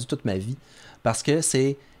attendu toute ma vie parce que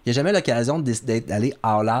il n'y a jamais l'occasion d'aller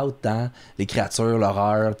all out dans les créatures,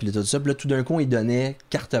 l'horreur, puis tout ça. Puis là, tout d'un coup, il donnait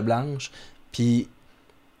carte blanche. Puis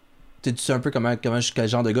tu sais un peu quel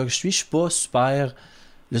genre de gars que je suis. Je suis pas super.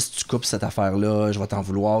 Là, si tu coupes cette affaire-là, je vais t'en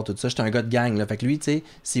vouloir, tout ça. J'étais un gars de gang, là. Fait que lui, tu sais,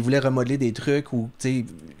 s'il voulait remodeler des trucs ou, tu sais,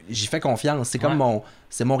 j'y fais confiance. C'est comme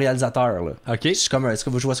c'est mon réalisateur, là. Ok.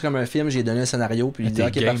 Je vois ça comme un film, j'ai donné un scénario, puis il dit,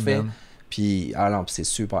 ok, Game, parfait. man. Puis, puis c'est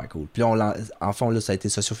super cool. Puis là, en fond, là, ça a été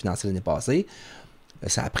socio-financé l'année passée.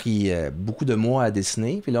 Ça a pris beaucoup de mois à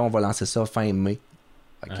dessiner, puis là, on va lancer ça fin mai.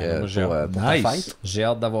 Fait que, moi, j'ai hâte. pour Nice. ta fête. J'ai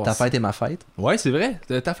hâte d'avoir Ta ça. fête et ma fête. Ouais, c'est vrai.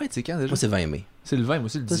 Ta fête, c'est quand déjà? Moi, c'est 20 mai. C'est le 20, moi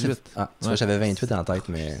aussi le Toi, 18. tu vois, Ouais. j'avais 28 en tête,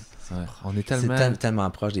 mais Ouais. On est c'est tellement. tellement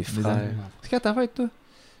proche des frères. C'est quand ta fête, toi?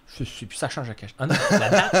 Je sais plus, ça change à cache. Ah non, la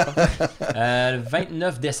date, je pense. Le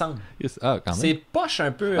 29 décembre. Ah, quand même. C'est poche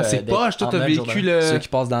un peu. C'est poche, toi, t'as en vécu journée. Ceux le. qui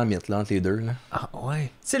passent dans le mythe, là, entre les deux. Là. Ah,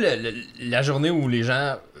 ouais. Tu sais, la journée où les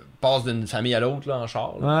gens passent d'une famille à l'autre là, en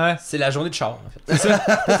char. Là. Ouais. C'est la journée de char, en fait. C'est ça.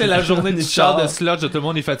 C'est la journée du char char. de sludge, tout le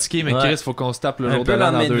monde est fatigué, mais Ouais. Chris, faut qu'on se tape le Un jour peu de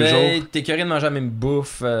l'an dans lendemain de 2 veille, jours. t'es curé de manger la même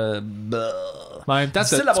bouffe. Mais en même temps,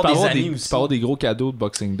 tu Difficile peux d'avoir des avoir amis tu aussi. peux avoir des gros cadeaux de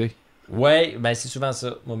Boxing Day. Ouais, ben c'est souvent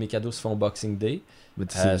ça. Moi, mes cadeaux se font Boxing Day. Mais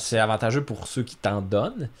tu sais, C'est avantageux pour ceux qui t'en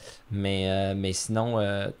donnent, mais sinon,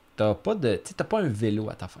 t'as pas un vélo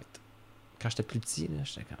à ta fête. Quand j'étais plus petit, là,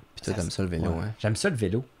 j'étais comme. Puis toi, t'aimes ça le vélo, Ouais. hein. J'aime ça le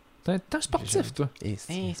vélo. t'es un sportif, toi. Et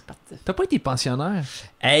c'est- Hey, sportif. T'as pas été pensionnaire.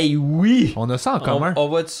 Hey, oui! On a ça en commun. On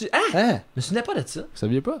va dessus. Ah! Hein? Je me souvenais pas de ça. Vous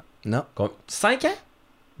saviez pas? Non. 5 ans?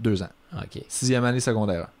 2 ans. Ok. 6e année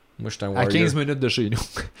secondaire. Moi, j'étais un À warrior. 15 minutes de chez nous.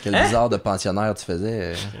 Quel Hein? bizarre de pensionnaire tu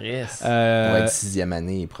faisais Yes. pour être 6e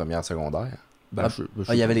année et première secondaire. Ben,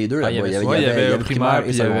 Ah, il y avait les deux Ah, là-bas. il y avait ça. Ouais, il y avait primaire et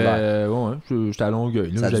puis il y avait. secondaire. Ouais, j'étais à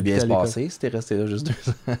Longueuil. Ça a dû j'habitais bien à se l'école. passer si t'es resté là juste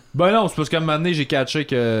 2 ans. Ben non, c'est parce qu'à un moment donné, j'ai catché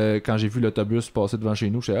que quand j'ai vu l'autobus passer devant chez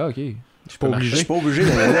nous, j'étais ok. Je suis pas Je obligé. suis pas obligé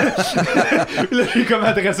d'aller là. Là, j'ai comme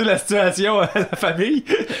adressé la situation à la famille.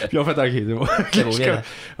 Puis on fait ok, c'est bon. C'est beau, Je suis bien,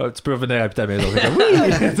 comme, ah, tu peux venir habiter à la maison. J'ai comme,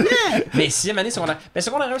 oui! Mais 6e année secondaire. Mais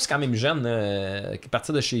secondaire 1, c'est quand même jeune.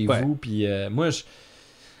 Partir de chez Ouais. vous, puis moi,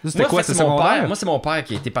 C'était moi, quoi, en fait, c'est mon secondaire? père. Moi, c'est mon père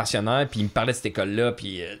qui était pensionnaire, puis il me parlait de cette école-là,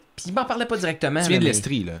 puis il m'en parlait pas directement. Tu viens de mais-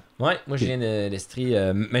 l'Estrie, là. Ouais, moi, je viens de l'Estrie,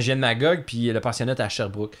 mais je viens de Magog, puis le pensionnat est à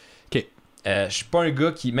Sherbrooke. Ok. Je suis pas un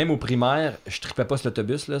gars qui, même au primaire, je tripais pas sur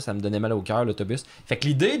l'autobus, là, ça me donnait mal au cœur, l'autobus. Fait que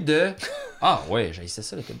l'idée de. Ah ouais, j'haïssais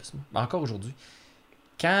ça, l'autobus, moi. Encore aujourd'hui.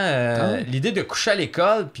 Quand l'idée de coucher à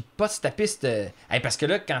l'école, puis pas se taper parce que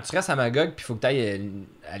là, quand tu restes à Magog, puis il faut que tu ailles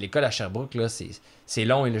à l'école à Sherbrooke, là, c'est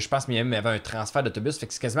long. Et là, je pense qu'il y avait un transfert d'autobus. Fait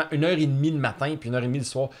que c'est quasiment 1h30 le matin, puis 1h30 le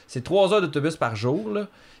soir. C'est 3 heures d'autobus par jour, là.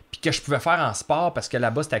 Puis que je pouvais faire en sport, parce que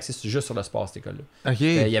là-bas, c'était axé juste sur le sport, cette école-là. Ok.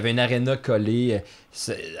 Il y avait une aréna collée.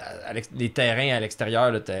 Les terrains à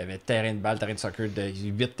l'extérieur, tu avais terrain de balle, terrain de soccer,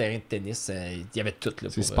 8 terrains de tennis. Il y avait tout. Là,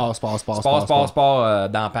 C'est pour, sport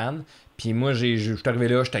dans la panne. Puis moi, je suis arrivé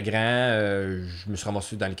là, j'étais grand. Je me suis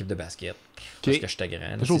ramassé dans l'équipe de basket. Parce que j'étais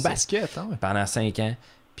grand. T'as joué au c'est ça. basket, hein? Ouais. Pendant 5 ans.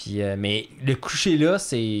 Puis, mais le coucher là,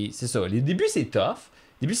 c'est ça. Les débuts, c'est tough.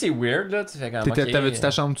 Les débuts, c'est weird. Là. Tu fais comme, ok, T'avais-tu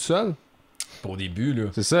ta chambre tout seul? Pas au début, là.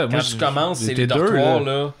 C'est ça. Quand tu commences, c'est les dortoirs,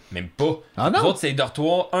 là. Même pas. Ah Les non? autres, c'est les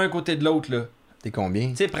dortoirs, un côté de l'autre, là. T'es combien?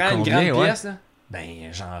 Tu sais, prends une Combien, grande ouais? pièce, là.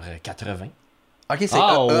 Ben, genre 80. Ok, c'est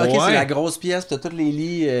ouais. c'est la grosse pièce, t'as tous les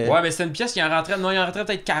lits. Ouais, mais c'était une pièce qui en rentrait. Non, il en rentrait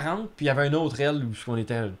peut-être 40, puis il y avait une autre aile où on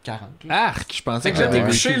était 40. Là. Arc, je pensais Fait que là, ouais, t'es ouais.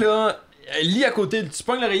 couché, là, lit à côté, tu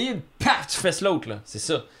pognes l'oreiller, paf, tu fesses l'autre, là. C'est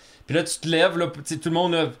ça. Puis là, tu te lèves, là, tu sais, tout le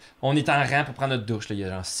monde, là, on est en rang pour prendre notre douche, là. Il y a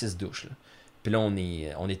genre 6 douches, là. Puis là, on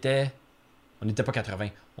était pas 80.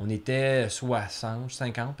 On était 60,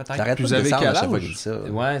 50 peut-être. T'arrêtes Vous pas de avez descendre quel à chaque fois âge? qu'il dit ça.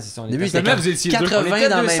 Ouais, c'est ça. On Début, était, c'était Vous étiez deux. 80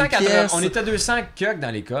 dans la même pièce. on était 200 cucks dans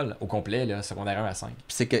l'école, au complet, là, secondaire 1 à 5.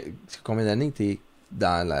 Puis c'est combien d'années que t'es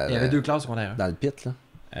dans la. Il y avait 2 classes secondaire 1. Dans le pit, là.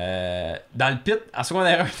 Dans le pit, en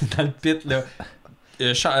secondaire 1, t'es dans le pit, là.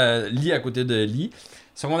 Lit à côté de lit.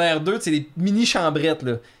 Secondaire 2, c'est des mini chambrettes,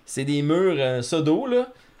 là. C'est des murs sodo, là.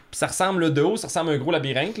 Puis ça ressemble là, de haut, ça ressemble à un gros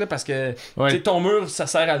labyrinthe, là, parce que Ouais. tu sais, ton mur, ça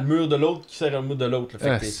sert à le mur de l'autre, qui sert à le mur de l'autre.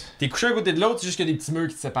 là. Fait que t'es couché à côté de l'autre, c'est juste qu'il y a des petits murs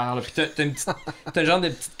qui te séparent. Là. Puis t'as un genre de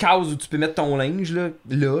petite case où tu peux mettre ton linge, là.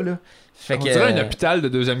 Fait On que, dirait un hôpital de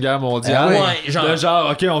Deuxième Guerre mondiale. ouais, genre. De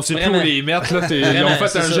genre, ok, on sait plus où Vraiment. les mettre, là. Ils Vraiment, ont fait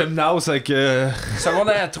c'est un ça. gymnase avec.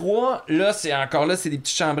 Secondaire 3, là, c'est encore là, c'est des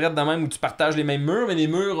petites chambrettes de même où tu partages les mêmes murs, mais les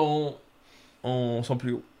murs sont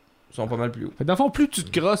plus hauts. Sont pas mal plus hauts. Fait que dans le fond, plus tu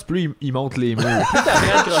te crosses, plus ils montent les murs.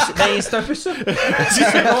 Ben, c'est un peu ça.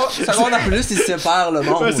 Secondaire Plus ils séparent le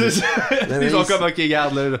monde. Ouais, c'est ça. Ben Ils sont oui, comme, ok,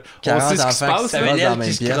 regarde, là. On 40 sait ce qui se enfants qui passe. se là. T'avais dans la l'aile même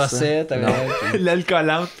qui se pièce, crossait, t'avais Non. L'aile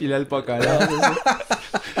collante puis l'aile pas collante.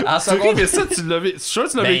 En Tu ris, secondaire... mais ça, tu l'as vécu. Je suis sûr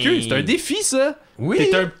que tu l'as Ben, vécu. C'est un défi, ça. Oui.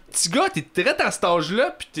 T'es un petit gars, t'es très à cet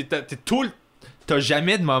âge-là, pis t'es tout le. T'as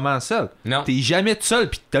jamais de moment seul. Non. T'es jamais tout seul,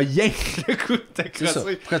 pis t'as rien le coup de C'est ça.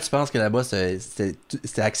 t'accrocher. Pourquoi tu penses que là-bas,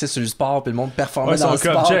 c'était axé sur le sport, puis le monde performait Ouais, dans le ils sont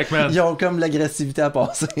comme sport? check, man. Ils ont comme l'agressivité à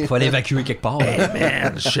passer. Faut l'évacuer quelque part.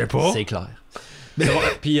 Je sais pas. C'est clair.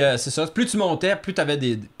 Puis c'est ça, plus tu montais, plus t'avais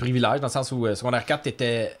des privilèges, dans le sens où secondaire 4,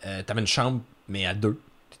 t'avais une chambre, mais à 2.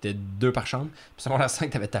 T'étais 2 par chambre. Puis secondaire 5,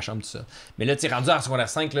 t'avais ta chambre tout ça. Mais là, t'es rendu à secondaire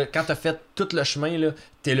 5, là, quand t'as fait tout le chemin, là,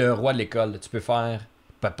 t'es le roi de l'école. Là. Tu peux faire,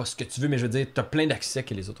 pas ce que tu veux, mais je veux dire, t'as plein d'accès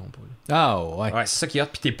que les autres ont pas. Là. Ah ouais. Ouais, c'est ça qui est hot.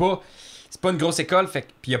 Puis t'es pas... c'est pas une grosse école, fait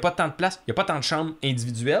puis il y a pas tant de place, il y a pas tant de chambres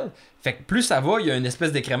individuelles. Fait que plus ça va, il y a une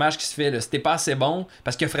espèce d'écrémage qui se fait. Là. C'était pas assez bon,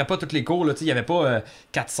 parce qu'il ferait pas tous les cours. Il y avait pas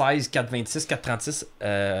 4,16, 4,26,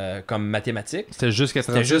 4,36 comme mathématiques. C'était juste 4,36.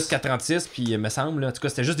 C'était juste 4,36, puis il me semble, là, en tout cas,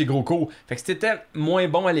 c'était juste des gros cours. Fait que si t'étais moins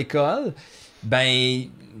bon à l'école, ben,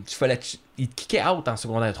 il te kickait out en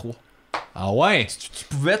secondaire 3. Ah ouais? Tu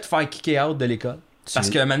pouvais te faire kicker out de l'école. Parce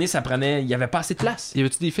qu'à un moment donné, ça prenait. Il y avait pas assez de place. Y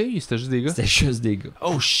avait-tu des filles? C'était juste des gars? C'était juste des gars.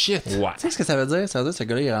 Oh shit! Ouais. Tu sais ce que ça veut dire? Ça veut dire que ce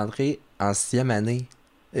gars-là il est rentré en 6e année.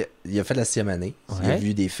 Il a fait la 6e année. Il a Ouais.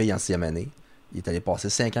 vu des filles en 6e année. Il est allé passer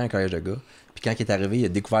 5 ans au collège de gars. Puis quand il est arrivé, il a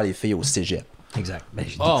découvert les filles au cégep. Exact. Ben,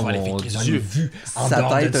 j'ai Oh, découvert les mon filles qu'ils ont Dieu. vues en Sa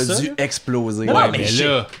dehors tête de a ça, dû là. exploser. Non, mais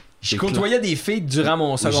là... Je côtoyais des filles durant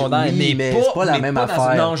mon secondaire, oui, mais c'est pas la même dans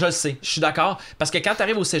affaire. Non, je le sais. Je suis d'accord. Parce que quand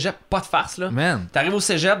t'arrives au cégep, pas de farce, là. Man. T'arrives au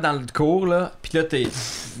cégep dans le cours, là, pis là, t'es.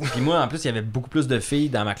 Pis moi, en plus, il y avait beaucoup plus de filles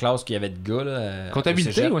dans ma classe qu'il y avait de gars, là. au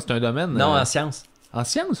Comptabilité, cégep. ouais, c'est un domaine. Non, en sciences. En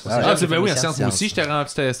sciences? Ah, Ah, j'ai ben oui, en fait sciences. Moi aussi, c'était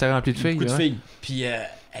rempli de filles. Beaucoup de ouais. filles. Puis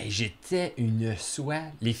j'étais une soie.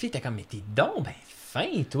 Les filles étaient comme, mais t'es donc ben fin,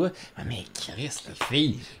 toi. Mais Chris, les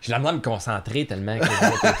filles. J'ai la misère de me concentrer tellement que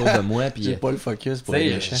j'étais autour de moi. Puis, J'ai pas le focus pour tu les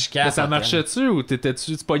sais, méchants. je Mais casse. ça marchait-tu ou tu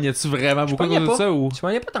pognais-tu vraiment beaucoup pognais de pas. ça? Ou... Je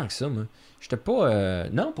voyais pas tant que ça, moi. J'étais pas.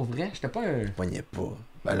 Non, pour vrai, j'étais pas un. Je pognais pas.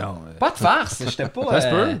 Ben non. Pas de farce, j'étais pas. Ça se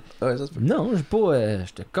peut. Ouais, ça se peut. Non, j'ai pas.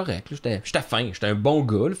 J'étais correct, là. J'étais fin, j'étais un bon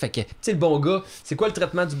gars, là. Fait que, tu sais, le bon gars, c'est quoi le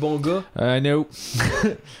traitement du bon gars? No. Tu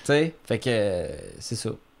sais, fait que c'est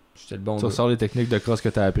ça. J'étais le bon Tu gars. ressors les techniques de cross que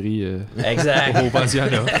t'as appris Exact. au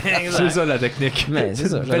pensionnat. Exact. C'est ça la technique. Mais c'est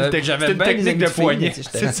ça. C'est une bien technique des de amis poignet. filles,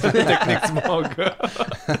 C'est ça la technique du bon gars.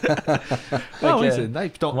 Ah oui, c'est nice.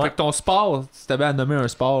 Puis ton, ouais. fait que ton sport, si t'avais à nommer un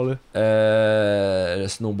sport, là. Le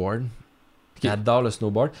snowboard. J'adore le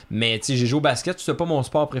snowboard. Mais tu sais, j'ai joué au basket, c'est pas mon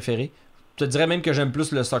sport préféré. Je te dirais même que j'aime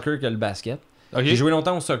plus le soccer que le basket. Ok. J'ai joué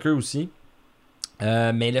longtemps au soccer aussi.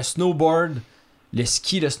 Mais le snowboard, le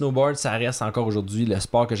ski, le snowboard, ça reste encore aujourd'hui le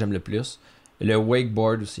sport que j'aime le plus. Le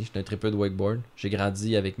wakeboard aussi, j'étais un tripeux de wakeboard. J'ai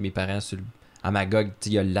grandi avec mes parents à Magog,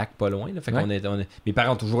 il y a le lac pas loin. Là, fait Ouais. mes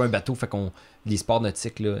parents ont toujours un bateau, fait qu'on les sports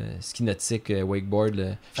nautiques, là, ski nautique, wakeboard. Là.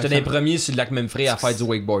 J'étais ça- dans les premiers sur le lac Memphray à faire du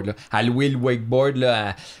wakeboard. Là. À louer le wakeboard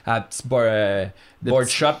là, à un petit board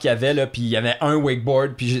shop qu'il y avait, là, puis il y avait un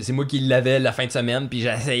wakeboard, puis c'est moi qui l'avais la fin de semaine, puis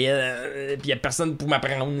j'essayais, puis il y a personne pour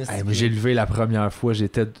m'apprendre. Hey, moi, j'ai levé la première fois,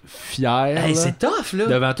 j'étais fier. Hey, là, c'est tough, là!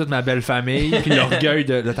 devant toute ma belle famille, puis l'orgueil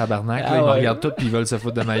de tabarnak. Là, Ah ils me ouais. regardent tous, puis ils veulent se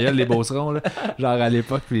foutre de ma gueule, les beaucerons. Là. Genre à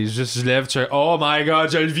l'époque, puis juste je lève, tu fais oh my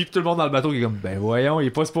god, je le vis, puis tout le monde dans le bateau qui est comme ben voyons, il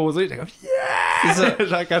est pas supposé. J'étais comme C'est ça. yeah!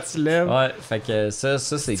 Genre quand tu lèves. Ouais, fait que ça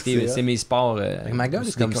c'est mes sports. Magog,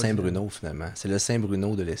 c'est comme d'école. Saint-Bruno, finalement. C'est le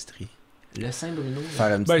Saint-Bruno de l'Estrie. Le Saint-Bruno.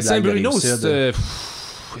 Faire une petite Ben blague de Saint-Bruno, Rive-Sud. c'est.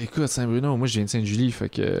 Écoute, Saint-Bruno, moi je viens de Sainte-Julie, fait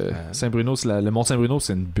que Saint-Bruno, le Mont Saint-Bruno,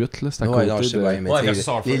 c'est une butte, là. C'est à Ouais, côté non, je sais de. bien, mais Ouais, tu sais, versus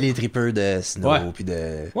surfer. les tripeurs de snow, Ouais. puis de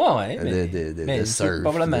Ouais, mais. de surf.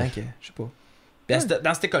 Probablement de- que. Je sais pas. Puis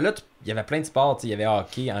dans cette école-là, il y avait plein de sports. Il y avait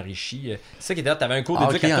hockey, enrichi. C'est ça qui était là. T'avais un cours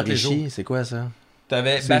d'éduc Hockey à tous les jours. enrichi, c'est quoi ça?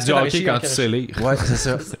 T'avais C'est basket du enrichi, hockey quand hockey tu sais enrichi. lire. Ouais, c'est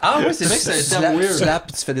ça. Ah oui, c'est vrai que Tu c'est un terme weird. slaps,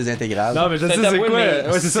 puis tu fais des intégrales. Non, mais je C'est sais c'est avoué, quoi. mais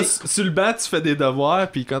Ouais, c'est ça. c'est- Sur le banc, tu fais des devoirs,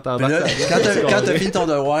 puis quand Puis t'embarques. là, quand t'as fini ton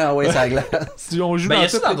devoir, ah ouais, ça glace. Si on joue Ben, il y dans a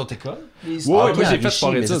ça tout. dans d'autres écoles. Les Ouais, Hockey moi, j'ai fait enrichi,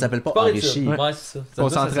 sport mais ça études. s'appelle pas Sport enrichi. études. Ouais, c'est ça.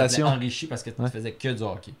 Concentration. Ça s'appelait enrichi parce que tu Ouais. faisais que du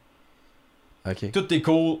hockey. Ok. Tous tes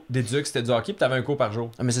cours d'éduc, c'était du hockey, puis t'avais un cours par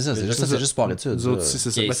jour. Ah, mais c'est ça, c'est C'est juste ça. ça, c'est juste sport études. Nous autres ça. aussi,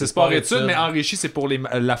 c'est ça. Ok, Ben, c'est c'est sport sport études, études. mais enrichi, c'est pour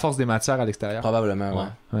la force des matières à l'extérieur. Probablement,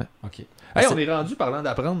 ouais. Ok. Hey, on est rendu parlant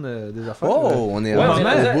d'apprendre des affaires. Oh, on est Ouais, rendu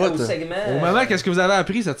maman, au bout. Au moment, qu'est-ce que vous avez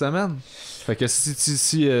appris cette semaine? Fait que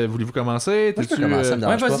si voulez-vous commencer? Moi, je peux T'es-tu, commencer, ça me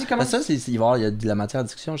dérange ouais, vas-y, pas. commence. Ça, il va y a de la matière à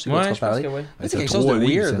discussion, je sais quoi tu vas parler. ouais. Mais c'est quelque chose de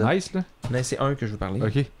weird. C'est nice, là. Mais c'est un que je veux parler.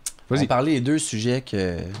 Ok. On Vas-y. parlait des deux sujets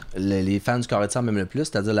que les fans du carré de sang aiment le plus,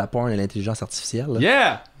 c'est-à-dire la porn et l'intelligence artificielle. là.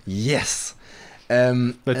 Yeah! Yes!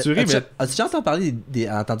 Ben, tu ris, mais As-tu déjà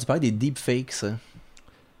entendu parler des deepfakes? Ça?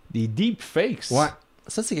 des deepfakes. Ouais.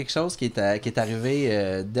 Ça, c'est quelque chose qui est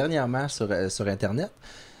arrivé dernièrement sur Internet.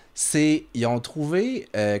 Ils ont trouvé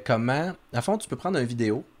comment... À fond, tu peux prendre une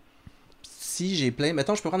vidéo.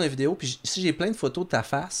 Mettons, je peux prendre une vidéo, puis si j'ai plein de photos de ta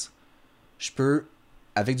face, je peux,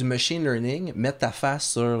 avec du machine learning, mettre ta face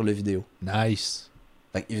sur le vidéo. Nice.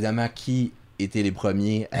 Fait que, évidemment, qui étaient les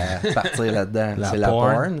premiers à partir là-dedans? La C'est la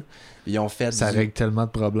porn. porn. Ils ont fait Ça règle tellement de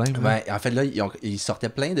problèmes. là. Ben, en fait, là, ils sortaient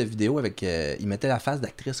plein de vidéos avec... ils mettaient la face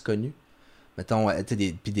d'actrices connues. Mettons, tu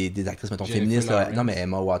sais, puis des actrices, mettons, Jennifer féministes. Là, Lawrence. non, mais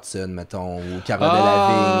Emma Watson, mettons, ou Cara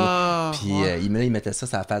Ah! Delevingne. Puis ils mettaient ça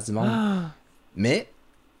sur la face du monde. Mais,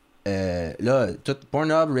 là, tout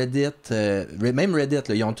Pornhub, Reddit, même Reddit,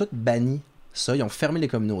 là, ils ont tout banni ça. Ils ont fermé les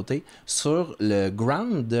communautés sur le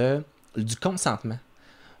ground du consentement.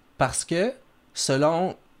 Parce que,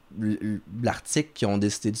 selon l'article qu'ils ont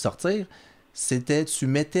décidé de sortir, c'était tu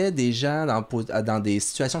mettais des gens dans des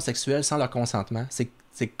situations sexuelles sans leur consentement.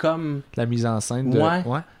 C'est comme La mise en scène de...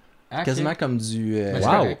 Ouais. Ah, ok. quasiment comme du... Mais c'est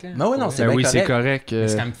Wow. correct, là. Mais oui, non, c'est Ben bien oui, c'est correct. correct. Mais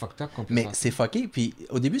c'est quand même fucked up qu'on puisse Mais faire ça. c'est fucké. Puis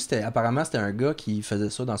au début, apparemment, c'était un gars qui faisait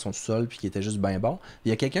ça dans son sous-sol puis qui était juste bien bon. Il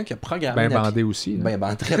y a quelqu'un qui a programmé... Ben une appli- bandé aussi. là. Ben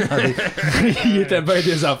bandé, très bandé. Il était bien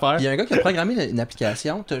des affaires. Il y a un gars qui a programmé une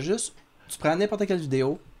application. Tu prends n'importe quelle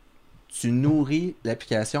vidéo, tu nourris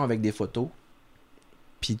l'application avec des photos,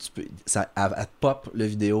 puis elle te pop le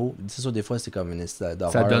vidéo. C'est sûr, des fois, c'est comme une histoire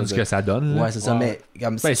d'horreur. Ça donne ce que ça donne. là. Ouais, c'est ça. Ouais. Mais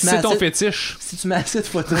comme Ben, si si c'est ton fétiche. si tu mets assez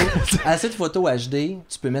de photos HD,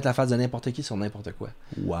 tu peux mettre la face de n'importe qui sur n'importe quoi.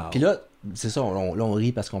 Wow. Puis là, c'est ça, on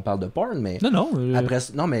rit parce qu'on parle de porn, mais Non. après,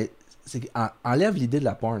 non, mais enlève l'idée de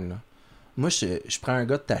la porn. Là. Moi, je prends un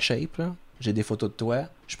gars de ta shape, là, j'ai des photos de toi,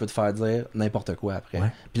 je peux te faire dire n'importe quoi après.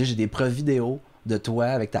 Ouais. Puis là, j'ai des preuves vidéo de toi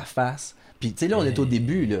avec ta face. Puis, tu sais, là, on est au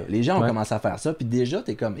début, là. Les gens ont Ouais. commencé à faire ça. Puis déjà,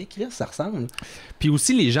 t'es comme, Chris, ça ressemble. Puis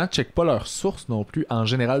aussi, les gens ne checkent pas leurs sources non plus, en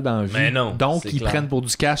général, dans la vie. Mais non, Donc, c'est ils clair. prennent pour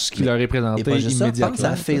du cash ce qui leur est Et présenté pas juste ça, immédiatement. pense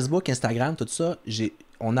à Facebook, Instagram, tout ça.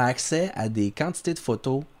 On a accès à des quantités de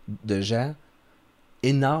photos de gens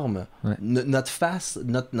énormes. Ouais. Notre face,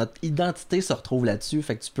 notre identité se retrouve là-dessus.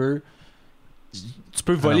 Fait que tu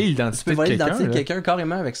peux voler tu l'identité peux de voler quelqu'un. l'identité de là. quelqu'un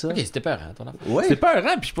carrément avec ça. Ok, c'était peur, hein, ton affaire. Ouais. C'est pas un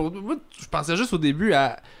rang. Puis moi, je pensais juste au début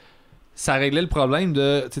à. Ça réglait le problème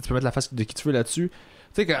de. Tu sais, tu peux mettre la face de qui tu veux là-dessus.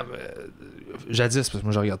 Tu sais, comme. Jadis, parce que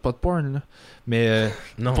moi, je regarde pas de porn, là. Mais.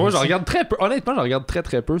 Non, Moi, je aussi. regarde très peu. Honnêtement, je regarde très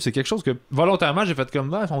très peu. C'est quelque chose que volontairement j'ai fait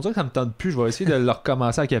comme on dirait que ça me tente plus. Je vais essayer de le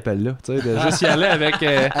recommencer à Capella. Tu sais, de juste y aller avec.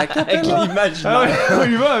 Avec l'image. Ah ouais, on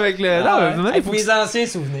y va avec le. Non, mais Avec faut que- mes anciens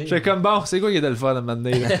souvenirs. J'étais comme bon, c'est quoi qui était le fun à un moment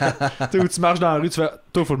donné, là? Tu sais, où tu marches dans la rue, tu fais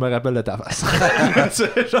toi, faut que je me rappelle de ta face. Tu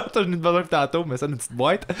sais, genre, t'as une besoin de tantôt, mais ça, une petite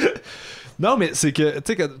boîte. Non, mais c'est que, tu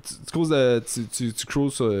sais, quand tu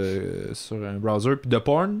cruises sur un browser puis de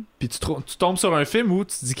porn, puis tu tombes sur un film où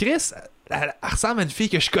tu te dis, Chris, elle ressemble à une fille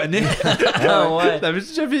que je connais. Ah ouais. T'avais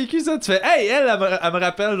déjà vécu ça? Tu fais, hey, elle me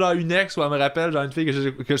rappelle genre une ex ou elle me rappelle genre une fille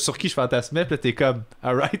sur qui je fantasmais, puis là, t'es comme,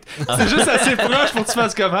 alright. C'est juste assez proche pour que tu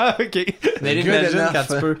fasses comment, ok. Mais Good imagine enough.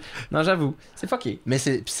 quand tu peux. Non, j'avoue. C'est fucké. Mais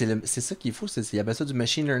c'est ça qu'il faut. Ils appellent ça du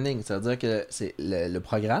machine learning. Ça veut dire que c'est le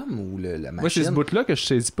programme ou la Moi, c'est machine. ce bout-là que je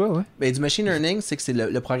saisis pas, ouais. Ben, du machine learning, c'est que c'est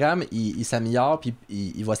le programme, il s'améliore puis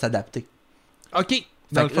il va s'adapter. Ok.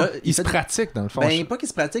 Dans Fait le que fond, là, il il se fait- pratique, dans le fond. Ben, pas qu'il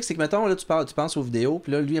se pratique, c'est que, mettons, là, tu penses aux vidéos,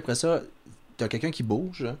 puis là, lui, après ça, t'as quelqu'un qui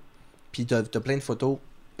bouge, là, puis t'as plein de photos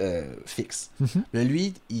fixes. Mhm. Là,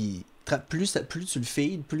 lui, plus tu le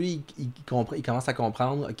feeds, plus il commence à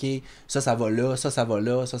comprendre, OK, ça va là, ça va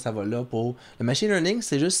là, ça va là. Pour... Le machine learning,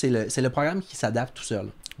 c'est le programme qui s'adapte tout seul.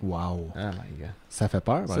 Wow. Oh my god. Ça fait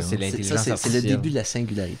peur, par Ça, c'est exemple. l'intelligence C'est le artificielle. début de la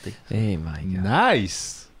singularité. Hey my god.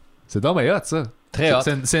 Nice! C'est donc bien hot, ça. Très hot.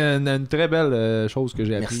 C'est une très belle chose que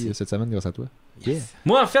j'ai appris Merci. cette semaine grâce à toi. Yes.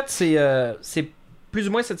 Moi, en fait, c'est plus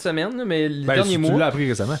ou moins cette semaine, là, mais le Ben, dernier tu mois. l'as appris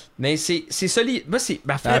récemment. Mais c'est ce livre. Moi,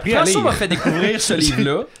 T'as appris à François lire. m'a fait découvrir ce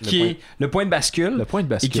livre-là, Le qui point. est Le Point de bascule, Le point de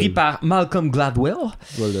bascule. écrit par Malcolm Gladwell.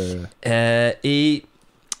 Voilà.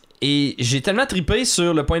 Et j'ai tellement trippé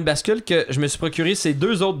sur Le Point de bascule que je me suis procuré ces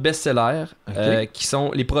deux autres best-sellers Ok. qui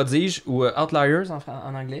sont Les Prodiges ou Outliers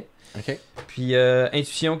en anglais. OK. Puis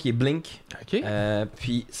Intuition qui est Blink. OK.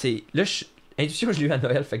 Puis c'est. Là, Intuition, je l'ai eu à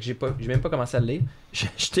Noël, fait que j'ai même pas commencé à le lire. J'ai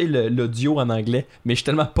acheté l'audio en anglais, mais je suis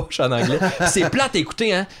tellement poche en anglais. C'est plate à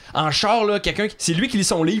écouter, hein. En char, là, c'est lui qui lit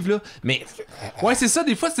son livre, là, mais. Ouais, c'est ça.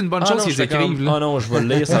 Des fois, c'est une bonne Ah chose non, qu'ils je fais écrivent. comme, là. oh non, je vais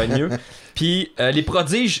le lire, ça va être mieux. Puis Les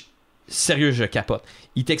Prodiges, sérieux, je capote.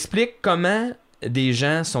 Il t'explique comment des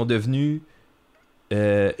gens sont devenus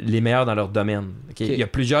les meilleurs dans leur domaine. Ok? Il y a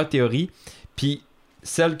plusieurs théories. Puis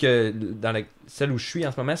celle où je suis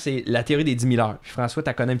en ce moment, c'est la théorie des 10 000 heures. Puis François, tu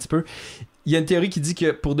la connais un petit peu. Il y a une théorie qui dit que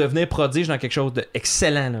pour devenir prodige dans quelque chose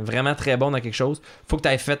d'excellent, là, vraiment très bon dans quelque chose, faut que tu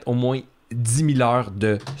aies fait au moins 10 000 heures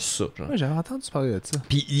de ça. Genre. Ouais, j'avais entendu parler de ça.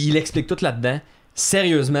 Puis il explique tout là-dedans.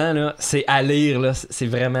 Sérieusement, là, c'est à lire. Là, c'est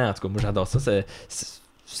vraiment, en tout cas, moi j'adore ça.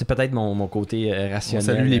 C'est peut-être mon côté On rationnel.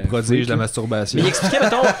 salue les prodiges freak, de la là. masturbation. Mais il expliquait,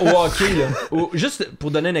 mettons, au hockey, là, juste pour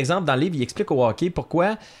donner un exemple, dans le livre, il explique au hockey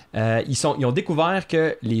pourquoi ils ont découvert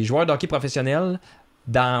que les joueurs de hockey professionnels,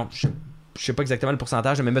 dans, je sais pas exactement le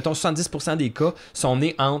pourcentage, mais mettons 70% des cas, sont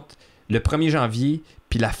nés entre le 1er janvier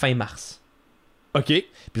puis la fin mars. OK. Puis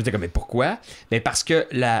là, t'es comme, mais pourquoi? Mais parce que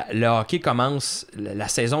le hockey commence, la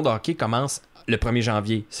saison de hockey commence le 1er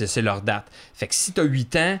janvier. C'est leur date. Fait que si t'as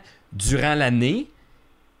 8 ans durant l'année,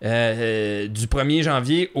 du 1er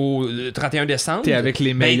janvier au 31 décembre, T'es avec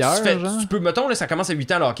les meilleurs, tu genre? peux, mettons, là, ça commence à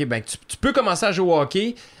 8 ans le hockey, ben, tu peux commencer à jouer au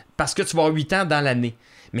hockey parce que tu vas avoir 8 ans dans l'année.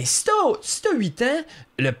 Mais si t'as 8 ans,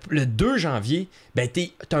 le 2 janvier, ben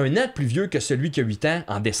t'as un an plus vieux que celui qui a 8 ans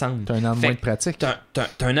en décembre. T'as un an de moins de pratique. T'as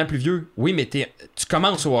un an plus vieux. Oui, mais tu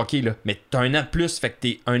commences au hockey, là. Mais t'as un an de plus, fait que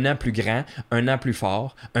t'es un an plus grand, un an plus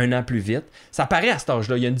fort, un an plus vite. Ça paraît à cet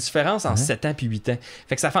âge-là. Il y a une différence entre 7 ans et 8 ans.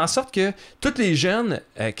 Fait que ça fait en sorte que tous les jeunes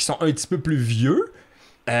qui sont un petit peu plus vieux,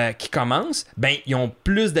 qui commencent, ben ils ont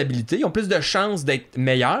plus d'habilité, ils ont plus de chances d'être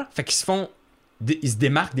meilleurs. Fait qu'ils ils se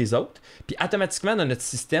démarquent des autres. Puis automatiquement, dans notre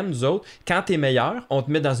système, nous autres, quand t'es meilleur, on te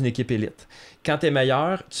met dans une équipe élite. Quand t'es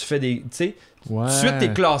meilleur, tu fais des... Tu sais, tout de suite,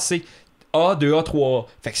 t'es classé A, 2A, 3A.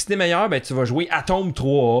 Fait que si t'es meilleur, ben tu vas jouer Atome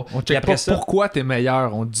 3A. On check pas pourquoi t'es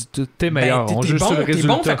meilleur. On dit t'es meilleur. Ben, on juge sur le résultat. T'es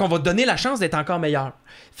bon, fait qu'on va te donner la chance d'être encore meilleur.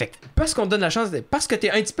 Fait que parce qu'on te donne la chance, parce que t'es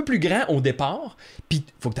un petit peu plus grand au départ, puis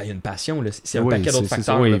faut que t'aies une passion, là. C'est un paquet d'autres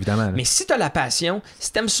facteurs. Oui, évidemment. Là. Mais si t'as la passion,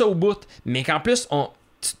 si t'aimes ça au bout, mais qu'en plus,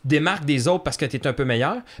 tu te démarques des autres parce que tu es un peu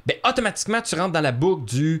meilleur, ben automatiquement tu rentres dans la boucle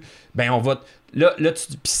du ben on va là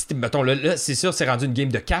mettons là c'est sûr c'est rendu une game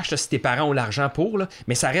de cash là, si tes parents ont l'argent pour là,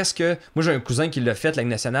 mais ça reste que moi j'ai un cousin qui l'a fait la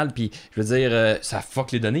Ligue nationale puis je veux dire ça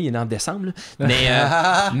fuck les données, il est né en décembre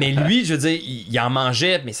là. Mais lui je veux dire il en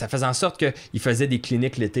mangeait mais ça faisait en sorte que il faisait des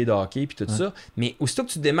cliniques l'été de hockey puis tout ça, mais aussitôt que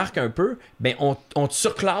tu te démarques un peu, ben on te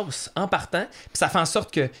surclasse en partant, puis ça fait en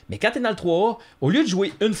sorte que mais quand tu es dans le 3A, au lieu de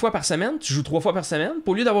jouer une fois par semaine, tu joues 3 fois par semaine,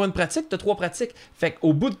 puis au lieu d'avoir une pratique, tu as 3 pratiques. Fait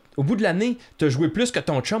qu'au bout de l'année, tu as joué plus que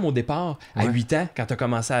ton chum au départ à 8 ans quand tu as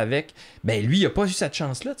commencé avec. Ben lui, il a pas eu cette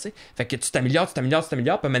chance-là, tu sais. Fait que tu t'améliores, puis à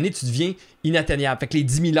un moment donné, tu deviens inatteignable. Fait que les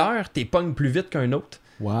 10 000 heures, t'es pognes plus vite qu'un autre.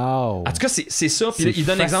 Wow. En tout cas, c'est ça. Puis là, il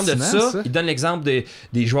donne l'exemple de ça. Il donne l'exemple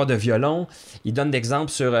des joueurs de violon. Il donne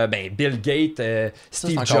l'exemple sur Bill Gates,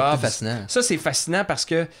 Steve Jobs. Ça, c'est fascinant parce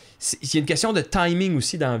que il y a une question de timing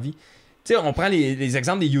aussi dans la vie. Tu sais, on prend les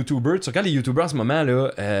exemples des YouTubers. Tu regardes les YouTubers en ce moment,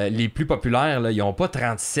 là, les plus populaires, là, ils n'ont pas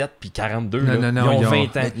 37 puis 42. Non, ils ont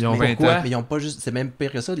 20 ans. Ils ont 20 ans. Mais ils ont pas juste. C'est même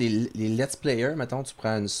pire que ça. Les Let's Players, mettons, tu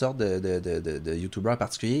prends une sorte de YouTubers en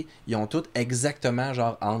particulier, ils ont tous exactement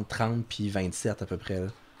genre entre 30 puis 27 à peu près. Là.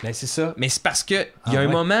 Ben, c'est ça. Mais c'est parce qu'il y a un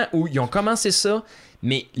moment où ils ont commencé ça,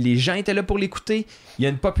 mais les gens étaient là pour l'écouter. Il y a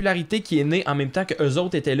une popularité qui est née en même temps que eux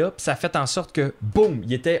autres étaient là, puis ça a fait en sorte que, boum,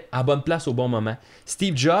 ils étaient à bonne place au bon moment.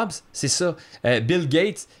 Steve Jobs, c'est ça. Bill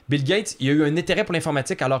Gates, il a eu un intérêt pour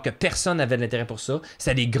l'informatique alors que personne n'avait de l'intérêt pour ça.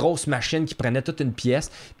 C'était des grosses machines qui prenaient toute une pièce.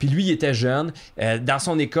 Puis lui, il était jeune. Dans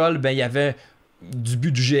son école, ben, il y avait du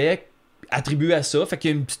budget attribué à ça. Fait qu'il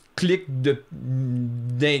y a une petite clique de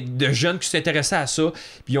jeunes qui s'intéressaient à ça,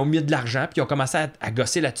 puis ils ont mis de l'argent, puis ils ont commencé à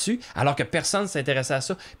gosser là-dessus, alors que personne ne s'intéressait à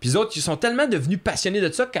ça. Puis les autres, ils sont tellement devenus passionnés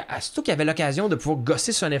de ça surtout qu'ils avaient l'occasion de pouvoir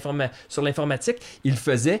gosser sur l'informatique, ils le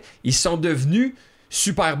faisaient. Ils sont devenus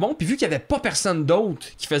super bons, puis vu qu'il n'y avait pas personne d'autre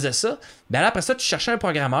qui faisait ça, ben là, après ça, tu cherchais un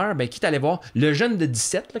programmeur, ben qui t'allait voir? Le jeune de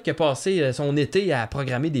 17 là, qui a passé son été à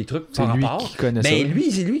programmer des trucs c'est lui qui connaît ça. Lui,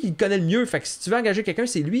 c'est lui qui le connaît le mieux. Fait que si tu veux engager quelqu'un,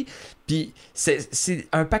 c'est lui. Puis c'est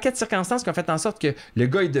un paquet de circonstances qui ont fait en sorte que le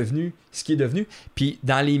gars est devenu ce qu'il est devenu. Puis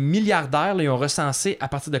dans les milliardaires, là, ils ont recensé à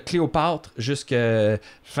partir de Cléopâtre jusqu'à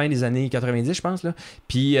fin des années 90, je pense. Là.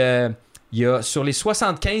 Puis il y a sur les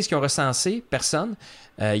 75 qui ont recensé personne,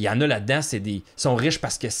 il y en a là-dedans, sont riches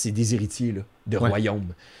parce que c'est des héritiers là, de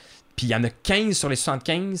royaumes. Puis il y en a 15 sur les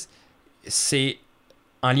 75, c'est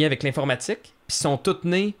en lien avec l'informatique, puis ils sont tous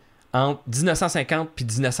nés entre 1950 puis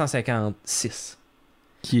 1956.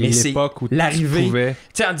 Qui est l'époque où l'arrivée. Tu pouvais...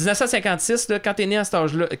 Tu sais, en 1956, là, quand t'es né à cet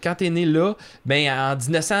âge-là, quand t'es né là, ben en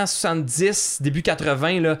 1970, début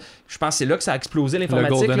 80, là, je pense que c'est là que ça a explosé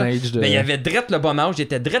l'informatique. Le Golden Age de... Ben, il y avait drette le bon âge, il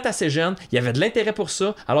était drette assez jeune, il y avait de l'intérêt pour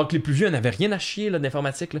ça, alors que les plus vieux n'avaient rien à chier là,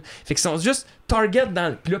 d'informatique. Là. Fait qu'ils sont juste target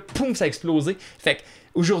dans... Puis là, poum, ça a explosé. Fait que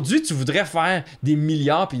aujourd'hui, tu voudrais faire des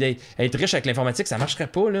milliards puis être riche avec l'informatique, ça marcherait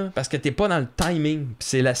pas, là, parce que t'es pas dans le timing.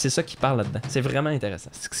 Puis c'est ça qui parle là-dedans. C'est vraiment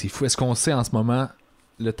intéressant. C'est fou. Est-ce qu'on sait en ce moment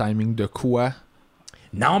le timing de quoi?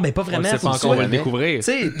 Non, mais pas vraiment. On sait pas encore, on va le découvrir.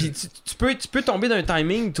 Puis tu peux tomber d'un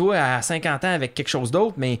timing, toi, à 50 ans avec quelque chose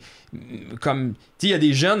d'autre, mais comme, tu sais, il y a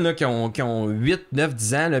des jeunes là, qui ont 8, 9,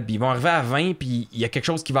 10 ans, puis ils vont arriver à 20, puis il y a quelque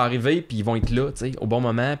chose qui va arriver, puis ils vont être là, tu sais, au bon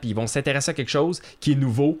moment, puis ils vont s'intéresser à quelque chose qui est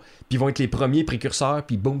nouveau, puis ils vont être les premiers précurseurs,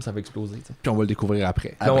 puis boum, ça va exploser. T'sais. Puis on va le découvrir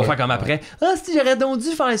après. Là, on va faire comme après. Ah, si j'aurais donc dû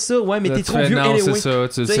faire ça, ouais, mais là, t'es trop vieux, non, anyway. c'est ça,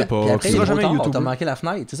 tu le sais pas. Puis après, tu il est sais. trop tard, t'as manqué la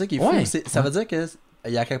fenêtre. C'est ça qui est fou. Ouais. Ça veut dire que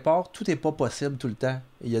il y a quelque part, tout n'est pas possible tout le temps.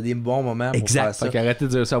 Il y a des bons moments pour faire ça. Fait qu'arrêtez de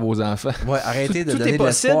dire ça à vos enfants. Ouais, arrêtez de Tout donner est de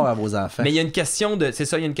l'espoir à vos enfants. Mais il y a une question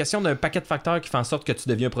d'un paquet de facteurs qui fait en sorte que tu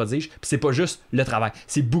deviens un prodige. Puis c'est pas juste le travail.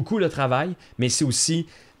 C'est beaucoup le travail, mais c'est aussi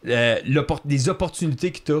des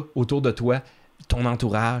opportunités que tu as autour de toi, ton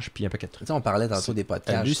entourage, puis un paquet de trucs. Tu sais, on parlait tantôt des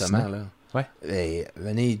podcasts, justement. Là. Ouais.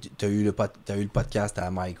 Venez, t'as eu le podcast à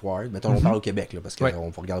Mike Ward. Mettons, on parle au Québec, là, parce qu'on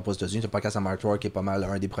ne regarde pas aux États-Unis. T'as le podcast à Mike Ward qui est pas mal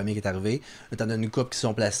un des premiers qui est arrivé. Là, t'en as une couple qui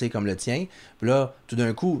sont placés comme le tien. Puis là, tout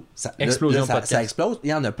d'un coup, ça explose. Il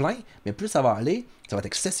y en a plein, mais plus ça va aller, ça va être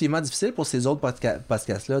excessivement difficile pour ces autres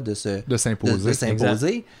podcasts-là de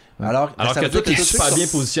s'imposer. Alors que toi, t'es super bien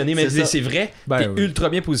positionné, mais c'est vrai, t'es ultra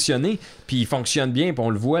bien positionné, puis il fonctionne bien, puis on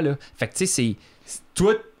le voit, là. Fait que, tu sais,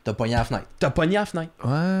 toi, t'as pogné à la fenêtre.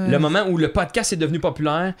 Ouais. Le moment où le podcast est devenu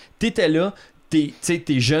populaire, t'étais là, t'es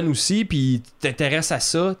jeune aussi, puis t'intéresses à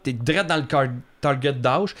ça, t'es direct dans le target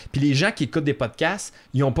d'âge, puis les gens qui écoutent des podcasts,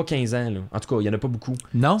 ils ont pas 15 ans, là. En tout cas, il y en a pas beaucoup.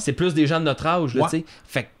 Non. C'est plus des gens de notre âge, là, tu sais.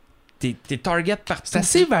 Fait que t'es target partout. C'est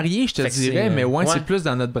assez varié, je te dirais, mais c'est plus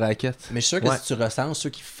dans notre braquette. Mais je suis sûr que si tu recenses ceux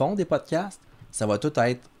qui font des podcasts, ça va tout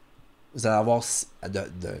être... Vous allez avoir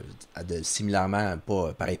similairement,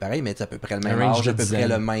 pas pareil, mais à peu près le même âge, à peu près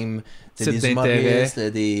le même... Des humoristes,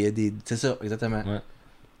 c'est ça, exactement.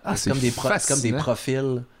 Ouais. C'est comme des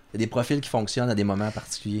profils... Il y a des profils qui fonctionnent à des moments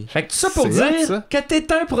particuliers. Fait que tout ça pour dire que t'es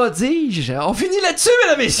un prodige. On finit là-dessus,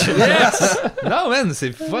 mesdames et messieurs. Yes! Non, man,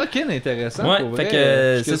 c'est fucking intéressant. Ouais, pour fait vrai.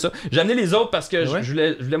 que c'est ça. J'ai amené les autres parce que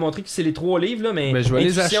je voulais montrer que c'est les 3 livres, là, mais je vais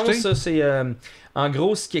les acheter. Ça, c'est... en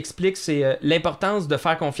gros, ce qui explique, c'est l'importance de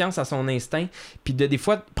faire confiance à son instinct, puis de des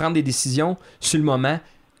fois prendre des décisions sur le moment.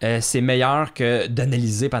 C'est meilleur que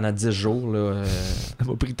d'analyser pendant 10 jours. Là, Ça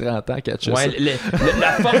m'a pris 30 ans à catcher ouais, ça.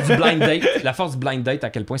 la force du blind date. La force du blind date, à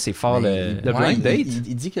quel point c'est fort le blind date.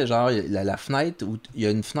 Il dit que genre, la fenêtre, il y a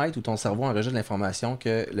une fenêtre où ton cerveau enregistre de l'information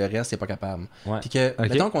que le reste, c'est pas capable. Ouais. Puis que,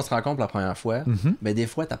 mettons qu'on se rencontre la première fois, mais des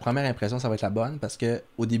fois, ta première impression, ça va être la bonne parce que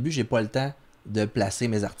au début, j'ai pas le temps de placer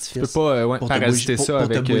mes artifices. Tu peux pas pour parasiter ça pour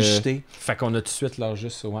avec... te bullshiter. Fait qu'on a tout de suite là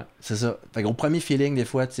juste, ouais. C'est ça. Fait qu'au premier feeling, des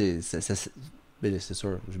fois, ben, c'est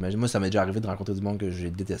sûr. J'imagine, moi, ça m'est déjà arrivé de rencontrer du monde que j'ai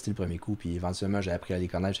détesté le premier coup, puis éventuellement, j'ai appris à les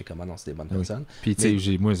connaître. J'ai comme, non, c'est des bonnes personnes. Puis, tu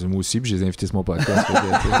sais, moi aussi, puis je les ai invités sur mon podcast.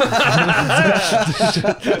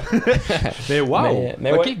 Mais wow!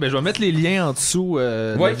 Mais ok, ouais. ben je vais mettre les liens en dessous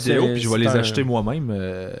de la vidéo, puis je vais les acheter moi-même.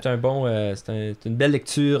 C'est un bon, c'est une belle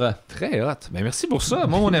lecture. Très hot. Ben merci pour ça.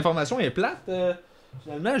 Moi, mon information est plate.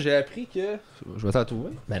 Finalement, j'ai appris que... Je vais t'en trouver.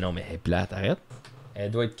 Ben non, mais elle est plate, arrête. Elle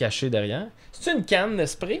doit être cachée derrière. C'est une canne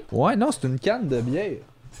d'esprit? Ouais, non, c'est une canne de bière.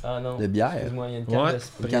 Ah non. De bière. Excuse-moi, il y a une canne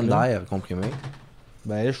d'esprit. Une canne d'air comprimée.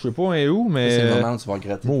 Ben, je sais pas où, mais... C'est le moment où tu vas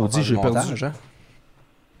regretter. Maudit, j'ai perdu. Hein?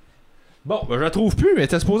 Bon, ben je la trouve plus, mais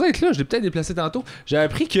t'es supposé être là. Je l'ai peut-être déplacé tantôt. J'ai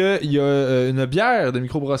appris qu'il y a une bière de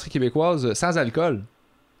microbrasserie québécoise sans alcool.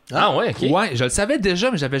 Ah ouais, ok. Ouais, je le savais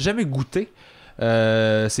déjà, mais j'avais jamais goûté.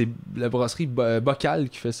 C'est la brasserie Bocal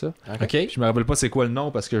qui fait ça. Ok. Je me rappelle pas c'est quoi le nom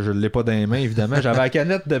parce que je l'ai pas dans les mains, évidemment. J'avais la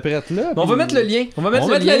canette de prête là. On va mettre le lien. On va mettre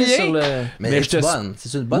le lien sur le... Mais c'est bonne.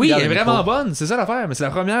 C'est une bonne Oui, bière elle est de vraiment micro. bonne. C'est ça l'affaire. Mais c'est la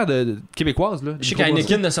première de québécoise. Là, Je sais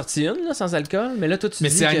qu'Heineken a sorti une là, sans alcool, mais là, toi, tu mais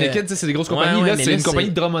dis c'est que... Heineken, c'est des grosses compagnies. Ouais, là, mais c'est là, une compagnie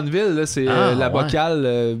de Drummondville. Là, c'est la ouais.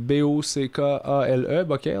 Bocal,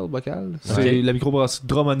 Bockale. Bocal. C'est la microbrasserie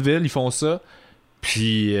Drummondville. Ils font ça.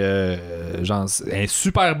 Puis, genre, elle est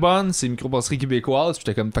super bonne, c'est une microbrasserie québécoise.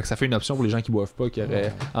 Puis, fait que ça fait une option pour les gens qui boivent pas, qui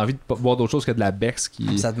auraient envie de boire d'autre chose que de la Bex.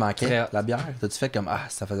 Ça te manquait, Très... la bière? T'as-tu fait comme,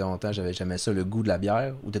 ça faisait longtemps, j'avais jamais ça, le goût de la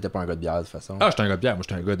bière, ou t'étais pas un gars de bière de toute façon? Ah, j'étais un gars de bière, moi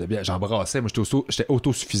j'étais un gars de bière. J'en brassais, moi j'étais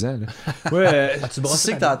autosuffisant. Là. Ouais, tu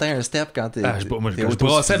sais que t'as atteint un step quand t'es. Je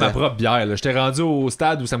brassais ma propre bière. Là. J'étais rendu au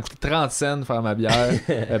stade où ça me coûtait 30 cents de faire ma bière.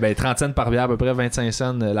 30 cents par bière, à peu près 25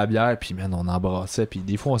 cents la bière. Puis, man, on embrassait. Puis,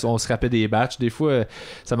 des fois, on se rappait des batchs. Des fois,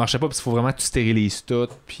 ça marchait pas parce qu'il faut vraiment que tu stérilises tout.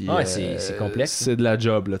 Puis, c'est complexe. C'est de la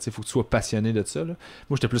job. Il faut que tu sois passionné de ça. Là.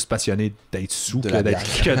 Moi, j'étais plus passionné d'être sous que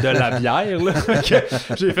de la bière. Là.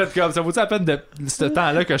 J'ai fait comme ça. Vaut-il la peine de ce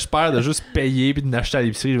temps-là que je perds de juste payer puis de n'acheter à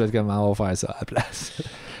l'épicerie? Je vais être comme, on va faire ça à la place.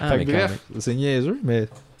 Fait que, bref, c'est niaiseux, mais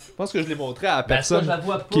je pense que je l'ai montré à la personne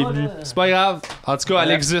qui est venue. C'est pas grave. En tout cas,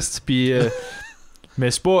 elle existe. Puis. Mais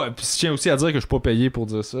c'est pas. Puis je tiens aussi à dire que je suis pas payé pour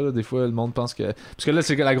dire ça. Là. Des fois, le monde pense que. Parce que là,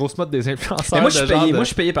 c'est la grosse mode des influenceurs. Mais moi, je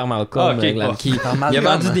suis payé par Malcolm. Il a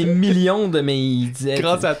vendu des millions de. Mais il disait.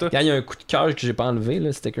 Grâce à toi. Il y a un coup de cœur que j'ai pas enlevé,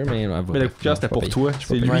 le sticker. Mais le coup de cœur, c'était pour toi.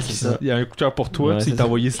 C'est lui qui. Il y a un coup de cœur pour toi. Puis il t'a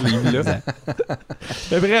envoyé ce livre-là.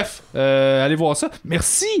 Mais bref, allez voir ça.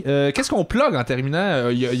 Merci. Qu'est-ce qu'on plug en terminant?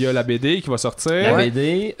 Il y a la BD qui va sortir. La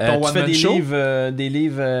BD. Tu fais des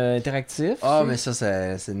livres interactifs. Ah, mais ça,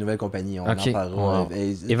 c'est une nouvelle compagnie. On en parlera.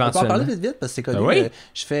 Éventuellement. On peut en parler vite parce que c'est connu. Oui.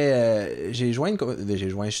 Je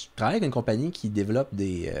travaille avec une compagnie qui développe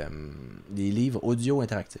des livres audio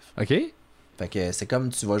interactifs. OK. Fait que c'est comme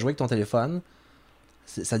tu vas jouer avec ton téléphone.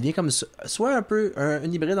 Ça devient comme soit un peu un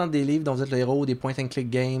hybride entre des livres dont vous êtes le héros, des point and click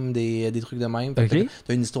games, des trucs de même. OK.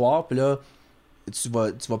 T'as une histoire, puis là, tu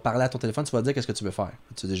vas parler à ton téléphone, tu vas dire qu'est-ce que tu veux faire.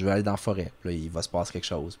 Tu dis, je vais aller dans la forêt. Puis là, il va se passer quelque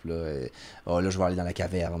chose. Puis là, là je vais aller dans la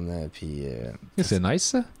caverne. Puis, C'est nice,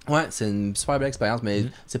 ça. ouais, c'est une super belle expérience, mais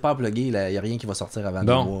c'est pas à plugger. Il n'y a rien qui va sortir avant 2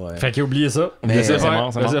 Bon, mois. fait qu'il a oublié ça. Mais- Oubliez ça, c'est faire,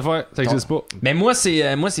 mort, c'est mort. laissez faire, ça existe pas. Mais moi, c'est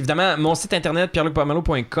évidemment mon site internet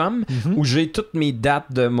pierrelucpomelo.com où j'ai toutes mes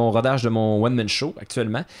dates de mon rodage de mon one-man show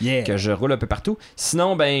actuellement, que je roule un peu partout.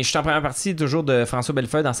 Sinon, ben, je suis en première partie toujours de François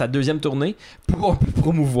Bellefeuille dans sa 2e tournée pour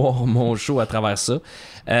promouvoir mon show à travers ça.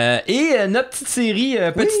 Et notre petite série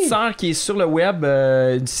Petite Sœur qui est sur le web,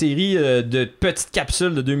 une série de petites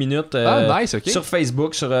capsules de 2 minutes Nice, ok. sur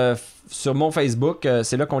Facebook, sur mon Facebook,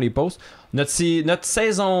 c'est là qu'on les poste. Notre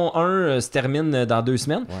saison 1 se termine dans 2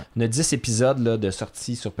 semaines. Ouais. On a 10 épisodes là, de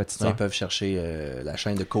sortie sur Petite Ils Sœur. peuvent chercher la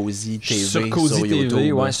chaîne de Cozy TV Sur Cozy TV,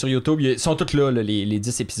 YouTube. ouais, sur YouTube. Ils sont tous là, les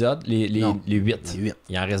 10 épisodes, les 8. Les 8.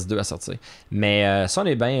 Il en reste 2 à sortir. Mais ça, on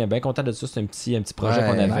est bien content de ça. C'est un petit projet Ouais,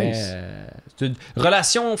 qu'on avait. nice. C'est une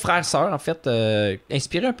relation frère-sœur, en fait,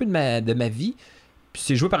 inspirée un peu de ma vie. Puis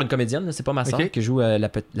c'est joué par une comédienne, là, c'est pas ma sœur Ok. qui joue la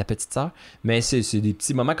petite sœur. Mais c'est des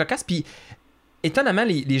petits moments cocasses. Puis étonnamment,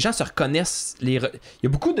 les gens se reconnaissent. Il y a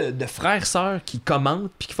beaucoup de frères-sœurs qui commentent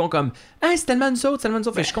puis qui font comme « Hey, c'est tellement nous autres, c'est tellement nous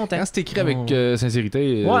autres. » Fait que je suis content. Quand c'est écrit avec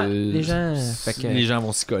sincérité, Ouais, les gens... Fait que, les gens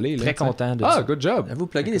vont s'y coller. Là, très t'sais. content de Ah, ça. good job. Vous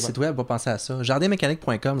pluguez des sites web, pas penser à ça.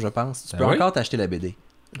 Jardinmécanique.com, je pense. Tu peux oui. encore t'acheter la BD.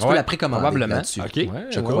 Tu Ouais, peux la précommander probablement. là-dessus. Ok. Ouais,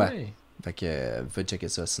 Je ouais, crois. ouais. Fait que vous pouvez checker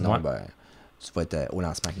ça. Sinon, Ouais. ben, tu vas être au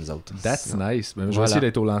lancement avec nous autres. That's Sinon- nice. Ben, je vais Voilà. essayer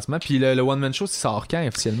d'être au lancement. Puis le One Man Show, ça sort quand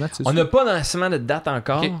officiellement? tu sais On ça? n'a pas nécessairement de date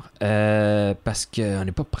encore Ok. parce qu'on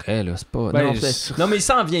n'est pas prêt. Là. C'est pas... Ben, non, c'est- non, mais il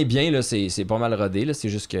s'en vient bien. Là. C'est pas mal rodé. Là. C'est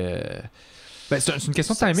juste que... Ben, c'est une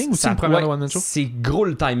question de timing aussi, Ça- le premier ouais, One Man Show? c'est gros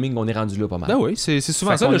le timing. On est rendu là pas mal. Ben oui, c'est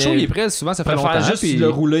souvent Fait ça. qu'on Le show, est- il est prêt. Souvent, ça Je fait préfère longtemps. juste puis- le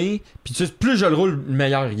rouler. Puis plus je le roule,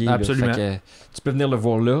 meilleur il est. là. Absolument. Fait que, tu peux venir le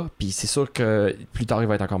voir là. Puis c'est sûr que plus tard, il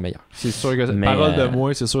va être encore meilleur. C'est sûr que Mais, parole de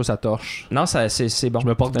moi, c'est sûr, ça torche. Non, c'est bon. Je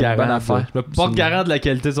me porte C'est une bonne garant. affaire. Je me porte garant de la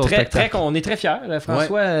qualité de son Très, spectacle. on est très fiers,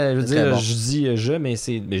 François. Je veux C'est dire, très bon. je dis mais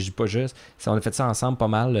je dis pas je. On a fait ça ensemble pas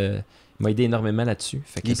mal. Il m'a aidé énormément là-dessus.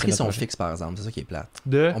 Fait que Les c'est prix notre sont projet. fixes, par exemple. C'est ça qui est plate.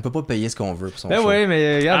 De... On peut pas payer ce qu'on veut pour son Ben show. oui,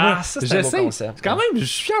 mais regarde, moi, ça, c'est un beau j'essaie. concept. Quand même, je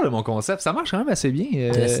suis fier de mon concept. Ça marche quand même assez bien.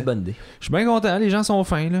 C'est une assez bonne idée. Je suis bien content. Les gens sont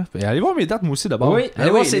fins. Là. Allez voir mes dates, moi aussi, d'abord. Oui, allez oui,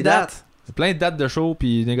 voir les ces dates. C'est plein de dates de show,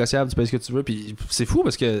 puis négociables, tu payes ce que tu veux. Puis c'est fou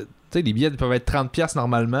parce que, tu sais, les billets peuvent être 30$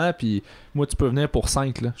 normalement, puis moi, tu peux venir pour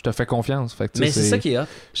 5$. Là. Je te fais confiance. Fait que, tu sais, Mais c'est ça qui est hot.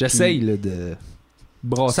 J'essaye là, de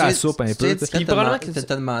brasser la soupe un peu. tu sais. Tu probablement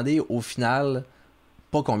te demandé au final,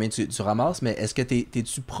 pas combien tu ramasses, mais est-ce que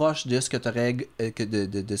t'es-tu proche de ce que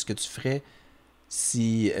de ce que tu ferais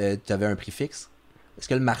si tu avais un prix fixe? Est-ce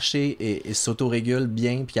que le marché s'autorégule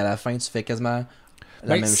bien, puis à la fin, tu fais quasiment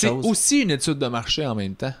la Ben, même c'est chose? aussi une étude de marché en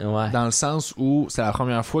même temps. Ouais. Dans le sens où c'est la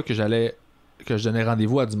première fois que je donnais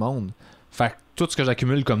rendez-vous à du monde. Fait que tout ce que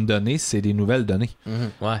j'accumule comme données, c'est des nouvelles données. Mhm.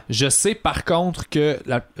 Ouais. Je sais par contre que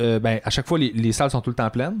à chaque fois les salles sont tout le temps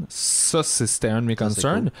pleines. Ça, c'était un de mes Ça, c'est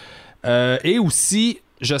concerns. Et aussi,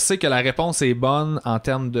 je sais que la réponse est bonne en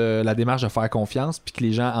termes de la démarche de faire confiance puis que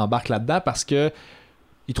les gens embarquent là-dedans parce que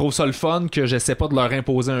ils trouvent ça le fun que j'essaie pas de leur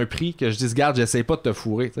imposer un prix, que je dise garde, j'essaie pas de te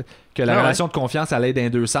fourrer. T'sais. Que la Ah ouais. relation de confiance elle aide dans les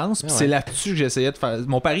deux sens. Puis Ah c'est ouais. là-dessus que j'essayais de faire.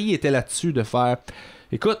 Mon pari était là-dessus de faire.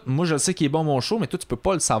 Écoute, moi je sais qu'il est bon mon show, mais toi tu peux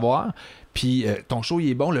pas le savoir. Puis ton show il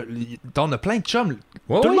est bon. On a plein de chums.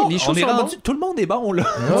 Ouais, Tout le ouais, monde, les on choses est sont rendu, tout le monde est bon là.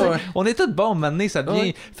 Ouais, ouais. On est tous bons. Maintenant ça devient.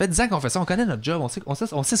 Ouais. Fait 10 ans qu'on fait ça. On connaît notre job.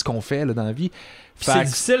 On sait ce qu'on fait là, dans la vie. Puis Fait c'est que-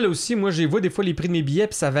 difficile aussi. Moi, j'ai vu des fois les prix de mes billets,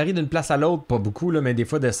 puis ça varie d'une place à l'autre. Pas beaucoup, là, mais des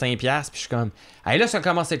fois de 5$. Puis je suis comme, hey, là, ça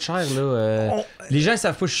commence à être cher. Là. Les gens, ils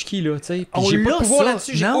savent pas je suis qui, là. Tu sais. Puis On j'ai pas l'a, de pouvoir ça.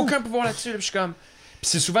 là-dessus. J'ai Non. aucun pouvoir là-dessus. Là, puis je suis comme. Puis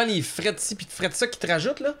c'est souvent les frais de ci, puis de frais de ça qui te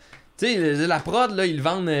rajoutent, là. Tu sais, la prod, là, ils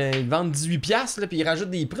vendent 18$, là, puis ils rajoutent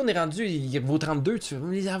des prix. On est rendu, il vaut 32$. Tu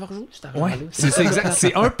veux les avoir joués, cet argent-là? Ouais, c'est exact.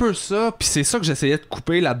 C'est un peu ça. Puis c'est ça que j'essayais de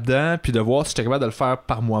couper là-dedans, puis de voir si j'étais capable de le faire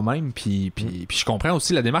par moi-même. Puis je comprends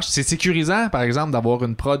aussi la démarche. C'est sécurisant, par exemple, d'avoir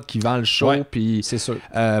une prod qui vend le show, Ouais. puis C'est sûr.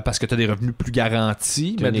 parce que t'as des revenus plus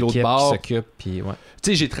garantis. T'as Mais une de l'autre équipe qui bord, tu s'occupe, puis ouais.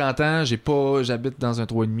 sais, j'ai 30 ans, j'habite dans un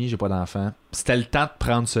 3,5, j'ai pas d'enfant. C'était le temps de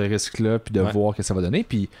prendre ce risque-là, puis de Ouais. voir ce que ça va donner.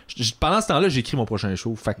 Puis pendant ce temps-là, j'écris mon prochain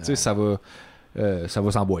show. Fait que tu sais, ça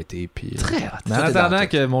va s'emboîter. Puis, Très hot. mais en Tout est dans attendant tout.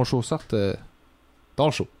 que mon show sorte,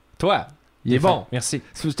 ton show. Toi, il est bon. Merci.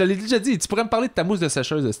 Je te l'ai déjà dit, tu pourrais me parler de ta mousse de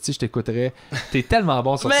sécheuse, si je t'écouterais. T'es tellement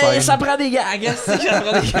bon sur Mais scène. ça prend des gags, hein, c'est que ça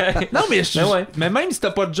prend des gags. Non, mais, Mais ouais. mais même si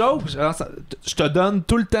t'as pas de joke, je te donne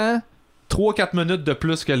tout le temps 3-4 minutes de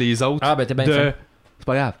plus que les autres. Ah, ben t'es bien de... fin. C'est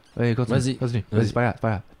pas grave. Ouais, continue. Vas-y. Vas-y, pas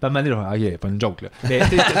grave. Pas de manière, ok, pas une joke là. Mais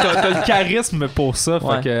t'as le charisme pour ça,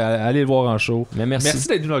 Ouais. fait que allez le voir en show. Mais merci.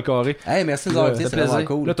 D'être venu dans le carré. Hey, merci de nous avoir Ouais, écoutés, ça c'est fait vraiment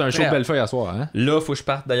plaisir. cool. Là, t'as un show de Frère. Bellefeuille à soir, hein? Là, faut que je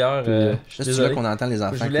parte d'ailleurs. Puis, Je suis Là, c'est là désolé. qu'on entend les Faut que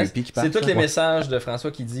enfants je vous laisse. creepy qui partent. C'est tous les messages de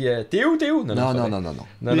François qui dit T'es où? Non, c'est pas non, vrai.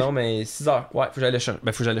 non. Non, mais 6h. Ouais, faut que j'aille le chercher.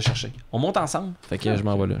 Ben, faut que j'aille le chercher. On monte ensemble. Fait que je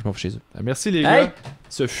m'en vais là. Je m'en vais chez eux. Merci les Hey! gars.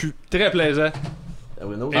 Ce fut très plaisant.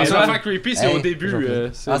 Bruno. Et les François. enfants creepy, c'est Hey. au début.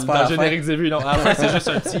 C'est Ah, c'est pas dans à le la fin. générique que vous avez vu. Non, à la fin, c'est juste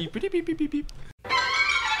un petit. Pip, pip, pip, pip, pip.